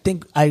 something I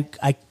think I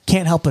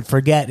can't help but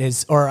forget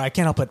I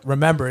can't help but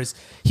remember is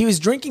he was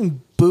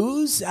drinking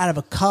booze out of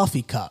a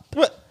coffee cup.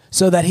 What?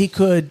 So that he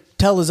could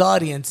tell his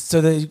audience, so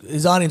that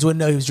his audience wouldn't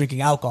know he was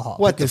drinking alcohol.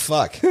 What the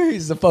fuck?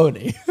 He's a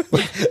phony.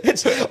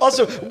 It's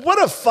also,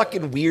 what a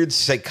fucking weird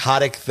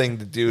psychotic thing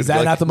to do. Is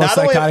that not the most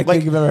psychotic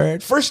thing you've ever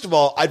heard? First of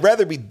all, I'd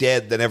rather be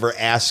dead than ever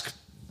ask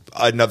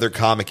another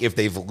comic if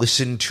they've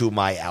listened to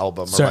my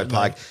album or my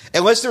podcast,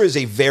 unless there is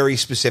a very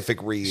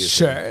specific reason.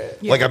 Sure.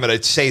 Like I'm going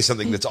to say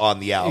something that's on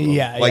the album.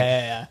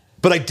 Yeah.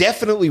 But I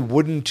definitely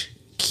wouldn't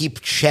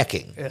keep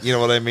checking. You know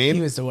what I mean?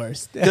 He was the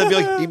worst. They'd be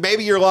like,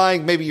 maybe you're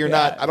lying, maybe you're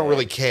not. I don't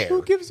really care.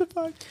 Who gives a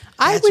fuck?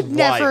 I That's would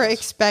never wild.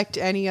 expect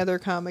any other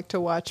comic to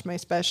watch my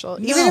special,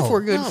 even if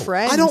we're good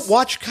friends. I don't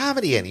watch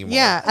comedy anymore.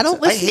 Yeah, I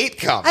don't listen. I hate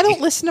comedy. I don't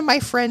listen to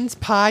my friends'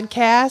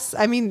 podcasts.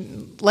 I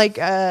mean, like,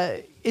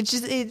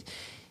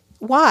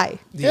 why?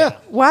 Yeah.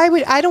 Why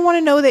would I don't want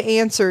to know the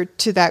answer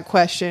to that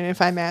question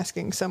if I'm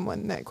asking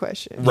someone that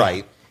question,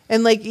 Right.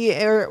 And like,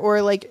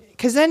 or like,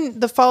 because then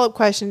the follow-up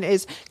question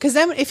is, because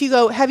then if you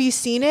go, have you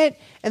seen it?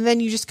 And then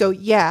you just go,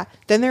 yeah.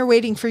 Then they're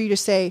waiting for you to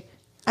say,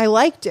 I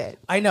liked it.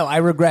 I know. I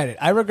regret it.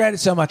 I regret it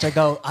so much. I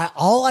go,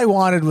 all I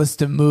wanted was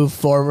to move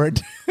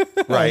forward.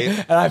 Right.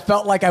 And I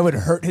felt like I would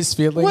hurt his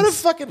feelings. What a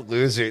fucking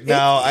loser. No,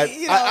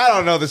 I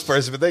don't know this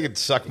person, but they can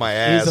suck my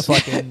ass. He's a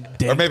fucking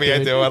dick. Or maybe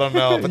I do. I don't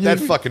know. But that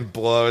fucking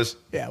blows.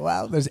 Yeah,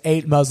 well, there's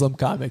 8 Muslim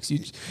comics. You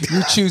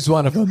choose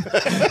one of them.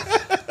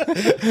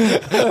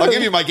 I'll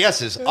give you my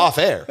guesses off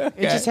air.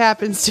 It just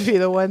happens to be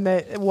the one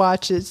that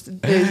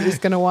is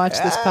going to watch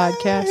this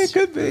podcast. It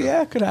could be.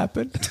 Yeah, it could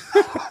happen.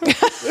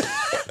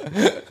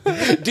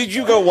 Did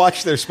you go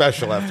watch their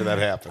special after that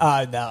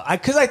happened? No.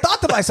 Because I thought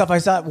to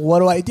myself, what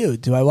do I do?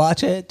 Do I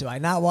watch it? Do I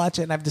not watch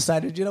it? And I've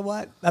decided, you know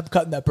what? I'm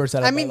cutting that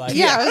person out of my life.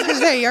 Yeah, I was going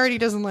to say, he already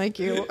doesn't like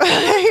you.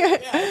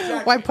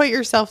 Why put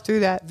yourself through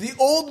that? The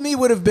old me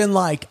would have been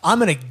like, I'm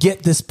going to teach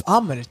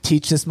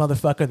this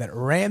motherfucker that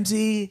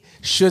Ramsey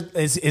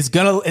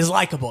is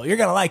likable. You're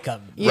going to like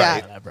him. Yeah.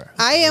 Right. Whatever.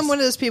 I am one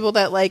of those people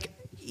that like,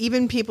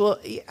 even people,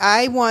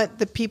 I want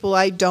the people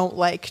I don't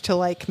like to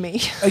like me.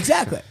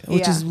 Exactly.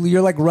 Which is,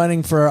 you're like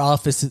running for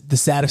office, the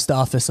saddest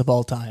office of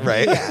all time.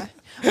 Right. Yeah.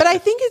 But I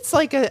think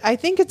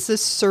it's a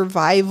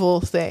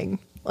survival thing.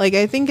 Like,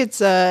 I think it's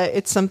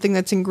something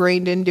that's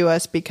ingrained into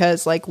us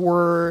because like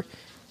we're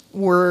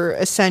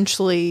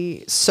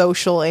essentially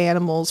social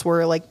animals.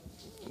 We're like,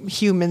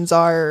 humans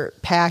are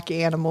pack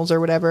animals or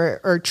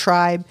whatever, or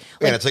tribe.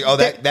 And it's like, oh,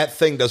 that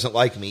thing doesn't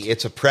like me.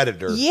 It's a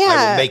predator. Yeah.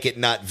 I will make it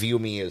not view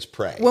me as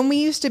prey. When we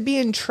used to be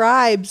in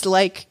tribes,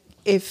 like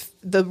if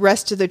the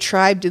rest of the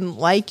tribe didn't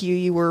like you,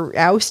 you were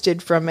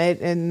ousted from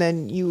it, and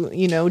then you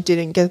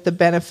didn't get the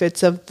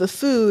benefits of the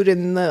food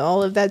and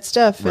all of that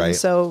stuff. Right. And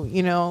so,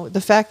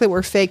 the fact that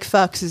we're fake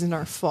fucks isn't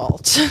our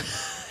fault.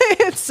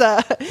 It's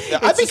a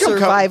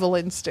survival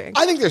instinct.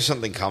 I think there's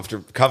something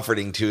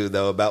comforting too,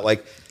 though, about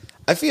like,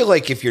 I feel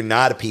like if you're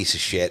not a piece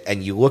of shit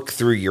and you look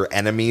through your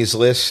enemies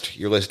list,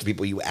 your list of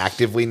people you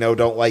actively know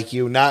don't like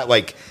you, not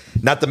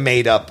the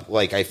made up,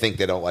 like I think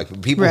they don't like me,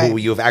 people who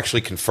you have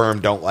actually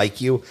confirmed don't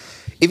like you.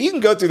 If you can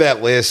go through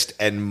that list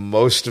and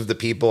most of the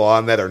people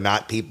on that are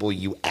not people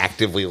you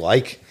actively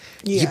like,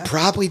 you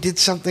probably did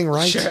something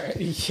right. Sure.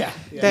 Yeah.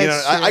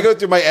 I go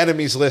through my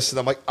enemies list and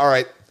I'm like, all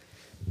right,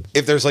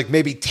 if there's like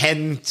maybe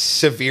 10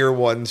 severe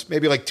ones,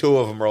 maybe like 2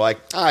 of them are like,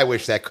 I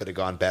wish that could have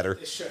gone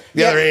better. Sure.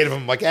 The other 8 of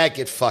them, like,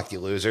 get fucked, you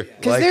loser.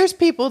 Because there's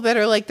people that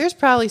are like, there's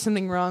probably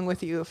something wrong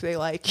with you if they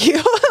like you.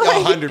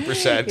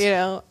 100%.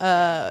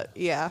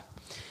 Yeah.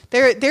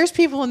 There's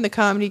people in the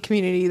comedy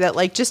community that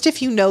like just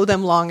if you know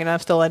them long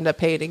enough, they'll end up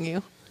hating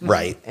you.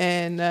 Right.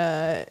 And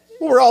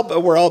we're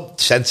all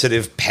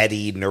sensitive,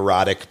 petty,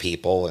 neurotic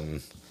people,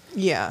 and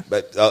yeah.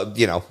 But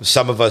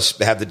some of us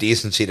have the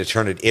decency to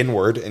turn it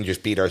inward and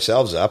just beat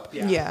ourselves up.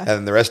 Yeah.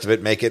 And the rest of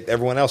it make it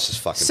everyone else's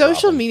fucking Social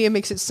problem. media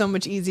makes it so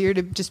much easier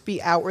to just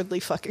be outwardly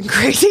fucking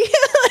crazy.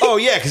 Oh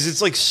yeah, because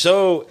it's like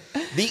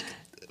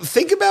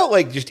think about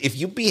like just if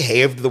you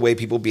behaved the way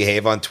people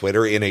behave on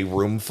Twitter in a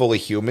room full of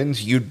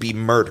humans, you'd be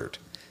murdered.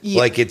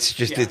 Yeah. Like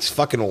it's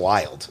fucking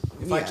wild.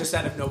 If I just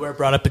out of nowhere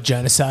brought up a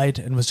genocide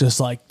and was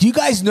just like, "Do you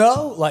guys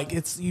know?" Like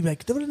you're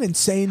like, "What an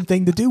insane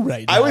thing to do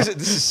right now."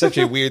 This is such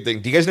a weird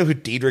thing. Do you guys know who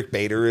Diedrich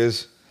Bader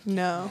is?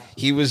 No.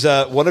 He was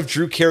one of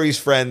Drew Carey's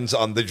friends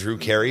on the Drew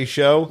Carey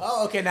show.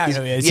 Oh, okay, now I know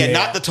who he is. Yeah,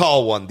 not the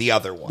tall one, the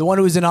other one. The one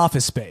who was in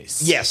Office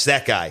Space. Yes,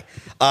 that guy.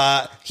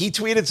 He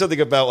tweeted something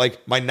about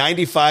like my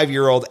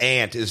 95-year-old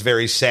aunt is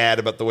very sad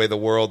about the way the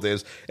world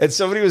is, and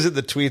somebody was in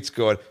the tweets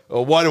going,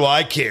 "Oh, why do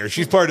I care?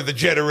 She's part of the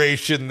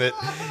generation that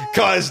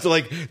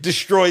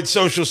destroyed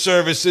social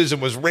services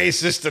and was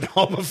racist and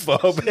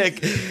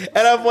homophobic."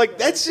 And I'm like,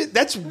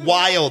 that's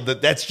wild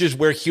that's just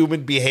where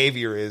human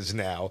behavior is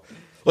now.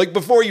 Like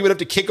before, you would have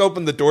to kick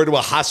open the door to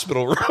a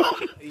hospital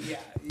room.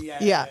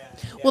 Yeah.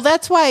 Well,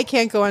 that's why I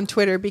can't go on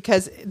Twitter,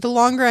 because the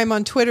longer I'm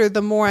on Twitter,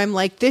 the more I'm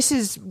like, this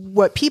is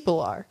what people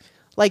are.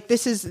 Like,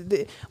 this is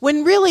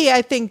when really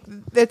I think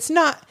that's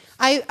not.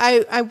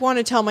 I want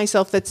to tell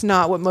myself that's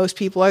not what most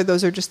people are.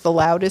 Those are just the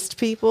loudest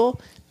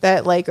people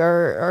that like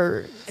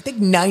are. I think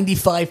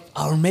 95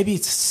 or maybe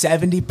it's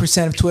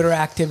 70% of Twitter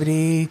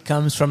activity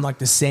comes from like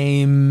the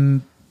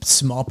same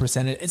small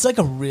percentage. It's like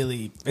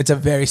it's a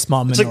very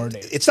small minority.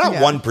 It's not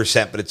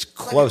 1%, but it's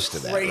close to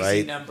that, crazy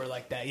right? Number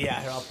like that.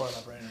 Yeah, here, I'll pull it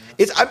up right now.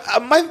 It's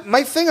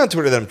my thing on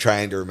Twitter that I'm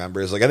trying to remember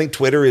is like I think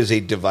Twitter is a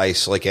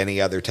device like any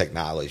other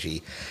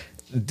technology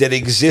that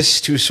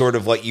exists to sort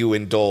of let you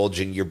indulge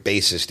in your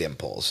basest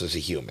impulse as a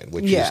human,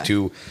 which is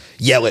to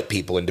yell at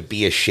people and to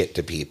be a shit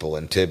to people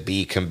and to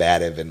be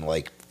combative and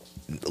like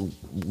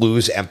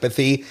lose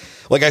empathy.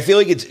 Like I feel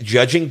like it's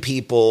judging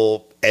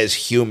people as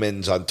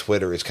humans on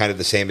Twitter is kind of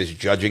the same as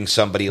judging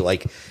somebody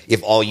like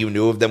if all you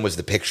knew of them was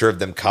the picture of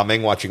them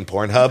coming watching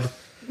Pornhub.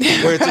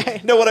 Where it's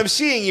like, no, what I'm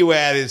seeing you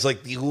at is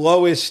like the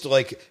lowest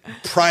like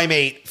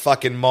primate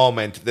fucking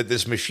moment that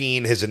this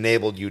machine has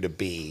enabled you to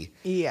be.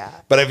 Yeah.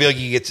 But I feel like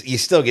you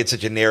still get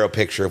such a narrow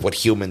picture of what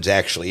humans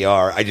actually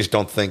are. I just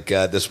don't think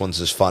this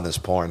one's as fun as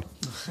porn.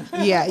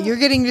 Yeah, you're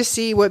getting to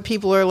see what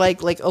people are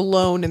like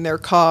alone in their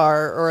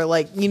car or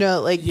it's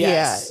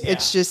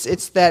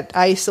that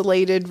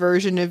isolated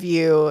version of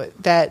you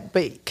but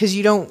because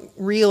you don't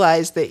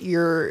realize that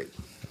you're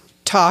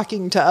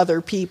talking to other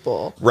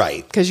people.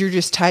 Right. Because you're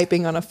just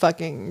typing on a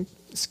fucking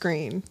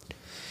screen.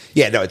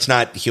 Yeah, no, it's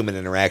not human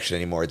interaction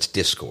anymore. It's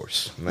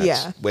discourse. And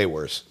that's way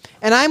worse.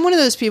 And I'm one of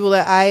those people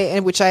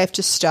which I have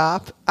to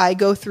stop. I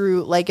go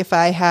through, like, if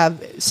I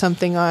have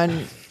something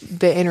on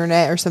the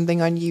internet or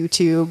something on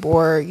YouTube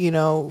or,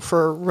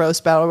 for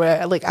Roast Battle, or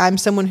whatever, like, I'm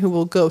someone who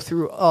will go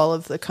through all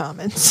of the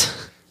comments.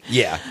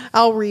 Yeah.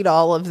 I'll read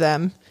all of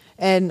them.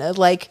 And,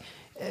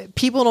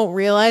 people don't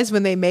realize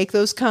when they make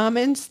those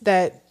comments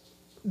that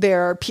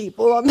there are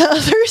people on the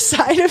other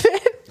side of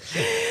it.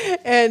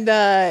 And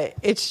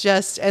it's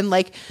just, and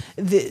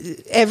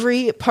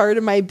every part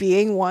of my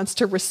being wants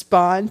to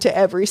respond to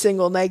every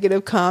single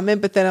negative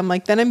comment, but then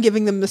I'm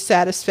giving them the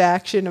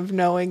satisfaction of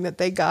knowing that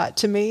they got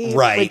to me.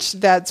 Right. Which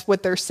that's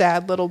what their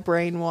sad little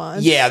brain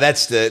wants. Yeah,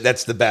 that's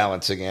the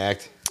balancing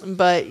act.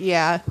 But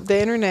yeah,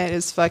 the internet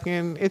is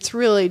it's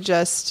really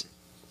just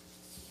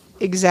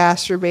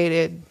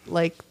exacerbated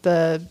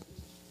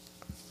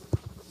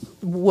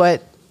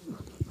what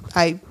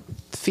I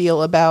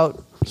feel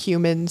about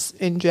humans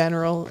in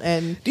general.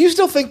 And do you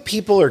still think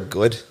people are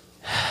good?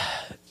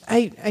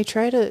 I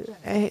try to.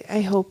 I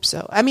hope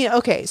so. I mean,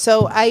 okay,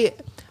 so I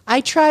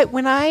try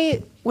when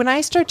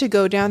I start to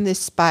go down this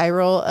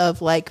spiral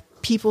of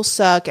people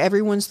suck,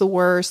 everyone's the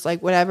worst,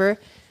 whatever.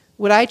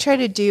 What I try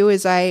to do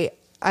is I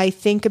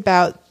think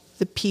about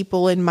the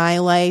people in my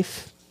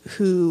life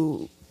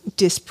who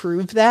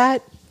disprove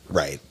that,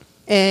 right?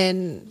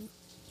 And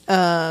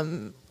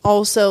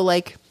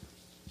also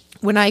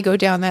when I go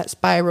down that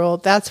spiral,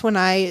 that's when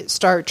I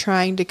start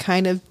trying to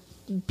kind of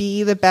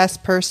be the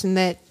best person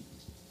that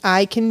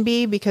I can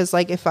be. Because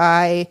if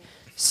I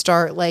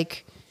start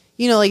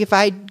if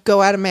I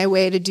go out of my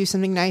way to do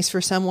something nice for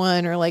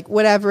someone or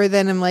whatever,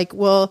 then I'm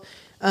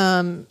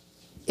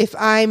if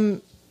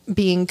I'm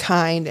being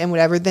kind and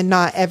whatever, then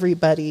not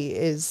everybody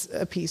is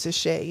a piece of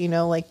shit. You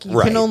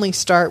can only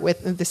start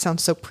with, this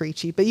sounds so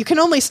preachy, but you can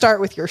only start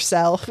with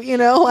yourself,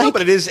 No,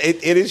 but it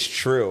is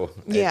true.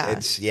 Yeah.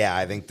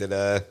 I think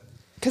that,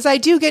 because I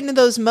do get into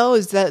those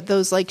modes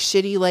those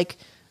shitty,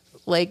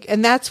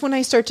 and that's when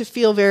I start to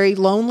feel very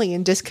lonely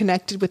and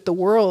disconnected with the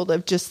world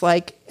of just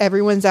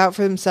everyone's out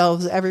for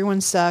themselves. Everyone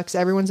sucks.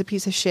 Everyone's a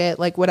piece of shit,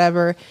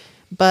 whatever.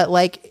 But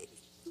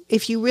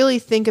if you really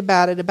think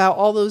about it, about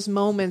all those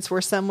moments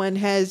where someone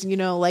has,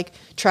 like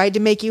tried to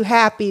make you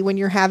happy when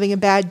you're having a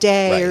bad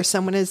day, or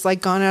someone has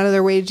like gone out of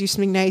their way to do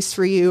something nice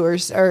for you, or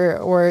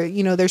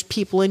there's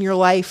people in your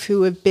life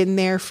who have been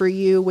there for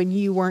you when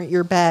you weren't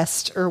your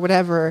best or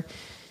whatever.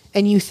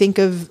 And you think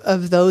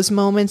of those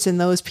moments and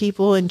those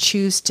people and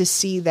choose to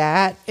see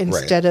that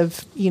instead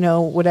of,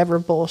 whatever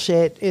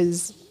bullshit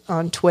is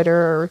on Twitter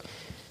or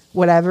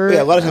whatever.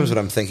 Yeah, a lot of times when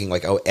I'm thinking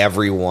like, oh,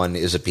 everyone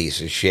is a piece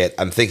of shit,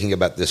 I'm thinking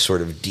about this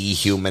sort of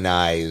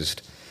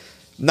dehumanized,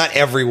 not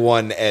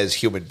everyone as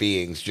human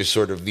beings, just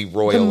sort of the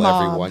royal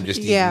everyone,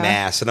 just the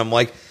mass. And I'm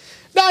like,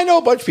 no, I know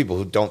a bunch of people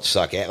who don't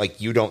suck.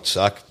 Like, you don't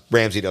suck.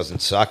 Ramsey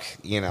doesn't suck,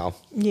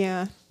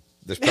 Yeah.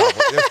 There's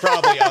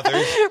probably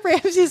others.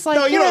 Ramsey's like,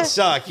 no, you don't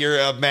suck. You're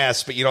a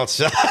mess, but you don't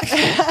suck.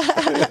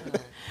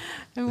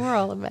 And we're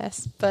all a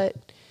mess,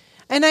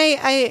 and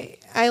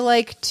I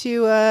like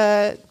to,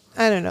 I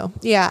don't know.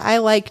 Yeah,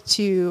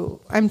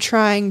 I'm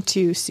trying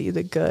to see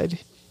the good.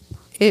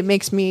 It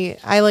makes me,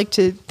 I like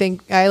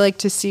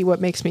to see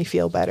what makes me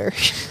feel better.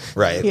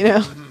 Right.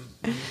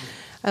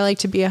 I like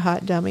to be a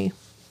hot dummy.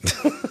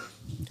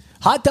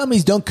 Hot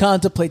dummies don't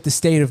contemplate the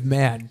state of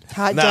man.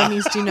 Hot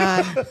dummies do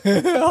not.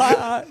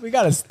 We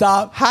gotta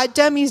stop. Hot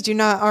dummies do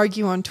not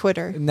argue on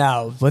Twitter.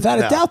 No, without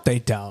a doubt they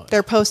don't.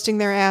 They're posting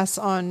their ass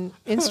on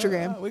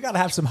Instagram. We gotta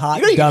have some hot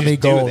you dummy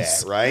can just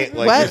goals, do that, right?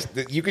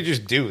 What? You could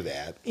just do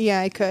that. Yeah,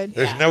 I could.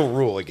 There's no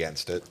rule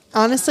against it.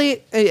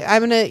 Honestly,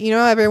 I'm gonna.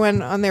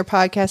 Everyone on their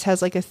podcast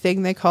has like a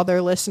thing they call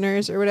their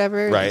listeners or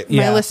whatever. Right. My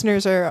Yeah.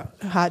 listeners are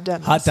hot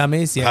dummies. Hot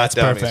dummies, yeah, Hot that's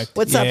dummies. perfect.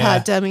 What's up,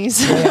 hot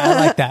dummies?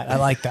 Yeah, I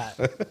like that.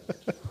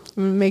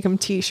 I'm gonna make them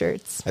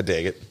T-shirts. I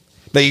dig it.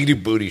 Now you can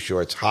do booty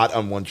shorts. Hot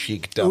on one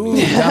cheek, dummy.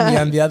 Ooh, dummy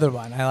on the other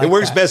one. I like It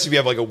works that. best if you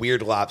have like a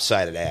weird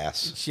lopsided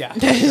ass. Yeah,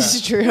 That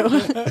is true.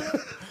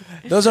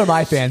 those are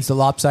my fans, the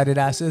lopsided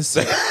asses.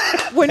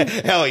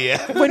 Hell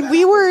yeah. When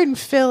we were in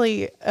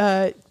Philly,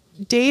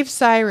 Dave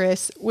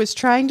Cyrus was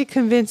trying to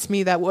convince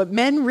me that what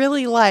men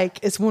really like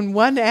is when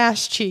one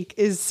ass cheek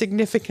is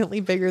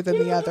significantly bigger than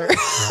the other.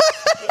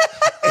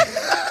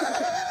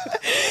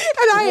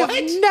 And I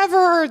have never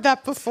heard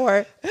that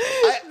before.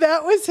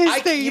 That was his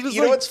thing. He was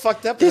you know what's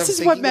fucked up? This I'm is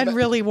what thinking men about-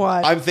 really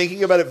want. I'm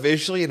thinking about it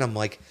visually, and I'm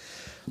like,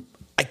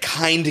 I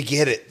kind of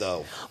get it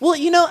though. Well,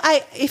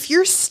 if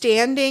you're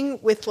standing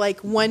with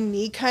like one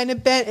knee kind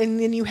of bent, and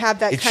then you have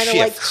that It kind of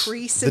like shifts.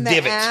 crease The in the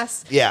divot.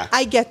 ass. Yeah.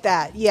 I get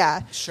that.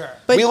 Yeah, Sure.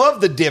 But We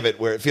love the divot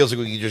where it feels like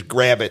we can just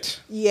grab it.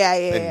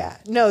 yeah.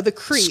 No, the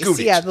crease. scoot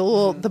it. Yeah,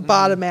 the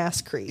bottom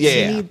ass crease.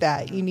 Yeah.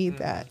 You need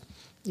that.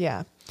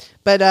 Yeah.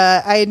 But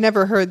I had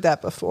never heard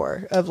that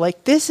before of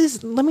like,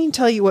 let me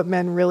tell you what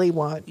men really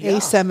want.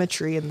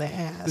 Asymmetry in the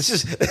ass. This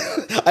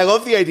is, I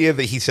love the idea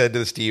that he said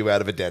this to you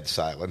out of a dead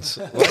silence.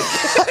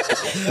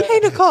 Hey,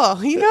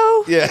 Nicole,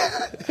 Yeah.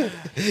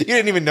 You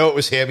didn't even know it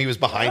was him. He was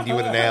behind you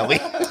in an alley.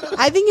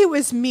 I think it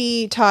was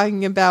me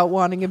talking about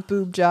wanting a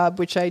boob job,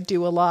 which I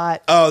do a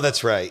lot. Oh,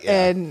 that's right.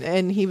 Yeah.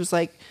 And he was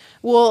like,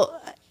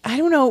 well, I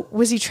don't know.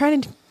 Was he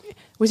trying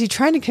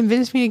to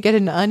convince me to get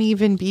an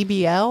uneven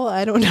BBL?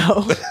 I don't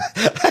know.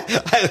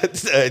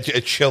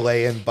 a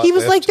Chilean butt He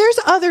was lift. like, there's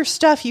other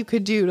stuff you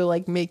could do to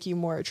like make you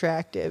more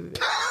attractive.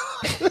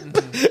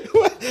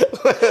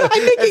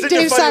 I'm making such a Dave funny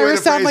way to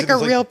Cyrus sound phrase like it. a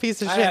It's real like-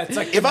 piece of I shit. know, it's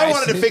like if I nice-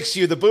 wanted to fix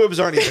you, the boobs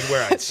aren't even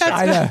where I'd start.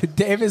 I know.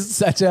 Dave is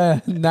such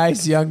a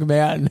nice young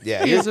man.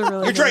 Yeah, He is a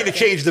really you're trying to nice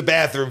change the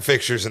bathroom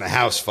fixtures in a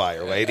house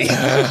fire, lady.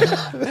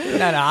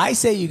 No, I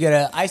say you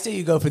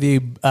go for the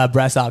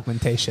breast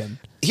augmentation.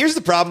 Here's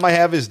the problem I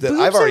have is that Boobs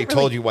I've already aren't really-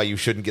 told you why you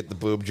shouldn't get the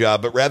boob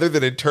job, but rather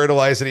than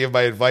internalize any of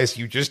my advice,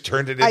 you just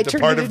turned it I into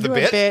turned part it of the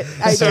into a bit. bit.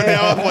 I So did.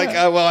 now I'm like,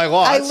 well, I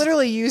lost. I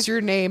literally use your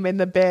name in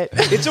the bit.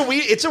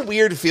 It's a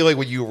weird feeling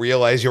when you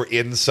realize you're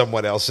in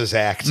someone else's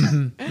act.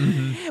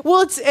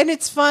 Well,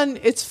 it's fun.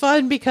 It's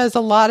fun because a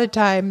lot of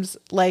times,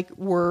 like,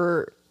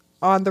 we're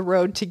on the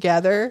road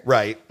together,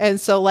 Right.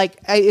 And so, like,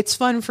 it's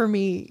fun for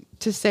me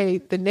to say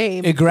the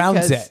name. It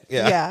grounds because- it.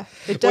 Yeah,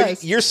 it Well,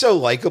 does. you're so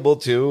likable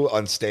too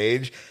on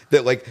stage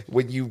that like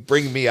when you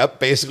bring me up,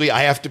 basically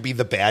I have to be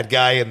the bad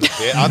guy and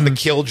I'm the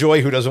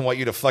killjoy who doesn't want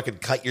you to fucking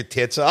cut your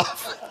tits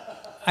off.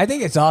 I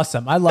think it's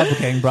awesome. I love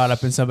getting brought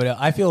up in somebody else.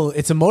 I feel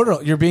it's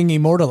immortal. You're being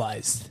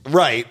immortalized.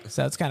 Right.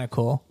 So it's kind of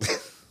cool.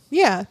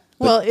 Yeah.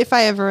 Well, if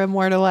I ever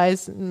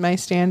immortalize my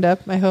stand-up,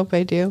 I hope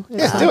I do at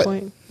Yeah, some do it.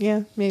 point.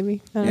 Yeah,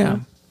 maybe. I don't Yeah. know.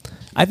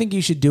 I think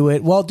you should do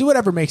it. Well, do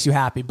whatever makes you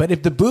happy. But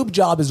if the boob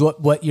job is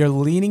what you're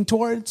leaning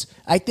towards,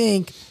 I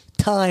think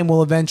time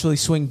will eventually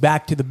swing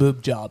back to the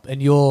boob job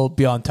and you'll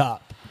be on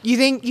top. You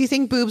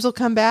think boobs will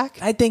come back?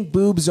 I think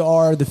boobs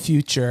are the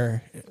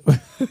future.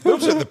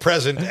 Boobs are the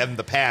present and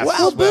the past.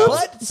 Well, as well.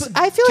 boobs-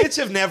 I feel like Tits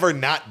have never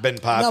not been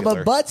No, popular.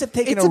 but butts have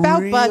taken It's a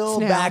about real butts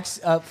now.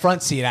 back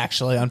front seat,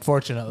 actually,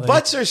 unfortunately.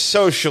 Butts are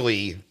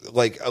socially,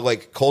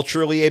 like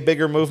culturally a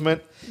bigger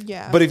movement.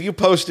 Yeah. But if you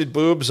posted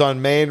boobs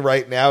on Maine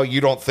right now,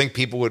 you don't think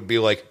people would be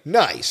like,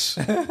 nice.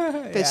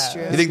 That's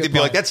true. You think they'd be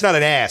like, that's not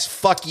an ass.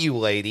 Fuck you,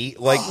 lady.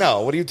 Like,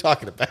 no, what are you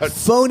talking about?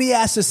 Phony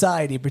ass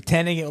society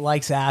pretending it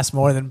likes ass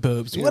more than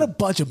boobs. What a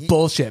bunch of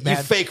bullshit, man.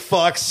 You fake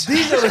fucks.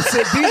 These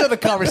are the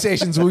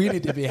conversations we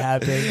need to be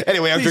having.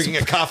 Anyway, I'm drinking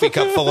a coffee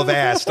cup full of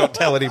ass. Don't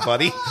tell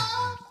anybody.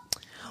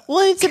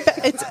 Well,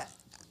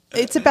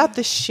 it's about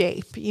the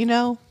shape, you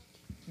know?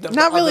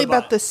 Not really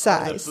about the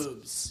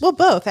size. Well,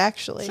 both,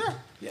 actually. Sure.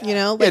 Yeah. You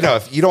know? Like,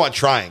 if you don't want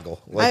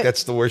triangle.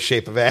 That's the worst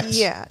shape of ass.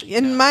 Yeah.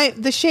 And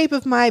the shape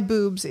of my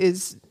boobs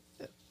is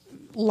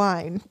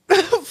line.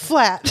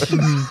 Flat.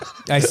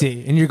 I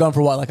see. And you're going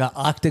for what, like an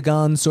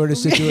octagon sort of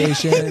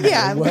situation?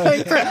 Yeah, I'm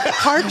going for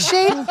heart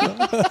shape.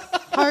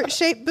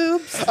 Heart-shaped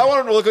boobs. I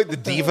want them to look like the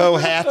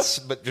Devo hats,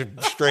 but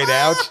just straight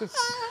out.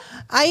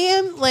 I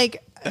am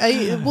like, I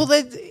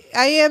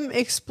am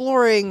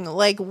exploring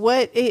like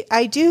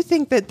I do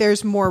think that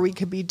there's more we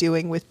could be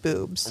doing with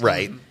boobs.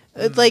 Right.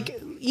 Like,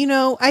 you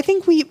know, I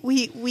think we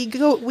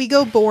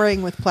go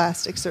boring with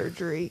plastic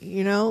surgery,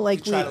 you know,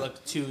 like we try to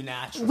look too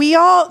natural. We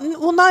all,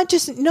 well, not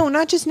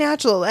just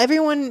natural.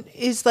 Everyone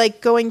is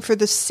like going for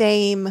the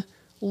same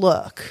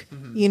look,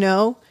 you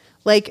know,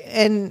 like,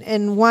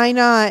 and why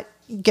not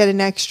get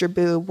an extra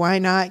boob? Why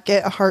not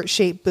get a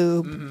heart-shaped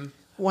boob? Mm-hmm.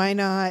 Why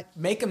not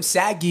make them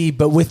saggy,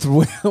 but with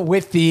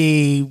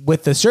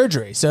the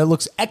surgery, so it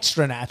looks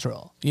extra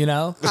natural? You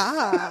know?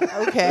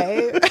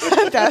 Okay.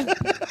 That's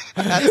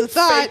a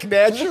thought. Fake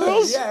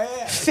naturals.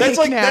 Yeah. Fake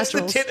That's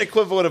the tit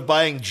equivalent of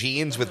buying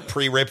jeans with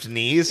pre-ripped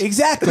knees.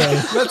 Exactly.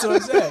 That's what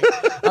I'm saying.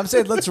 I'm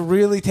saying let's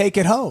really take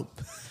it home.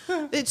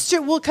 It's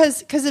true. Well,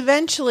 because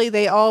eventually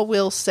they all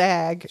will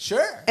sag.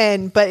 Sure.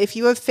 But if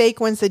you have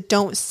fake ones that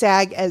don't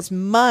sag as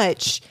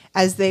much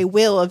as they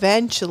will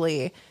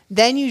eventually,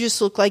 then you just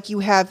look like you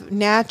have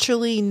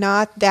naturally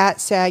not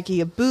that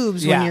saggy of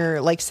boobs when you're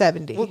like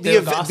 70. Well,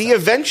 the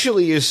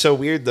eventually is so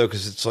weird, though,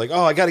 because it's like,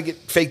 I got to get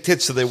fake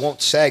tits so they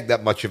won't sag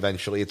that much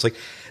eventually. It's like,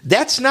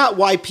 that's not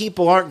why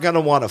people aren't going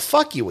to want to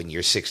fuck you when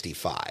you're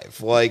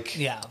 65. Like,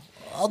 yeah.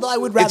 Although I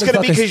would rather it's going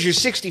to be because you're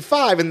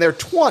 65 and they're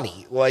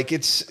 20. Like,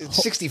 it's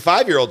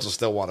 65-year-olds will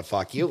still want to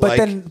fuck you.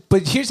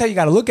 But here's how you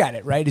got to look at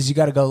it, right? Is you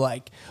got to go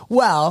like,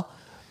 well,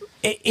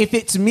 if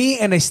it's me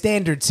and a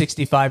standard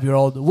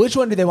 65-year-old, which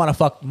one do they want to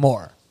fuck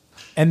more?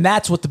 And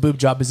that's what the boob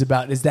job is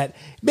about, is that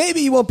maybe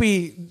you won't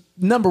be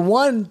number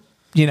one,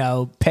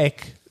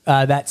 pick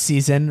that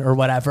season or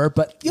whatever,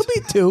 but you'll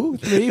be 2,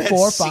 3,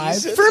 4,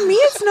 5. For me,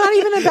 it's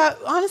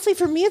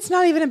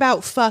not even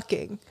about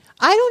fucking.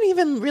 I don't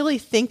even really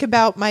think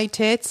about my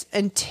tits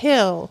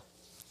until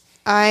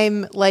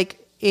I'm like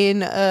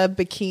in a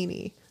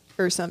bikini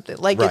or something.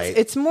 Like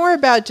it's more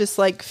about just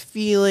like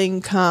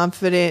feeling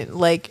confident.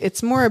 Like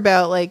it's more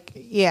about like,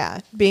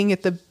 being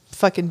at the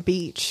fucking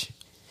beach.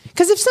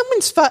 Because if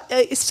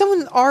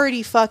someone's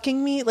already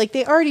fucking me, like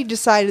they already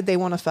decided they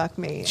want to fuck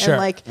me, sure.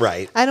 And like,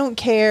 I don't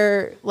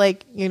care,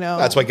 like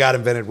That's why God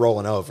invented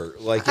rolling over.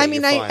 Like, I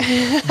mean,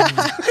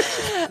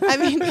 I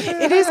mean,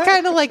 it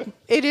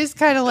is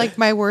kind of like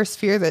my worst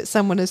fear that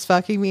someone is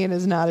fucking me and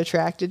is not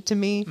attracted to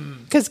me.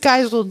 Because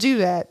guys will do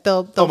that.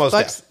 They'll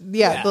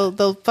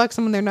fuck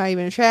someone they're not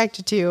even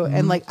attracted to,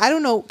 and like I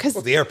don't know because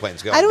the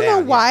airplane's going. I don't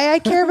know why I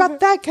care about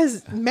that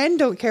because men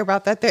don't care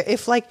about that.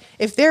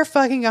 If they're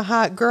fucking a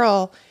hot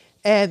girl.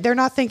 And they're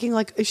not thinking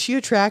like, is she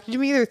attracted to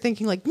me? They're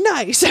thinking like,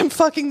 nice, I'm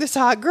fucking this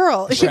hot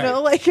girl, But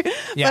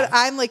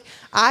I'm like,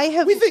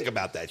 we think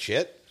about that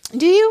shit.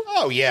 Do you?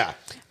 Oh yeah.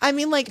 I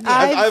mean, like,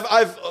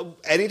 I've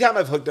anytime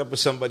I've hooked up with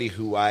somebody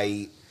who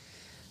I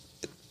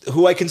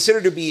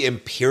consider to be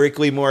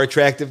empirically more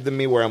attractive than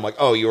me, where I'm like,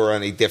 oh, you're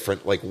on a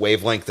different like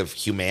wavelength of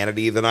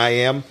humanity than I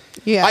am.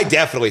 Yeah. I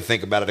definitely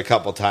think about it a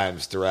couple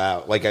times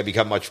throughout. Like I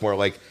become much more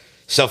like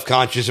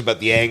self-conscious about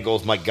the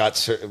angles my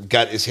gut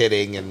is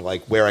hitting and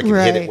like where I can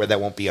hit it where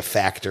that won't be a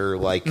factor.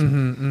 Like,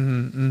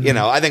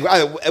 I think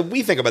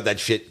we think about that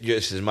shit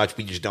just as much.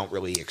 We just don't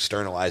really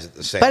externalize it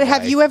the same way. But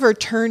have you ever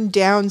turned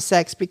down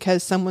sex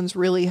because someone's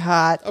really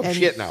hot? Oh,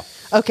 shit, no.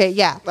 Okay,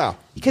 yeah. No.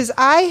 Because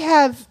I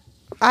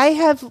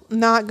have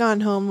not gone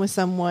home with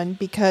someone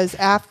because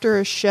after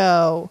a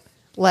show,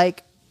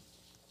 like,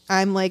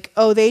 I'm like,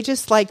 oh, they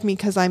just like me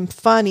because I'm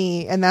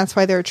funny, and that's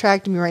why they're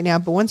attracted to me right now.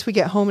 But once we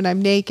get home and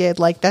I'm naked,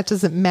 like, that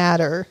doesn't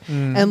matter.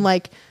 And,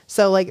 like,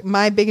 so, like,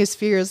 my biggest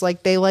fear is,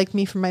 like, they like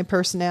me for my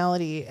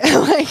personality.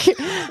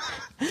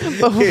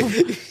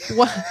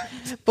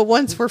 But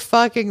once we're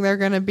fucking, they're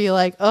going to be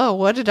like, oh,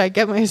 what did I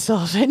get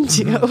myself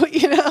into,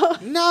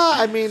 No,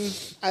 I mean,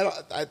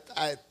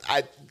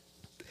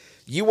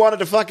 you wanted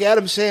to fuck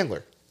Adam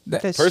Sandler.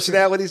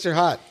 Personalities are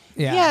hot.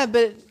 Yeah,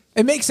 but...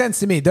 It makes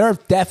sense to me. There are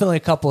definitely a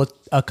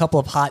couple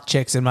of hot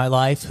chicks in my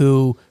life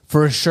who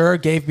for sure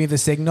gave me the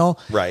signal.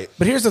 Right.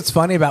 But here's what's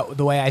funny about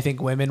the way I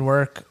think women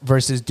work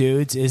versus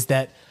dudes is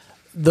that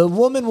the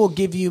woman will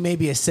give you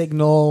maybe a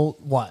signal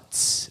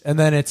once, and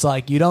then it's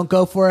like you don't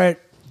go for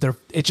it,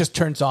 it just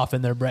turns off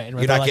in their brain.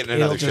 You're not getting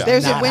another "It'll just shot."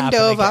 There's a not window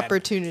happen of again.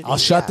 opportunity, I'll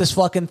shut yeah. this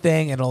fucking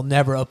thing and it'll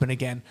never open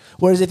again.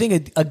 Whereas I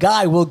think a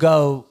guy will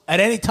go at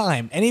any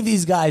time. Any of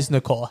these guys,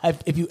 Nicole,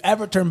 if you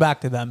ever turn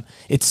back to them,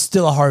 it's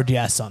still a hard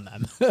yes on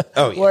them.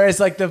 Oh, yeah. Whereas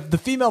like the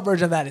female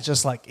version of that, it's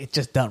just like it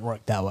just doesn't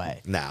work that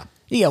way. Nah.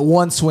 You get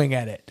one swing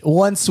at it.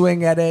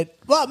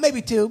 Well,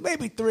 maybe two,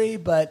 maybe three,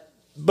 but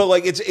But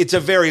like it's a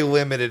very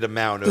limited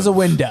amount of. there's a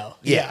window.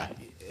 Yeah.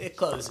 It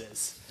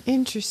closes.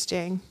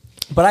 Interesting.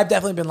 But I've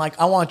definitely been like,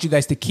 I want you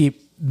guys to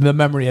keep the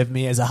memory of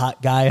me as a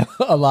hot guy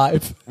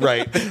alive.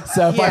 Right.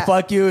 So if I Yeah.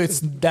 fuck you,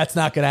 that's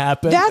not going to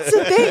happen. That's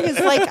the thing. Is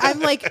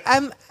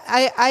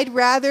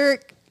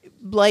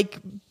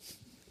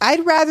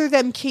I'd rather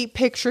them keep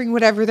picturing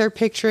whatever they're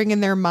picturing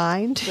in their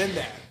mind. been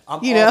there.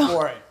 I'm You all know?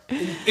 for it.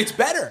 It's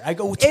better. I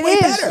go, it's It way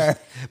is. better.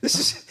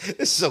 This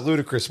is a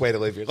ludicrous way to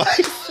live your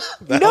life.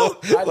 No.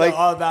 I know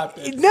all about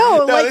this.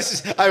 No, like this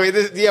is. I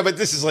mean, but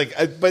this is like.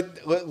 But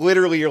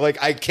literally, you're like,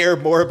 I care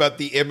more about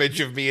the image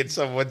of me in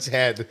someone's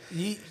head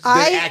than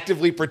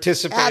actively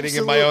participating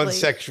in my own Absolutely.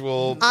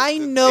 sexual. I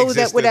know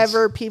existence. that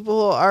whatever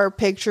people are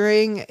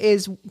picturing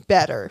is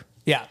better.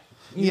 Yeah.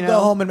 You You know? go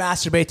home and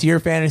masturbate to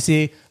your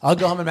fantasy. I'll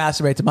go home and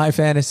masturbate to my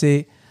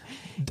fantasy.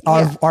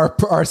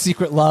 Our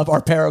secret love,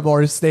 our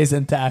paramour stays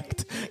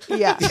intact.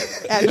 Yeah,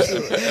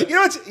 absolutely.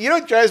 You know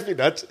what drives me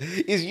nuts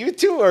is you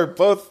two are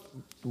both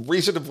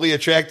reasonably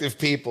attractive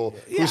people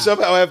who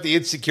somehow have the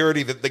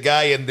insecurity that the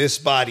guy in this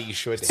body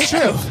should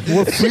have.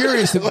 We're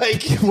furious.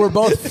 Like- We're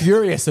both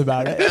furious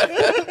about it.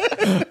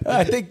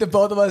 I think the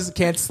both of us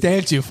can't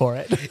stand you for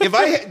it.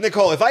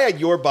 Nicole, if I had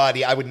your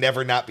body, I would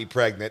never not be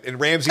pregnant. And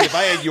Ramsey, if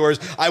I had yours,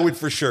 I would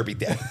for sure be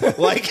dead.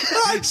 Like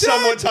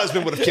someone's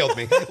husband would have killed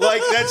me.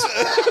 Like that's.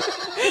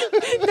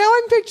 Now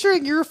I'm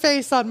picturing your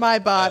face on my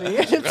body,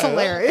 and it's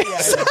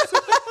hilarious.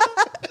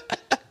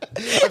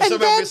 I'm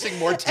somehow missing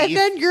more teeth. And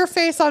then your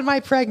face on my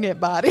pregnant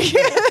body.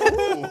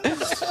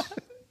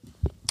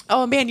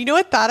 Oh man, you know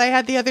what thought I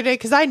had the other day?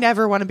 Because I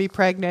never want to be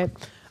pregnant.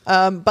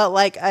 But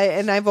like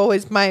I've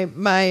always my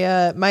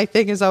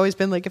thing has always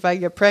been like if I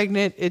get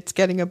pregnant, it's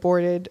getting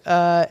aborted.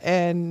 But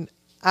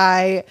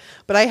I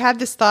had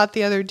this thought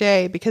the other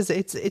day because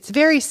it's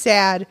very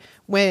sad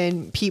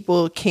when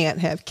people can't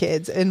have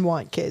kids and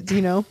want kids,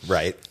 you know?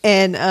 Right.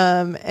 And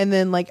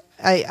then like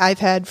I've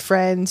had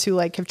friends who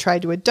like have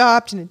tried to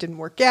adopt and it didn't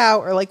work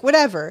out or like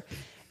whatever.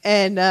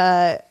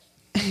 And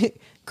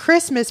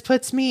Christmas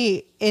puts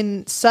me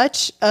in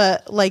such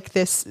like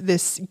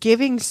this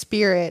giving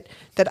spirit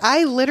that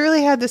I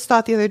literally had this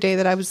thought the other day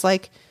that I was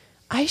like,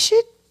 I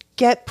should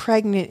get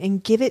pregnant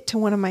and give it to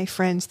one of my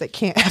friends that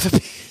can't have a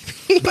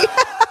baby.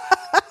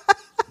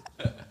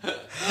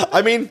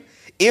 I mean,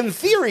 in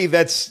theory,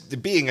 that's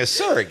being a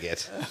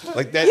surrogate.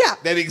 Like that. Yeah.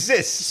 That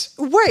exists.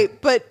 Right,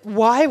 but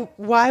why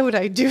would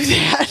I do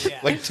that?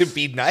 Like to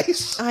be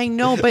nice. I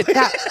know, but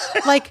that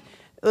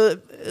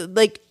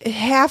like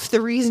half the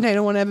reason I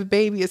don't want to have a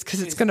baby is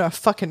because it's gonna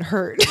fucking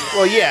hurt.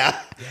 Well, yeah.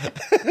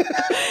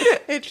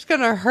 It's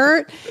gonna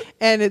hurt,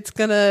 and it's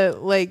gonna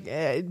like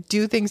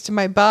do things to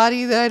my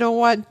body that I don't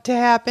want to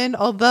happen.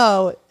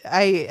 Although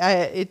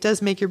it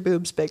does make your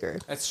boobs bigger.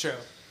 That's true.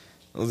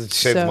 Well, let's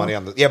save So- money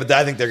on the. Yeah, but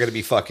I think they're going to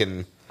be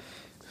fucking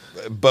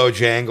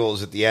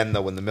Bojangles at the end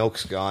though when the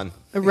milk's gone.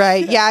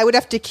 Right? Yeah, I would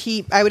have to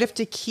keep Being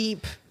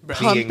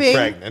pumping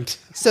pregnant.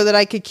 so that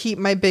I could keep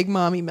my big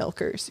mommy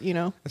milkers. You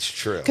know. That's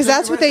true. Because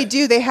that's what they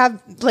do. They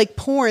have like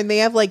porn. They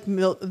have like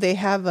milk. They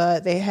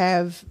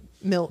have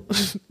milk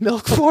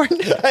milk porn.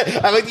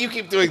 I like you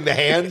keep doing the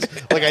hands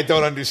like I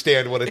don't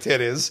understand what a tit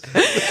is.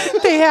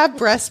 They have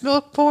breast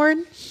milk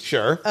porn,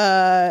 Sure.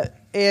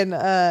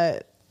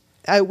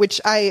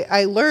 which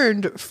I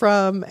learned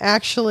from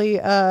actually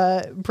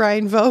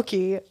Brian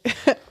Vokey.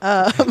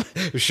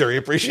 Sure, he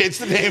appreciates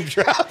the name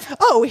drop.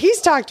 Oh,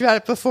 he's talked about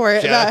it before.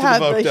 Shout out About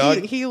to the Vogue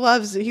dog.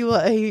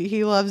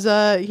 he loves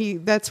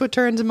that's what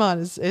turns him on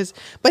is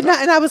but not.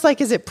 And I was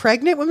like, is it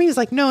pregnant with me? He's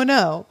like,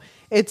 no.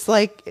 It's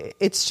like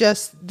it's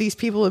just these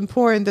people in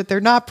porn that they're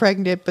not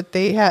pregnant, but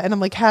they have. And I'm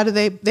like, how do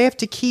they have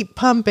to keep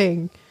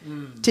pumping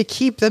to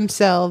keep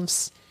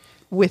themselves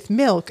with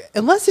milk,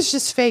 unless it's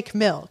just fake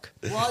milk.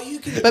 Well, you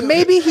can. But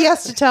maybe he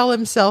has to tell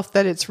himself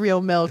that it's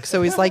real milk.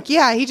 So he's like,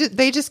 yeah,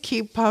 they just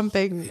keep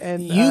pumping.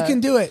 And You can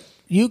do it.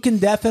 You can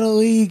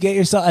definitely get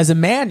yourself, as a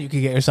man, you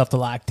can get yourself to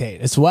lactate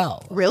as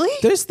well. Really?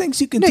 There's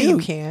things you can No, do. you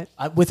can't.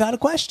 Without a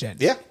question.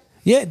 Yeah.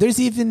 Yeah, there's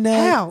even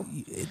How?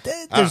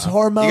 There's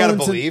hormones gotta and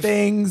believe.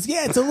 things.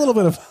 Yeah, it's a little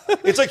bit of.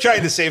 It's like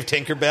trying to save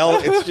Tinkerbell.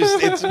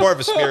 It's more of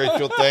a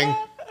spiritual thing.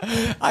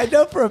 I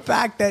know for a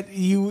fact that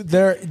you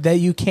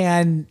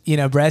can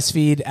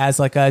breastfeed as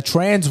like a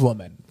trans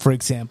woman, for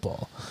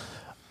example.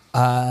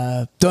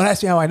 Don't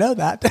ask me how I know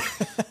that.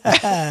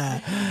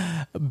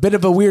 A bit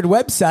of a weird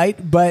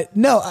website, but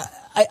no,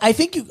 I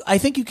think you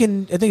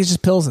can. I think it's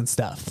just pills and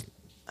stuff.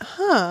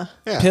 Huh.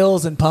 Yeah.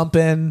 Pills and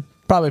pumping.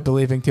 Probably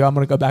believing too. I'm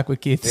going to go back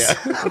with Keith's. Yeah.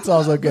 That's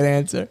also a good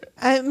answer.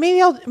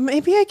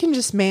 Maybe I can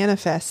just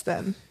manifest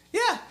them.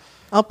 Yeah.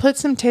 I'll put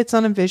some tits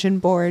on a vision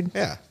board.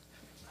 Yeah.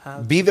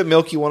 Be the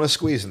milk you want to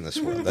squeeze in this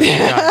world.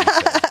 That's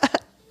what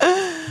God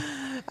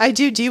said. I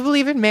do. Do you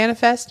believe in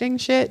manifesting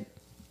shit?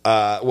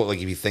 Well,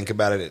 like if you think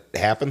about it, it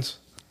happens.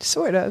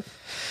 Sort of.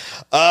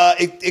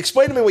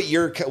 Explain to me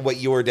what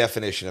your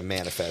definition of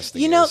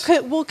manifesting is.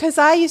 Because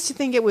I used to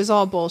think it was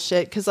all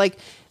bullshit. Because like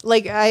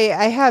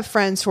I have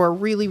friends who are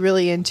really,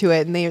 really into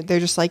it, and they're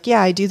just like,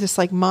 yeah, I do this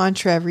like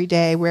mantra every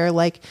day, where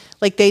like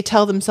they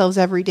tell themselves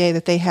every day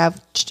that they have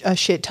a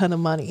shit ton of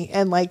money,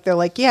 and like they're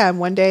like, yeah, and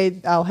one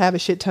day I'll have a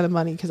shit ton of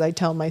money because I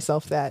tell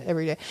myself that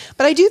every day.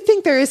 But I do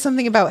think there is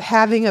something about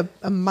having a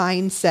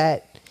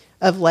mindset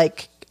of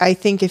like. I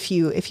think if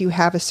you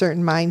have a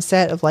certain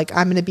mindset of like,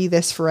 I'm going to be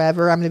this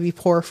forever, I'm going to be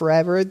poor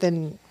forever,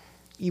 then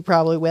you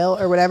probably will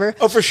or whatever.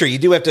 Oh, for sure. You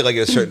do have to, like,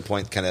 at a certain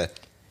point, kind of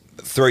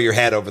throw your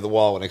hat over the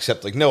wall and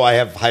accept, like, no, I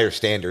have higher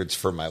standards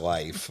for my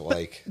life.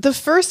 Like the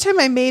first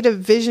time I made a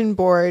vision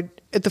board,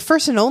 the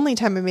first and only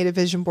time I made a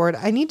vision board,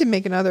 I need to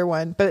make another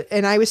one.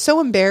 And I was so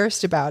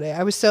embarrassed about it.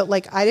 I was so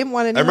like, I didn't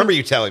want anyone. I remember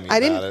you telling me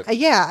about it.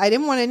 Yeah, I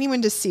didn't want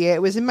anyone to see it.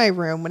 It was in my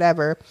room,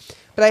 whatever.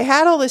 But I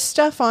had all this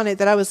stuff on it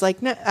that I was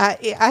like, no,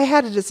 I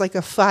had it as like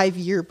a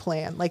 5-year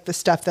plan, like the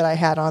stuff that I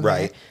had on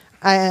right.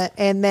 there.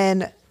 And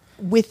then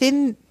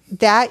within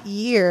that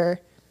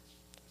year,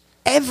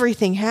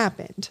 everything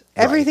happened.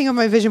 Everything on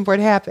my vision board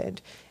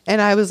happened.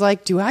 And I was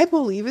like, do I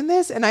believe in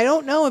this? And I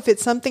don't know if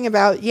it's something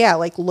about,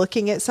 like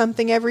looking at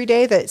something every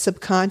day that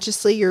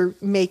subconsciously you're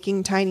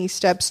making tiny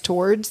steps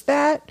towards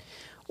that.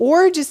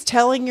 Or just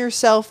telling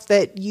yourself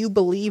that you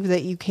believe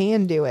that you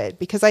can do it.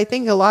 Because I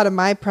think a lot of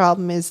my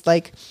problem is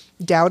like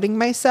doubting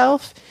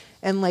myself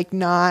and like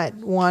not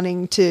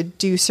wanting to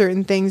do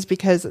certain things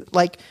because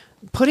like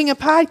putting a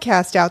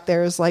podcast out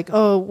there is like,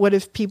 oh, what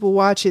if people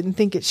watch it and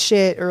think it's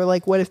shit? Or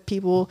like, what if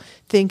people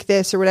think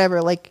this or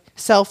whatever? Like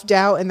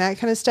self-doubt and that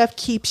kind of stuff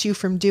keeps you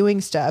from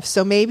doing stuff.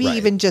 So maybe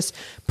even just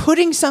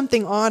putting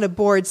something on a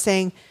board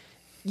saying,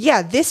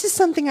 yeah, this is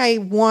something I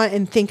want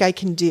and think I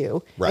can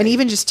do. Right. And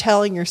even just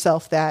telling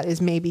yourself that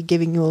is maybe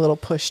giving you a little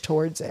push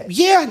towards it.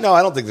 Yeah, no,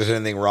 I don't think there's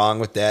anything wrong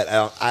with that.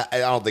 I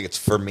don't think it's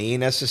for me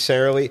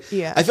necessarily.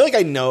 Yeah. I feel like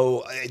I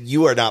know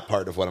you are not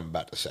part of what I'm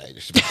about to say,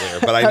 just to be clear.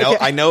 But I know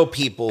I know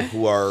people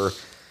who are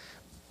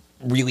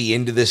really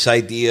into this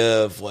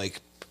idea of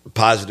like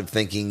positive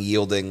thinking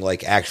yielding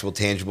like actual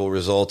tangible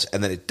results,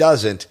 and then it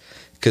doesn't.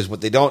 Because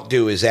what they don't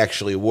do is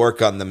actually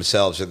work on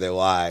themselves or their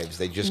lives.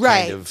 They just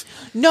kind of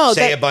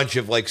say a bunch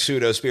of like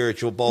pseudo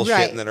spiritual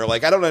bullshit, and then are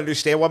like, I don't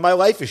understand why my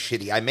life is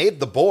shitty. I made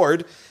the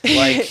board.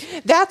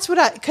 Like that's what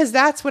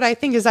I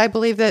think is I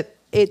believe that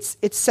it's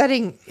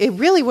setting it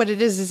really what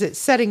it is it's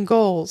setting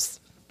goals.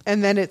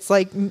 And then it's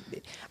like,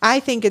 I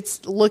think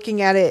it's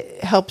looking at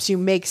it helps you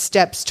make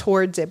steps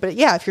towards it. But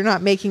yeah, if you're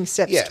not making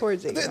steps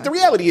towards it. The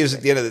reality is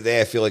at the end of the day,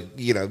 I feel like,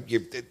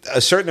 a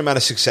certain amount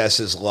of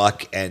success is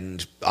luck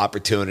and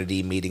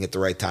opportunity, meeting at the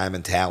right time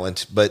and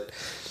talent. But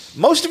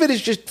most of it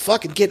is just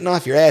fucking getting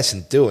off your ass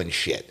and doing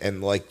shit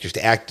and like just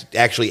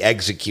actually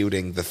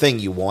executing the thing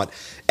you want.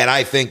 And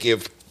I think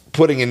if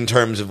putting in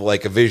terms of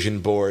like a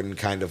vision board and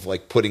kind of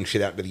like putting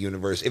shit out into the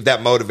universe, if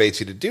that motivates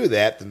you to do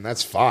that, then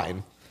that's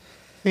fine.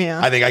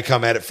 Yeah, I think I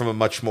come at it from a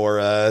much more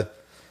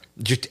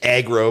just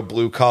aggro,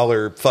 blue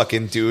collar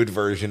fucking dude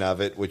version of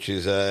it, which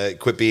is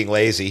quit being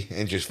lazy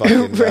and just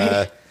fucking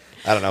I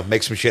don't know,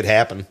 make some shit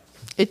happen.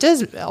 It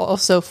does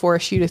also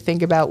force you to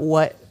think about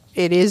what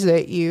it is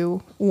that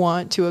you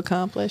want to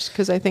accomplish,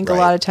 because I think a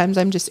lot of times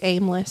I'm just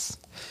aimless.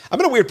 I'm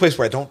in a weird place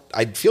where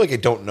I feel like I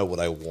don't know what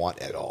I want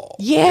at all.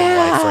 Yeah, in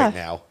life right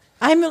now.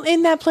 I'm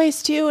in that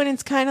place too, and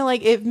it's kind of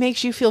like it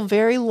makes you feel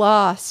very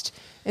lost.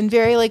 And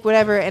very like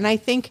whatever. And I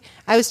think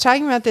I was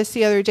talking about this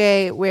the other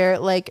day where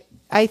like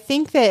I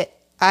think that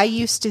I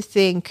used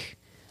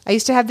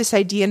to have this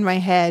idea in my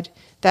head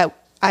that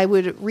I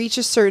would reach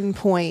a certain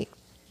point,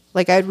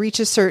 like I'd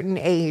reach a certain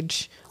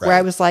age where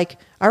I was like,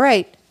 all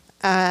right,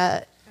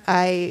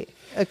 I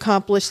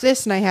accomplished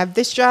this and I have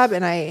this job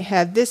and I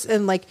have this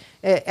and like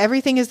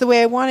everything is the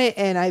way I want it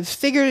and I've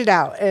figured it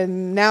out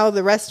and now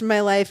the rest of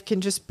my life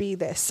can just be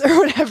this or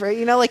whatever,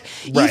 like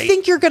you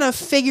think you're going to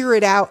figure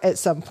it out at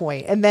some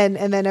point and then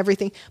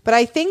everything. But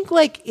I think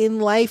like in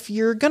life,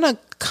 you're going to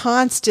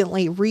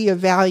constantly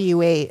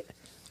reevaluate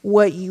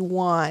what you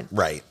want.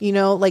 Right.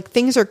 Like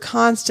things are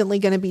constantly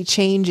going to be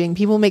changing.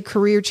 People make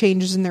career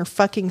changes in their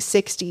fucking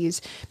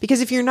 60s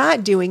because if you're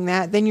not doing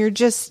that, then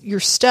you're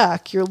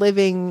stuck. You're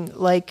living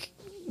like,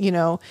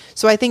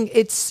 so I think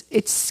it's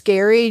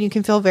scary and you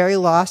can feel very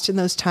lost in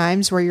those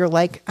times where you're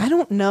like, I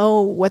don't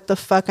know what the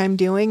fuck I'm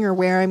doing or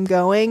where I'm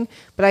going,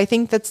 but I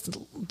think that's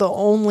the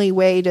only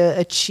way to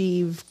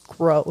achieve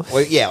growth.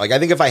 Well, yeah, like I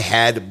think if I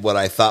had what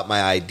I thought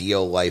my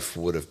ideal life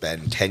would have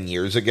been 10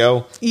 years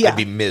ago, I'd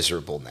be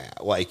miserable now.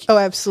 Like, oh,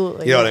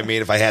 absolutely. You know what I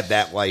mean? If I had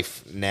that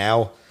life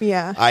now.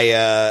 Yeah.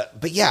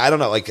 But yeah, I don't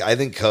know. Like I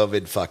think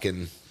COVID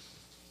fucking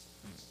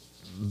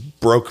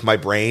broke my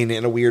brain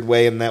in a weird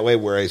way in that way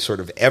where I sort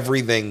of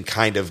everything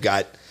kind of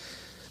got,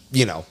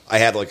 I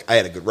had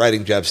a good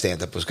writing job,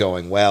 stand-up was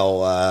going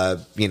well, I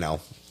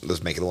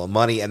was making a little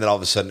money, and then all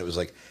of a sudden it was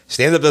like,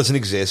 stand-up doesn't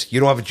exist, you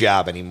don't have a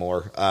job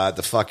anymore,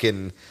 the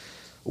fucking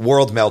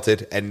world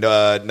melted and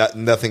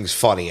nothing's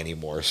funny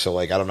anymore. So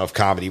like, I don't know if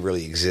comedy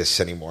really exists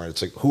anymore.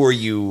 It's like, who are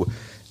you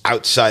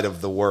outside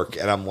of the work?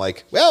 And I'm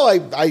like, well,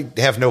 I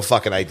have no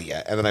fucking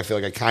idea. And then I feel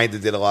like I kind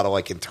of did a lot of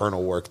like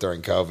internal work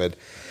during COVID.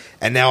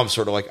 And now I'm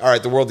sort of like, all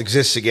right, the world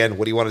exists again.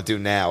 What do you want to do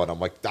now? And I'm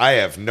like, I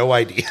have no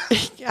idea.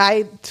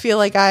 I feel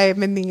like I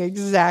am in the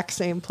exact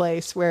same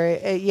place where,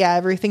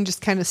 everything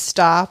just kind of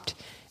stopped.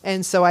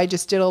 And so I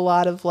just did a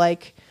lot of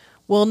like,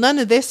 well, none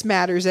of this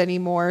matters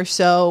anymore.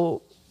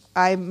 So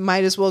I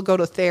might as well go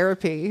to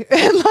therapy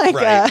and like,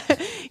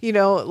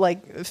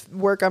 like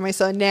work on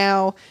myself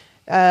now.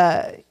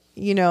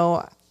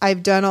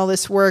 I've done all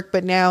this work,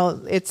 but now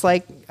it's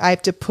like I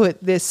have to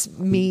put this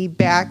me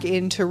back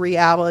into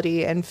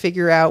reality and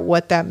figure out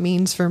what that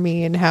means for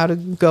me and how to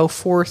go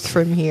forth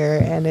from here.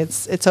 And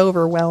it's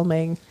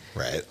overwhelming,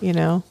 right?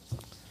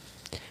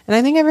 And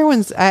I think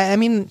everyone's, I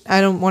mean,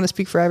 I don't want to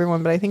speak for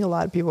everyone, but I think a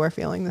lot of people are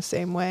feeling the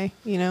same way,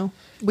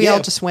 We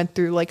all just went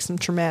through like some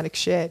traumatic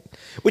shit.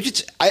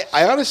 Which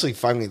I honestly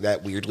find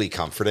that weirdly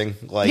comforting.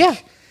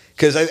 Like,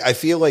 because I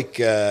feel like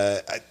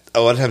a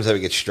lot of times I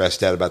would get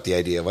stressed out about the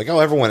idea of like, oh,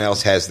 everyone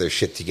else has their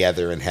shit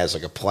together and has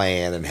like a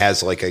plan and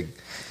has like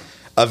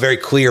a very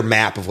clear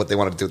map of what they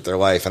want to do with their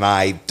life. And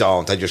I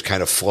don't. I just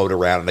kind of float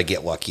around and I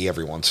get lucky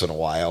every once in a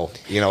while.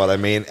 You know what I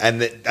mean?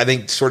 And I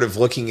think sort of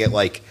looking at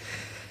like,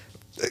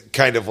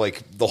 kind of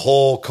like the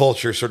whole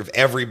culture, sort of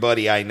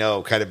everybody I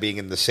know kind of being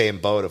in the same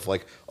boat of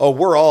like, oh,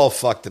 we're all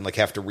fucked and like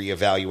have to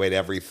reevaluate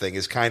everything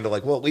is kind of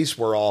like, well, at least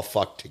we're all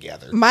fucked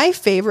together. My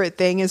favorite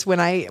thing is when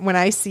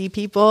I see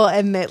people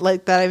and that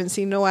like that I haven't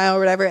seen in a while or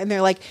whatever, and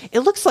they're like,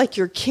 it looks like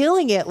you're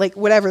killing it, like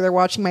whatever, they're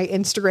watching my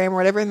Instagram or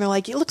whatever, and they're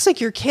like, it looks like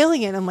you're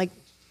killing it. And I'm like,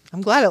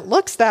 I'm glad it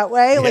looks that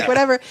way, like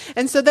whatever.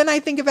 And so then I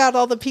think about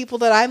all the people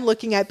that I'm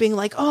looking at being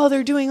like, oh,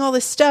 they're doing all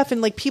this stuff.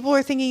 And like people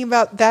are thinking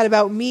about that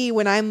about me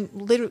when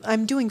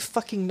I'm doing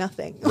fucking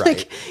nothing.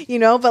 Right.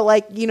 Like, but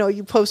like,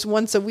 you post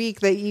once a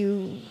week that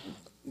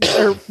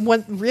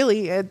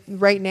or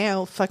right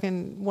now,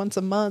 fucking once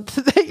a month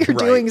that you're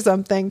doing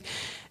something.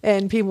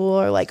 And people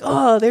are like,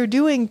 oh, they're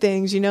doing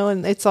things,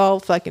 and it's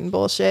all fucking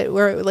bullshit.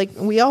 We're like,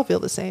 we all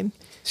feel the same.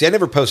 See, I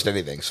never post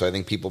anything, so I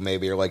think people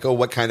maybe are like, "Oh,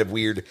 what kind of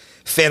weird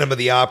Phantom of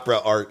the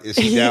Opera art is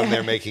he down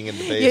there making in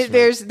the basement?"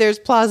 Yeah, there's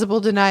plausible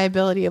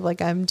deniability of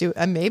like I'm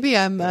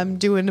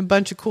doing a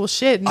bunch of cool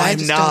shit and I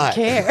just don't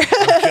care.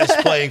 I'm just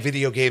playing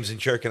video games and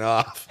jerking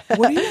off.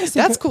 What do you guys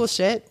think? That's cool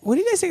shit. What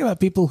do you guys think about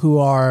people who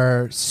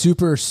are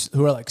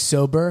like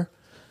sober?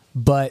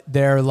 But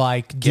they're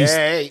like,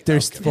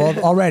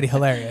 already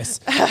hilarious.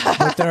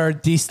 But they're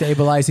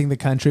destabilizing the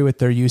country with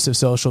their use of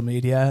social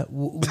media.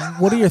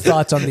 What are your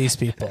thoughts on these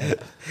people?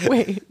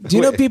 Do you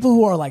know people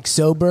who are like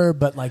sober,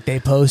 but like they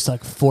post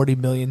like 40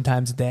 million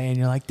times a day, and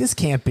you're like, this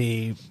can't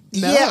be.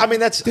 Yeah, I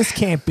mean this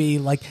can't be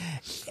like.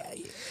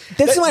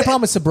 That's my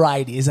problem with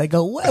sobriety. Is I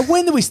go,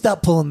 when do we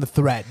stop pulling the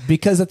thread?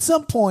 Because at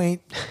some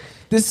point,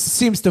 this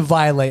seems to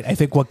violate, I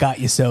think, what got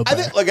you sober. I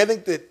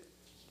think that.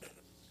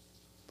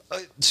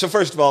 So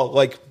first of all,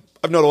 like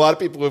I've known a lot of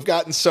people who have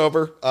gotten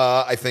sober.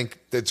 I think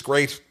that's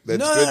great. That's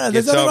no, good.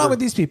 There's nothing wrong with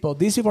these people.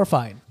 These people are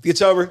fine. Get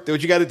sober. Do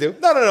what you got to do.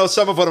 No.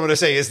 Some of what I'm going to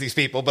say is these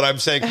people, but I'm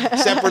saying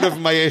separate of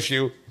my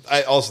issue.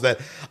 I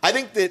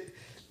think that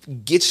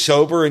gets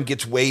sober and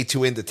gets way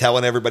too into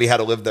telling everybody how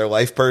to live their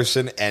life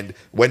person and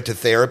went to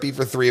therapy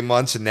for 3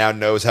 months and now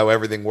knows how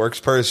everything works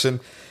person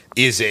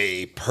is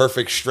a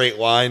perfect straight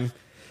line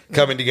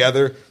coming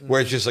together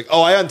where it's just like,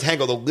 oh, I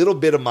untangled a little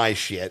bit of my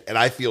shit and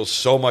I feel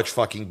so much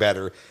fucking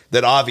better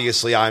that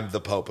obviously I'm the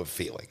Pope of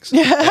feelings.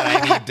 And I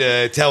need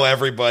to tell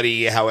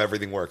everybody how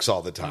everything works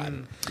all the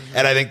time.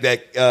 And I think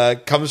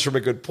that comes from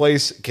a good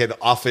place, can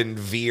often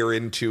veer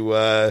into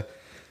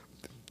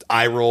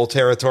eye roll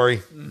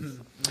territory.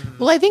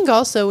 Well, I think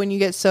also when you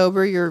get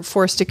sober, you're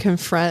forced to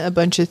confront a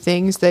bunch of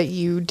things that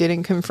you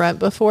didn't confront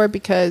before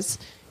because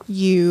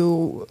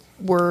you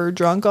were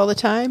drunk all the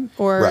time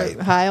or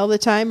high all the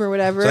time or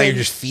whatever. So now you're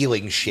just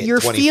feeling shit. You're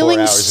 24 feeling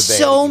hours a day.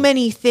 so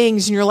many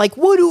things and you're like,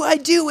 what do I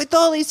do with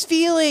all these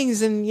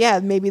feelings? And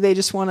maybe they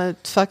just want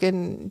to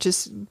fucking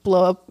just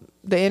blow up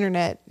the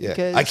internet. Yeah.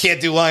 Because I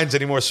can't do lines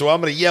anymore, so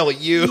I'm going to yell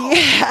at you.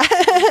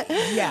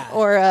 Yeah.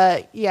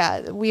 Or,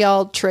 we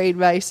all trade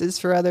vices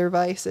for other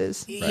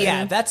vices.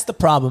 Yeah, that's the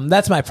problem.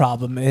 That's my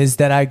problem is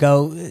that I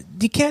go,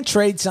 you can't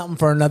trade something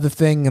for another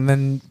thing and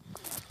then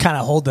kind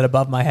of hold it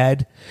above my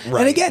head. Right.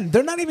 And again,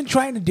 they're not even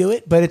trying to do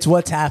it, but it's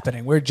what's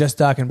happening. We're just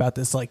talking about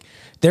this. Like,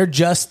 they're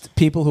just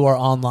people who are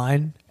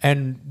online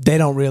and they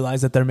don't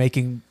realize that they're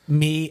making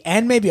me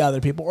and maybe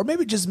other people, or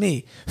maybe just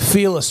me,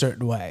 feel a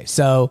certain way.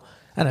 So,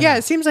 I don't know.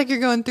 It seems like you're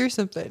going through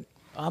something.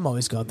 I'm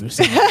always going through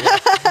something.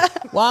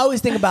 Well, I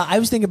was thinking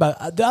about,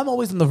 I'm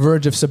always on the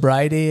verge of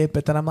sobriety,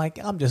 but then I'm like,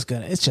 this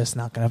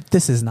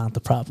is not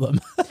the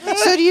problem.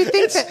 So do you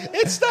think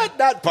it's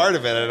not part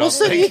of it? I don't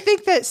so do you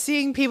think that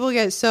seeing people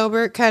get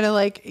sober kind of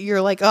like,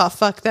 you're like, oh,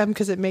 fuck them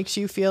because it makes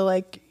you feel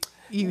like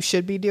you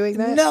should be doing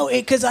that? No,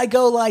 because I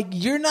go like,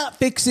 you're not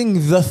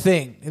fixing the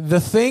thing. The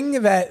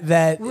thing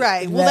that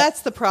right. Well,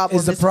 that's the problem.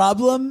 Is the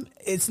problem?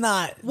 It's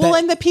not. Well,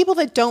 and the people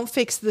that don't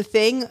fix the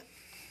thing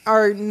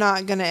are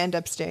not going to end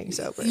up staying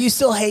sober. You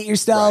still hate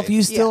yourself. Right.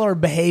 You still are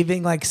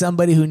behaving like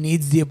somebody who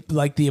needs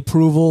the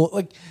approval.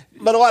 Like,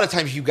 But a lot of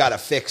times you got to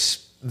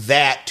fix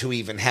that to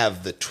even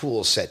have the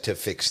tool set to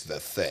fix the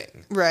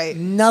thing. Right.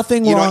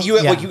 nothing You know, wrong.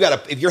 you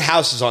got to, if your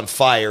house is on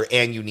fire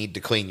and you need to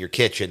clean your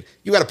kitchen,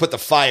 you got to put the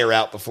fire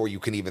out before you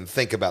can even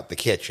think about the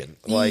kitchen.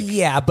 Like,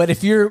 yeah, but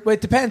it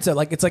depends. So,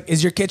 like, it's like,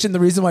 is your kitchen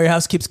the reason why your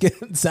house keeps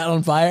getting set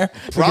on fire?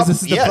 Because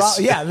this is the yes.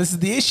 Yeah, this is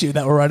the issue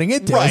that we're running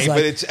into. right,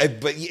 It's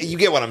like, but you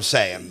get what I'm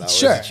saying, though. is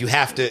Sure. that you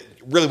have to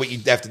really what you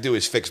have to do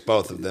is fix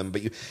both of them.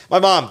 But my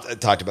mom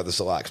talked about this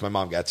a lot because my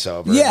mom got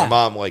sober. Yeah.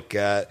 My mom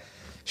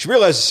she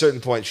realized at a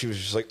certain point she was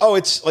just like, oh,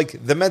 it's like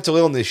the mental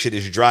illness shit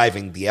is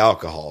driving the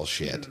alcohol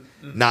shit,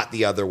 not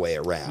the other way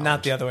around.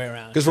 not the other way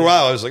around. Because for a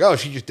while I was like, oh,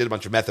 she just did a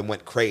bunch of meth and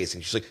went crazy.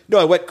 And she's like, no,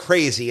 I went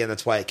crazy, and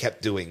that's why I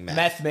kept doing meth.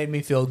 Meth made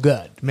me feel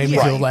good. Made me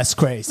Right. feel less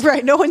crazy.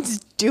 Right. No one's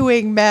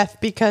doing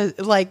meth because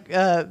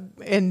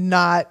and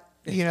not,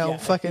 Yeah.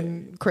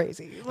 fucking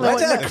crazy.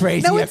 That's not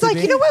crazy. No you one's have to like,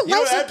 be. you know what? You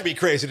don't have to be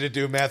crazy to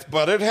do meth,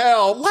 but it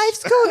helps.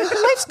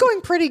 Life's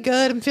going pretty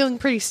good. I'm feeling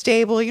pretty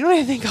stable. You know what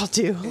I think I'll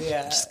do?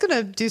 Yeah. I'm just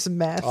gonna do some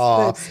meth.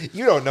 Aw, It's-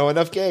 you don't know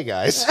enough gay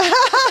guys.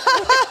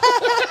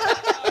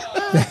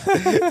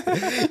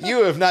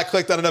 You have not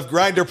clicked on enough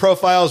Grindr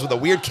profiles with a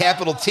weird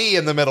capital T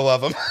in the middle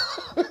of them.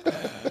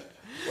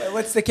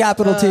 What's the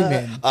capital T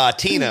mean?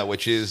 Tina,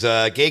 which is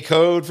gay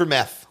code for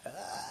meth.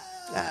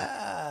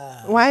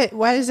 Why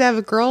does it have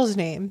a girl's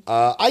name?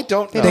 I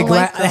don't know. They don't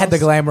like I had to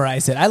girls.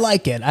 glamorize it. I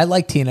like it. I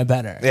like Tina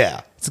better.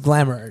 Yeah. It's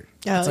glamour.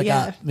 Oh, it's like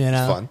yeah. you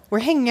know. It's fun. We're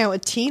hanging out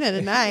with Tina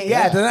tonight.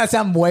 Yeah, doesn't that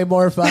sound way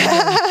more fun?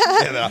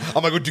 And, I'm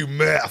going to go do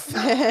meth.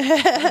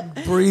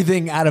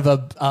 Breathing out of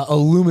a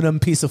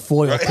aluminum piece of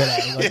foil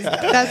today. Like,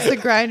 That's the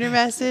Grinder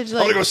message. I'm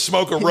Like, going to go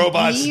smoke a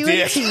robot's me, you, and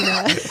dick.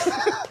 Tina.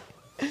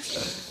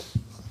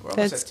 we're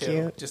That's almost at 2,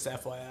 cute. just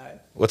FYI.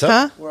 What's up?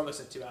 Huh? We're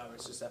almost at 2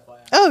 hours, just FYI.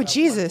 Oh, About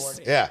Jesus.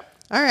 140. Yeah.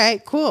 All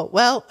right, cool.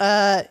 Well,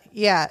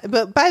 yeah.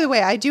 But by the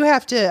way, I do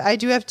have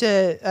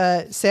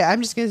to say,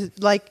 I'm just gonna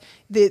like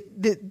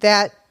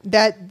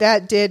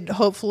that did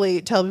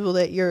hopefully tell people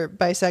that you're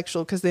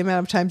bisexual because the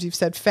amount of times you've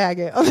said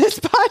faggot on this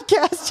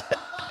podcast.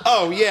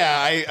 Oh,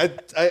 yeah.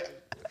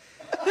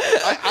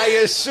 I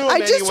assume I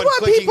just anyone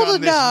want clicking people on to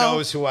this know.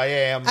 knows who I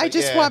am. I but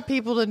just yeah. want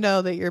people to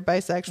know that you're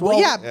bisexual. Well,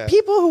 yeah,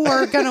 people who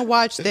are gonna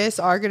watch this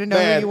are gonna know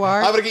Man, who you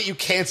are. I'm going to get you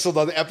canceled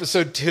on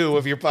episode 2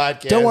 of your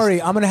podcast. Don't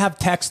worry, I'm gonna have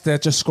text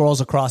that just scrolls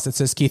across that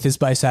says Keith is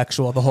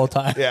bisexual the whole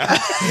time. Yeah.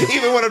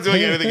 Even when I'm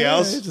doing anything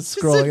else. Just Just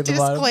scrolling a at the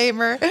bottom.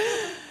 disclaimer.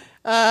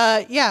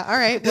 Yeah. All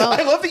right. Well,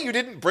 I love that you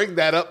didn't bring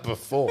that up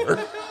before.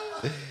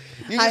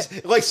 You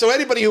just, so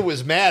anybody who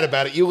was mad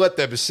about it, you let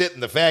them sit in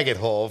the faggot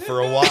hole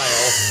for a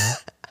while.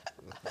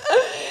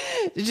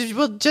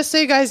 Well, just so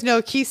you guys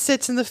know, Keith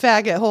sits in the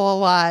faggot hole a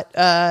lot,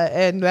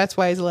 and that's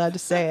why he's allowed to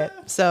say it.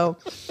 So,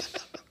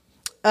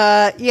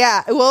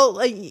 yeah,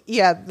 well,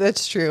 yeah,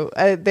 that's true.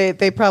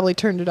 They probably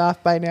turned it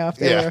off by now if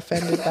they were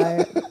offended by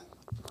it.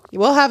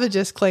 We'll have a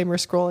disclaimer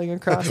scrolling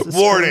across the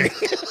Warning.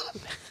 screen.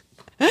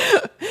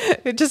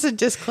 Just a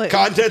disclaimer.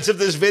 Contents of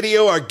this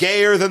video are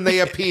gayer than they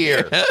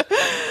appear.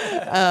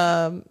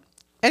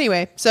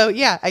 Anyway, so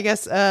yeah, I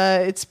guess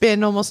it's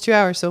been almost 2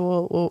 hours,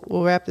 so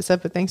we'll wrap this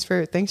up. But thanks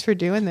for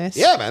doing this.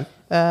 Yeah, man.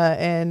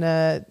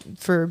 And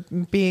for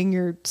being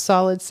your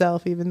solid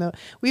self, even though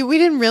we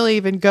didn't really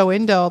even go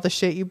into all the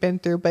shit you've been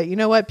through. But you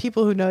know what?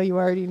 People who know you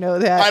already know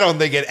that. I don't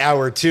think at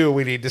hour 2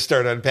 we need to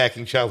start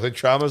unpacking childhood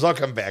traumas. I'll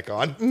come back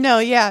on. No,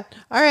 yeah.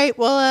 All right.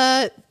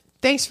 Well,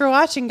 thanks for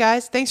watching,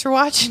 guys. Thanks for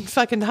watching,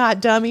 fucking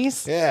hot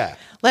dummies. Yeah.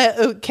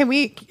 Can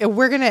we?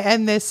 We're gonna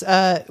end this.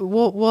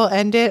 We'll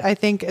end it. I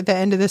think at the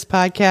end of this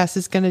podcast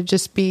is gonna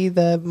just be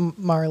the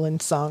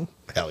Marlins song.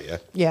 Hell yeah.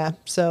 Yeah.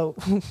 So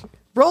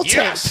roll tape.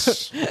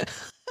 Yes.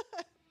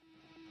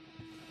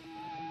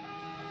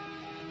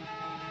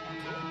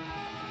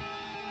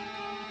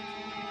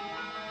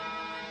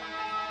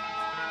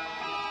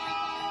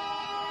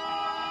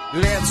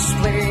 Let's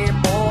play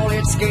ball,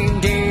 it's game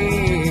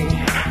day.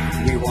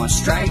 We want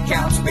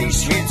strikeouts,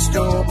 base hits,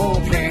 double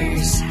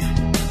plays.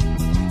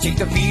 Take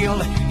the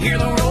field, hear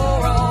the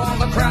roar of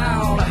the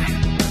crowd.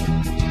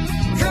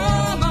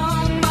 Come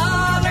on,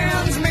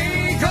 Marlins,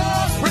 make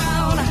us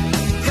proud.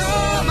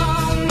 Come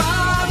on,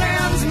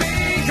 Marlins,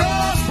 make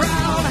us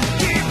proud.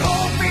 Keep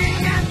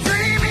hoping and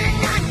dreaming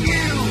that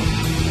you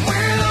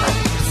will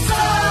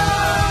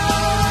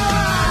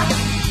soar.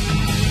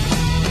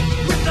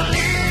 With a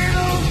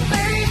little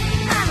faith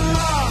and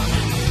love,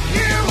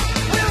 you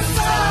will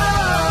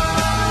soar.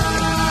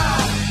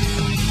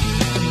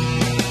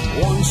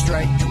 One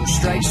strike, two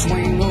strikes,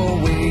 swing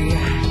away.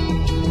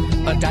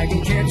 A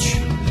diving catch,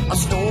 a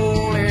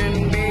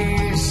stolen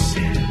base,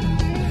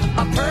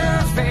 a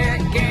perfect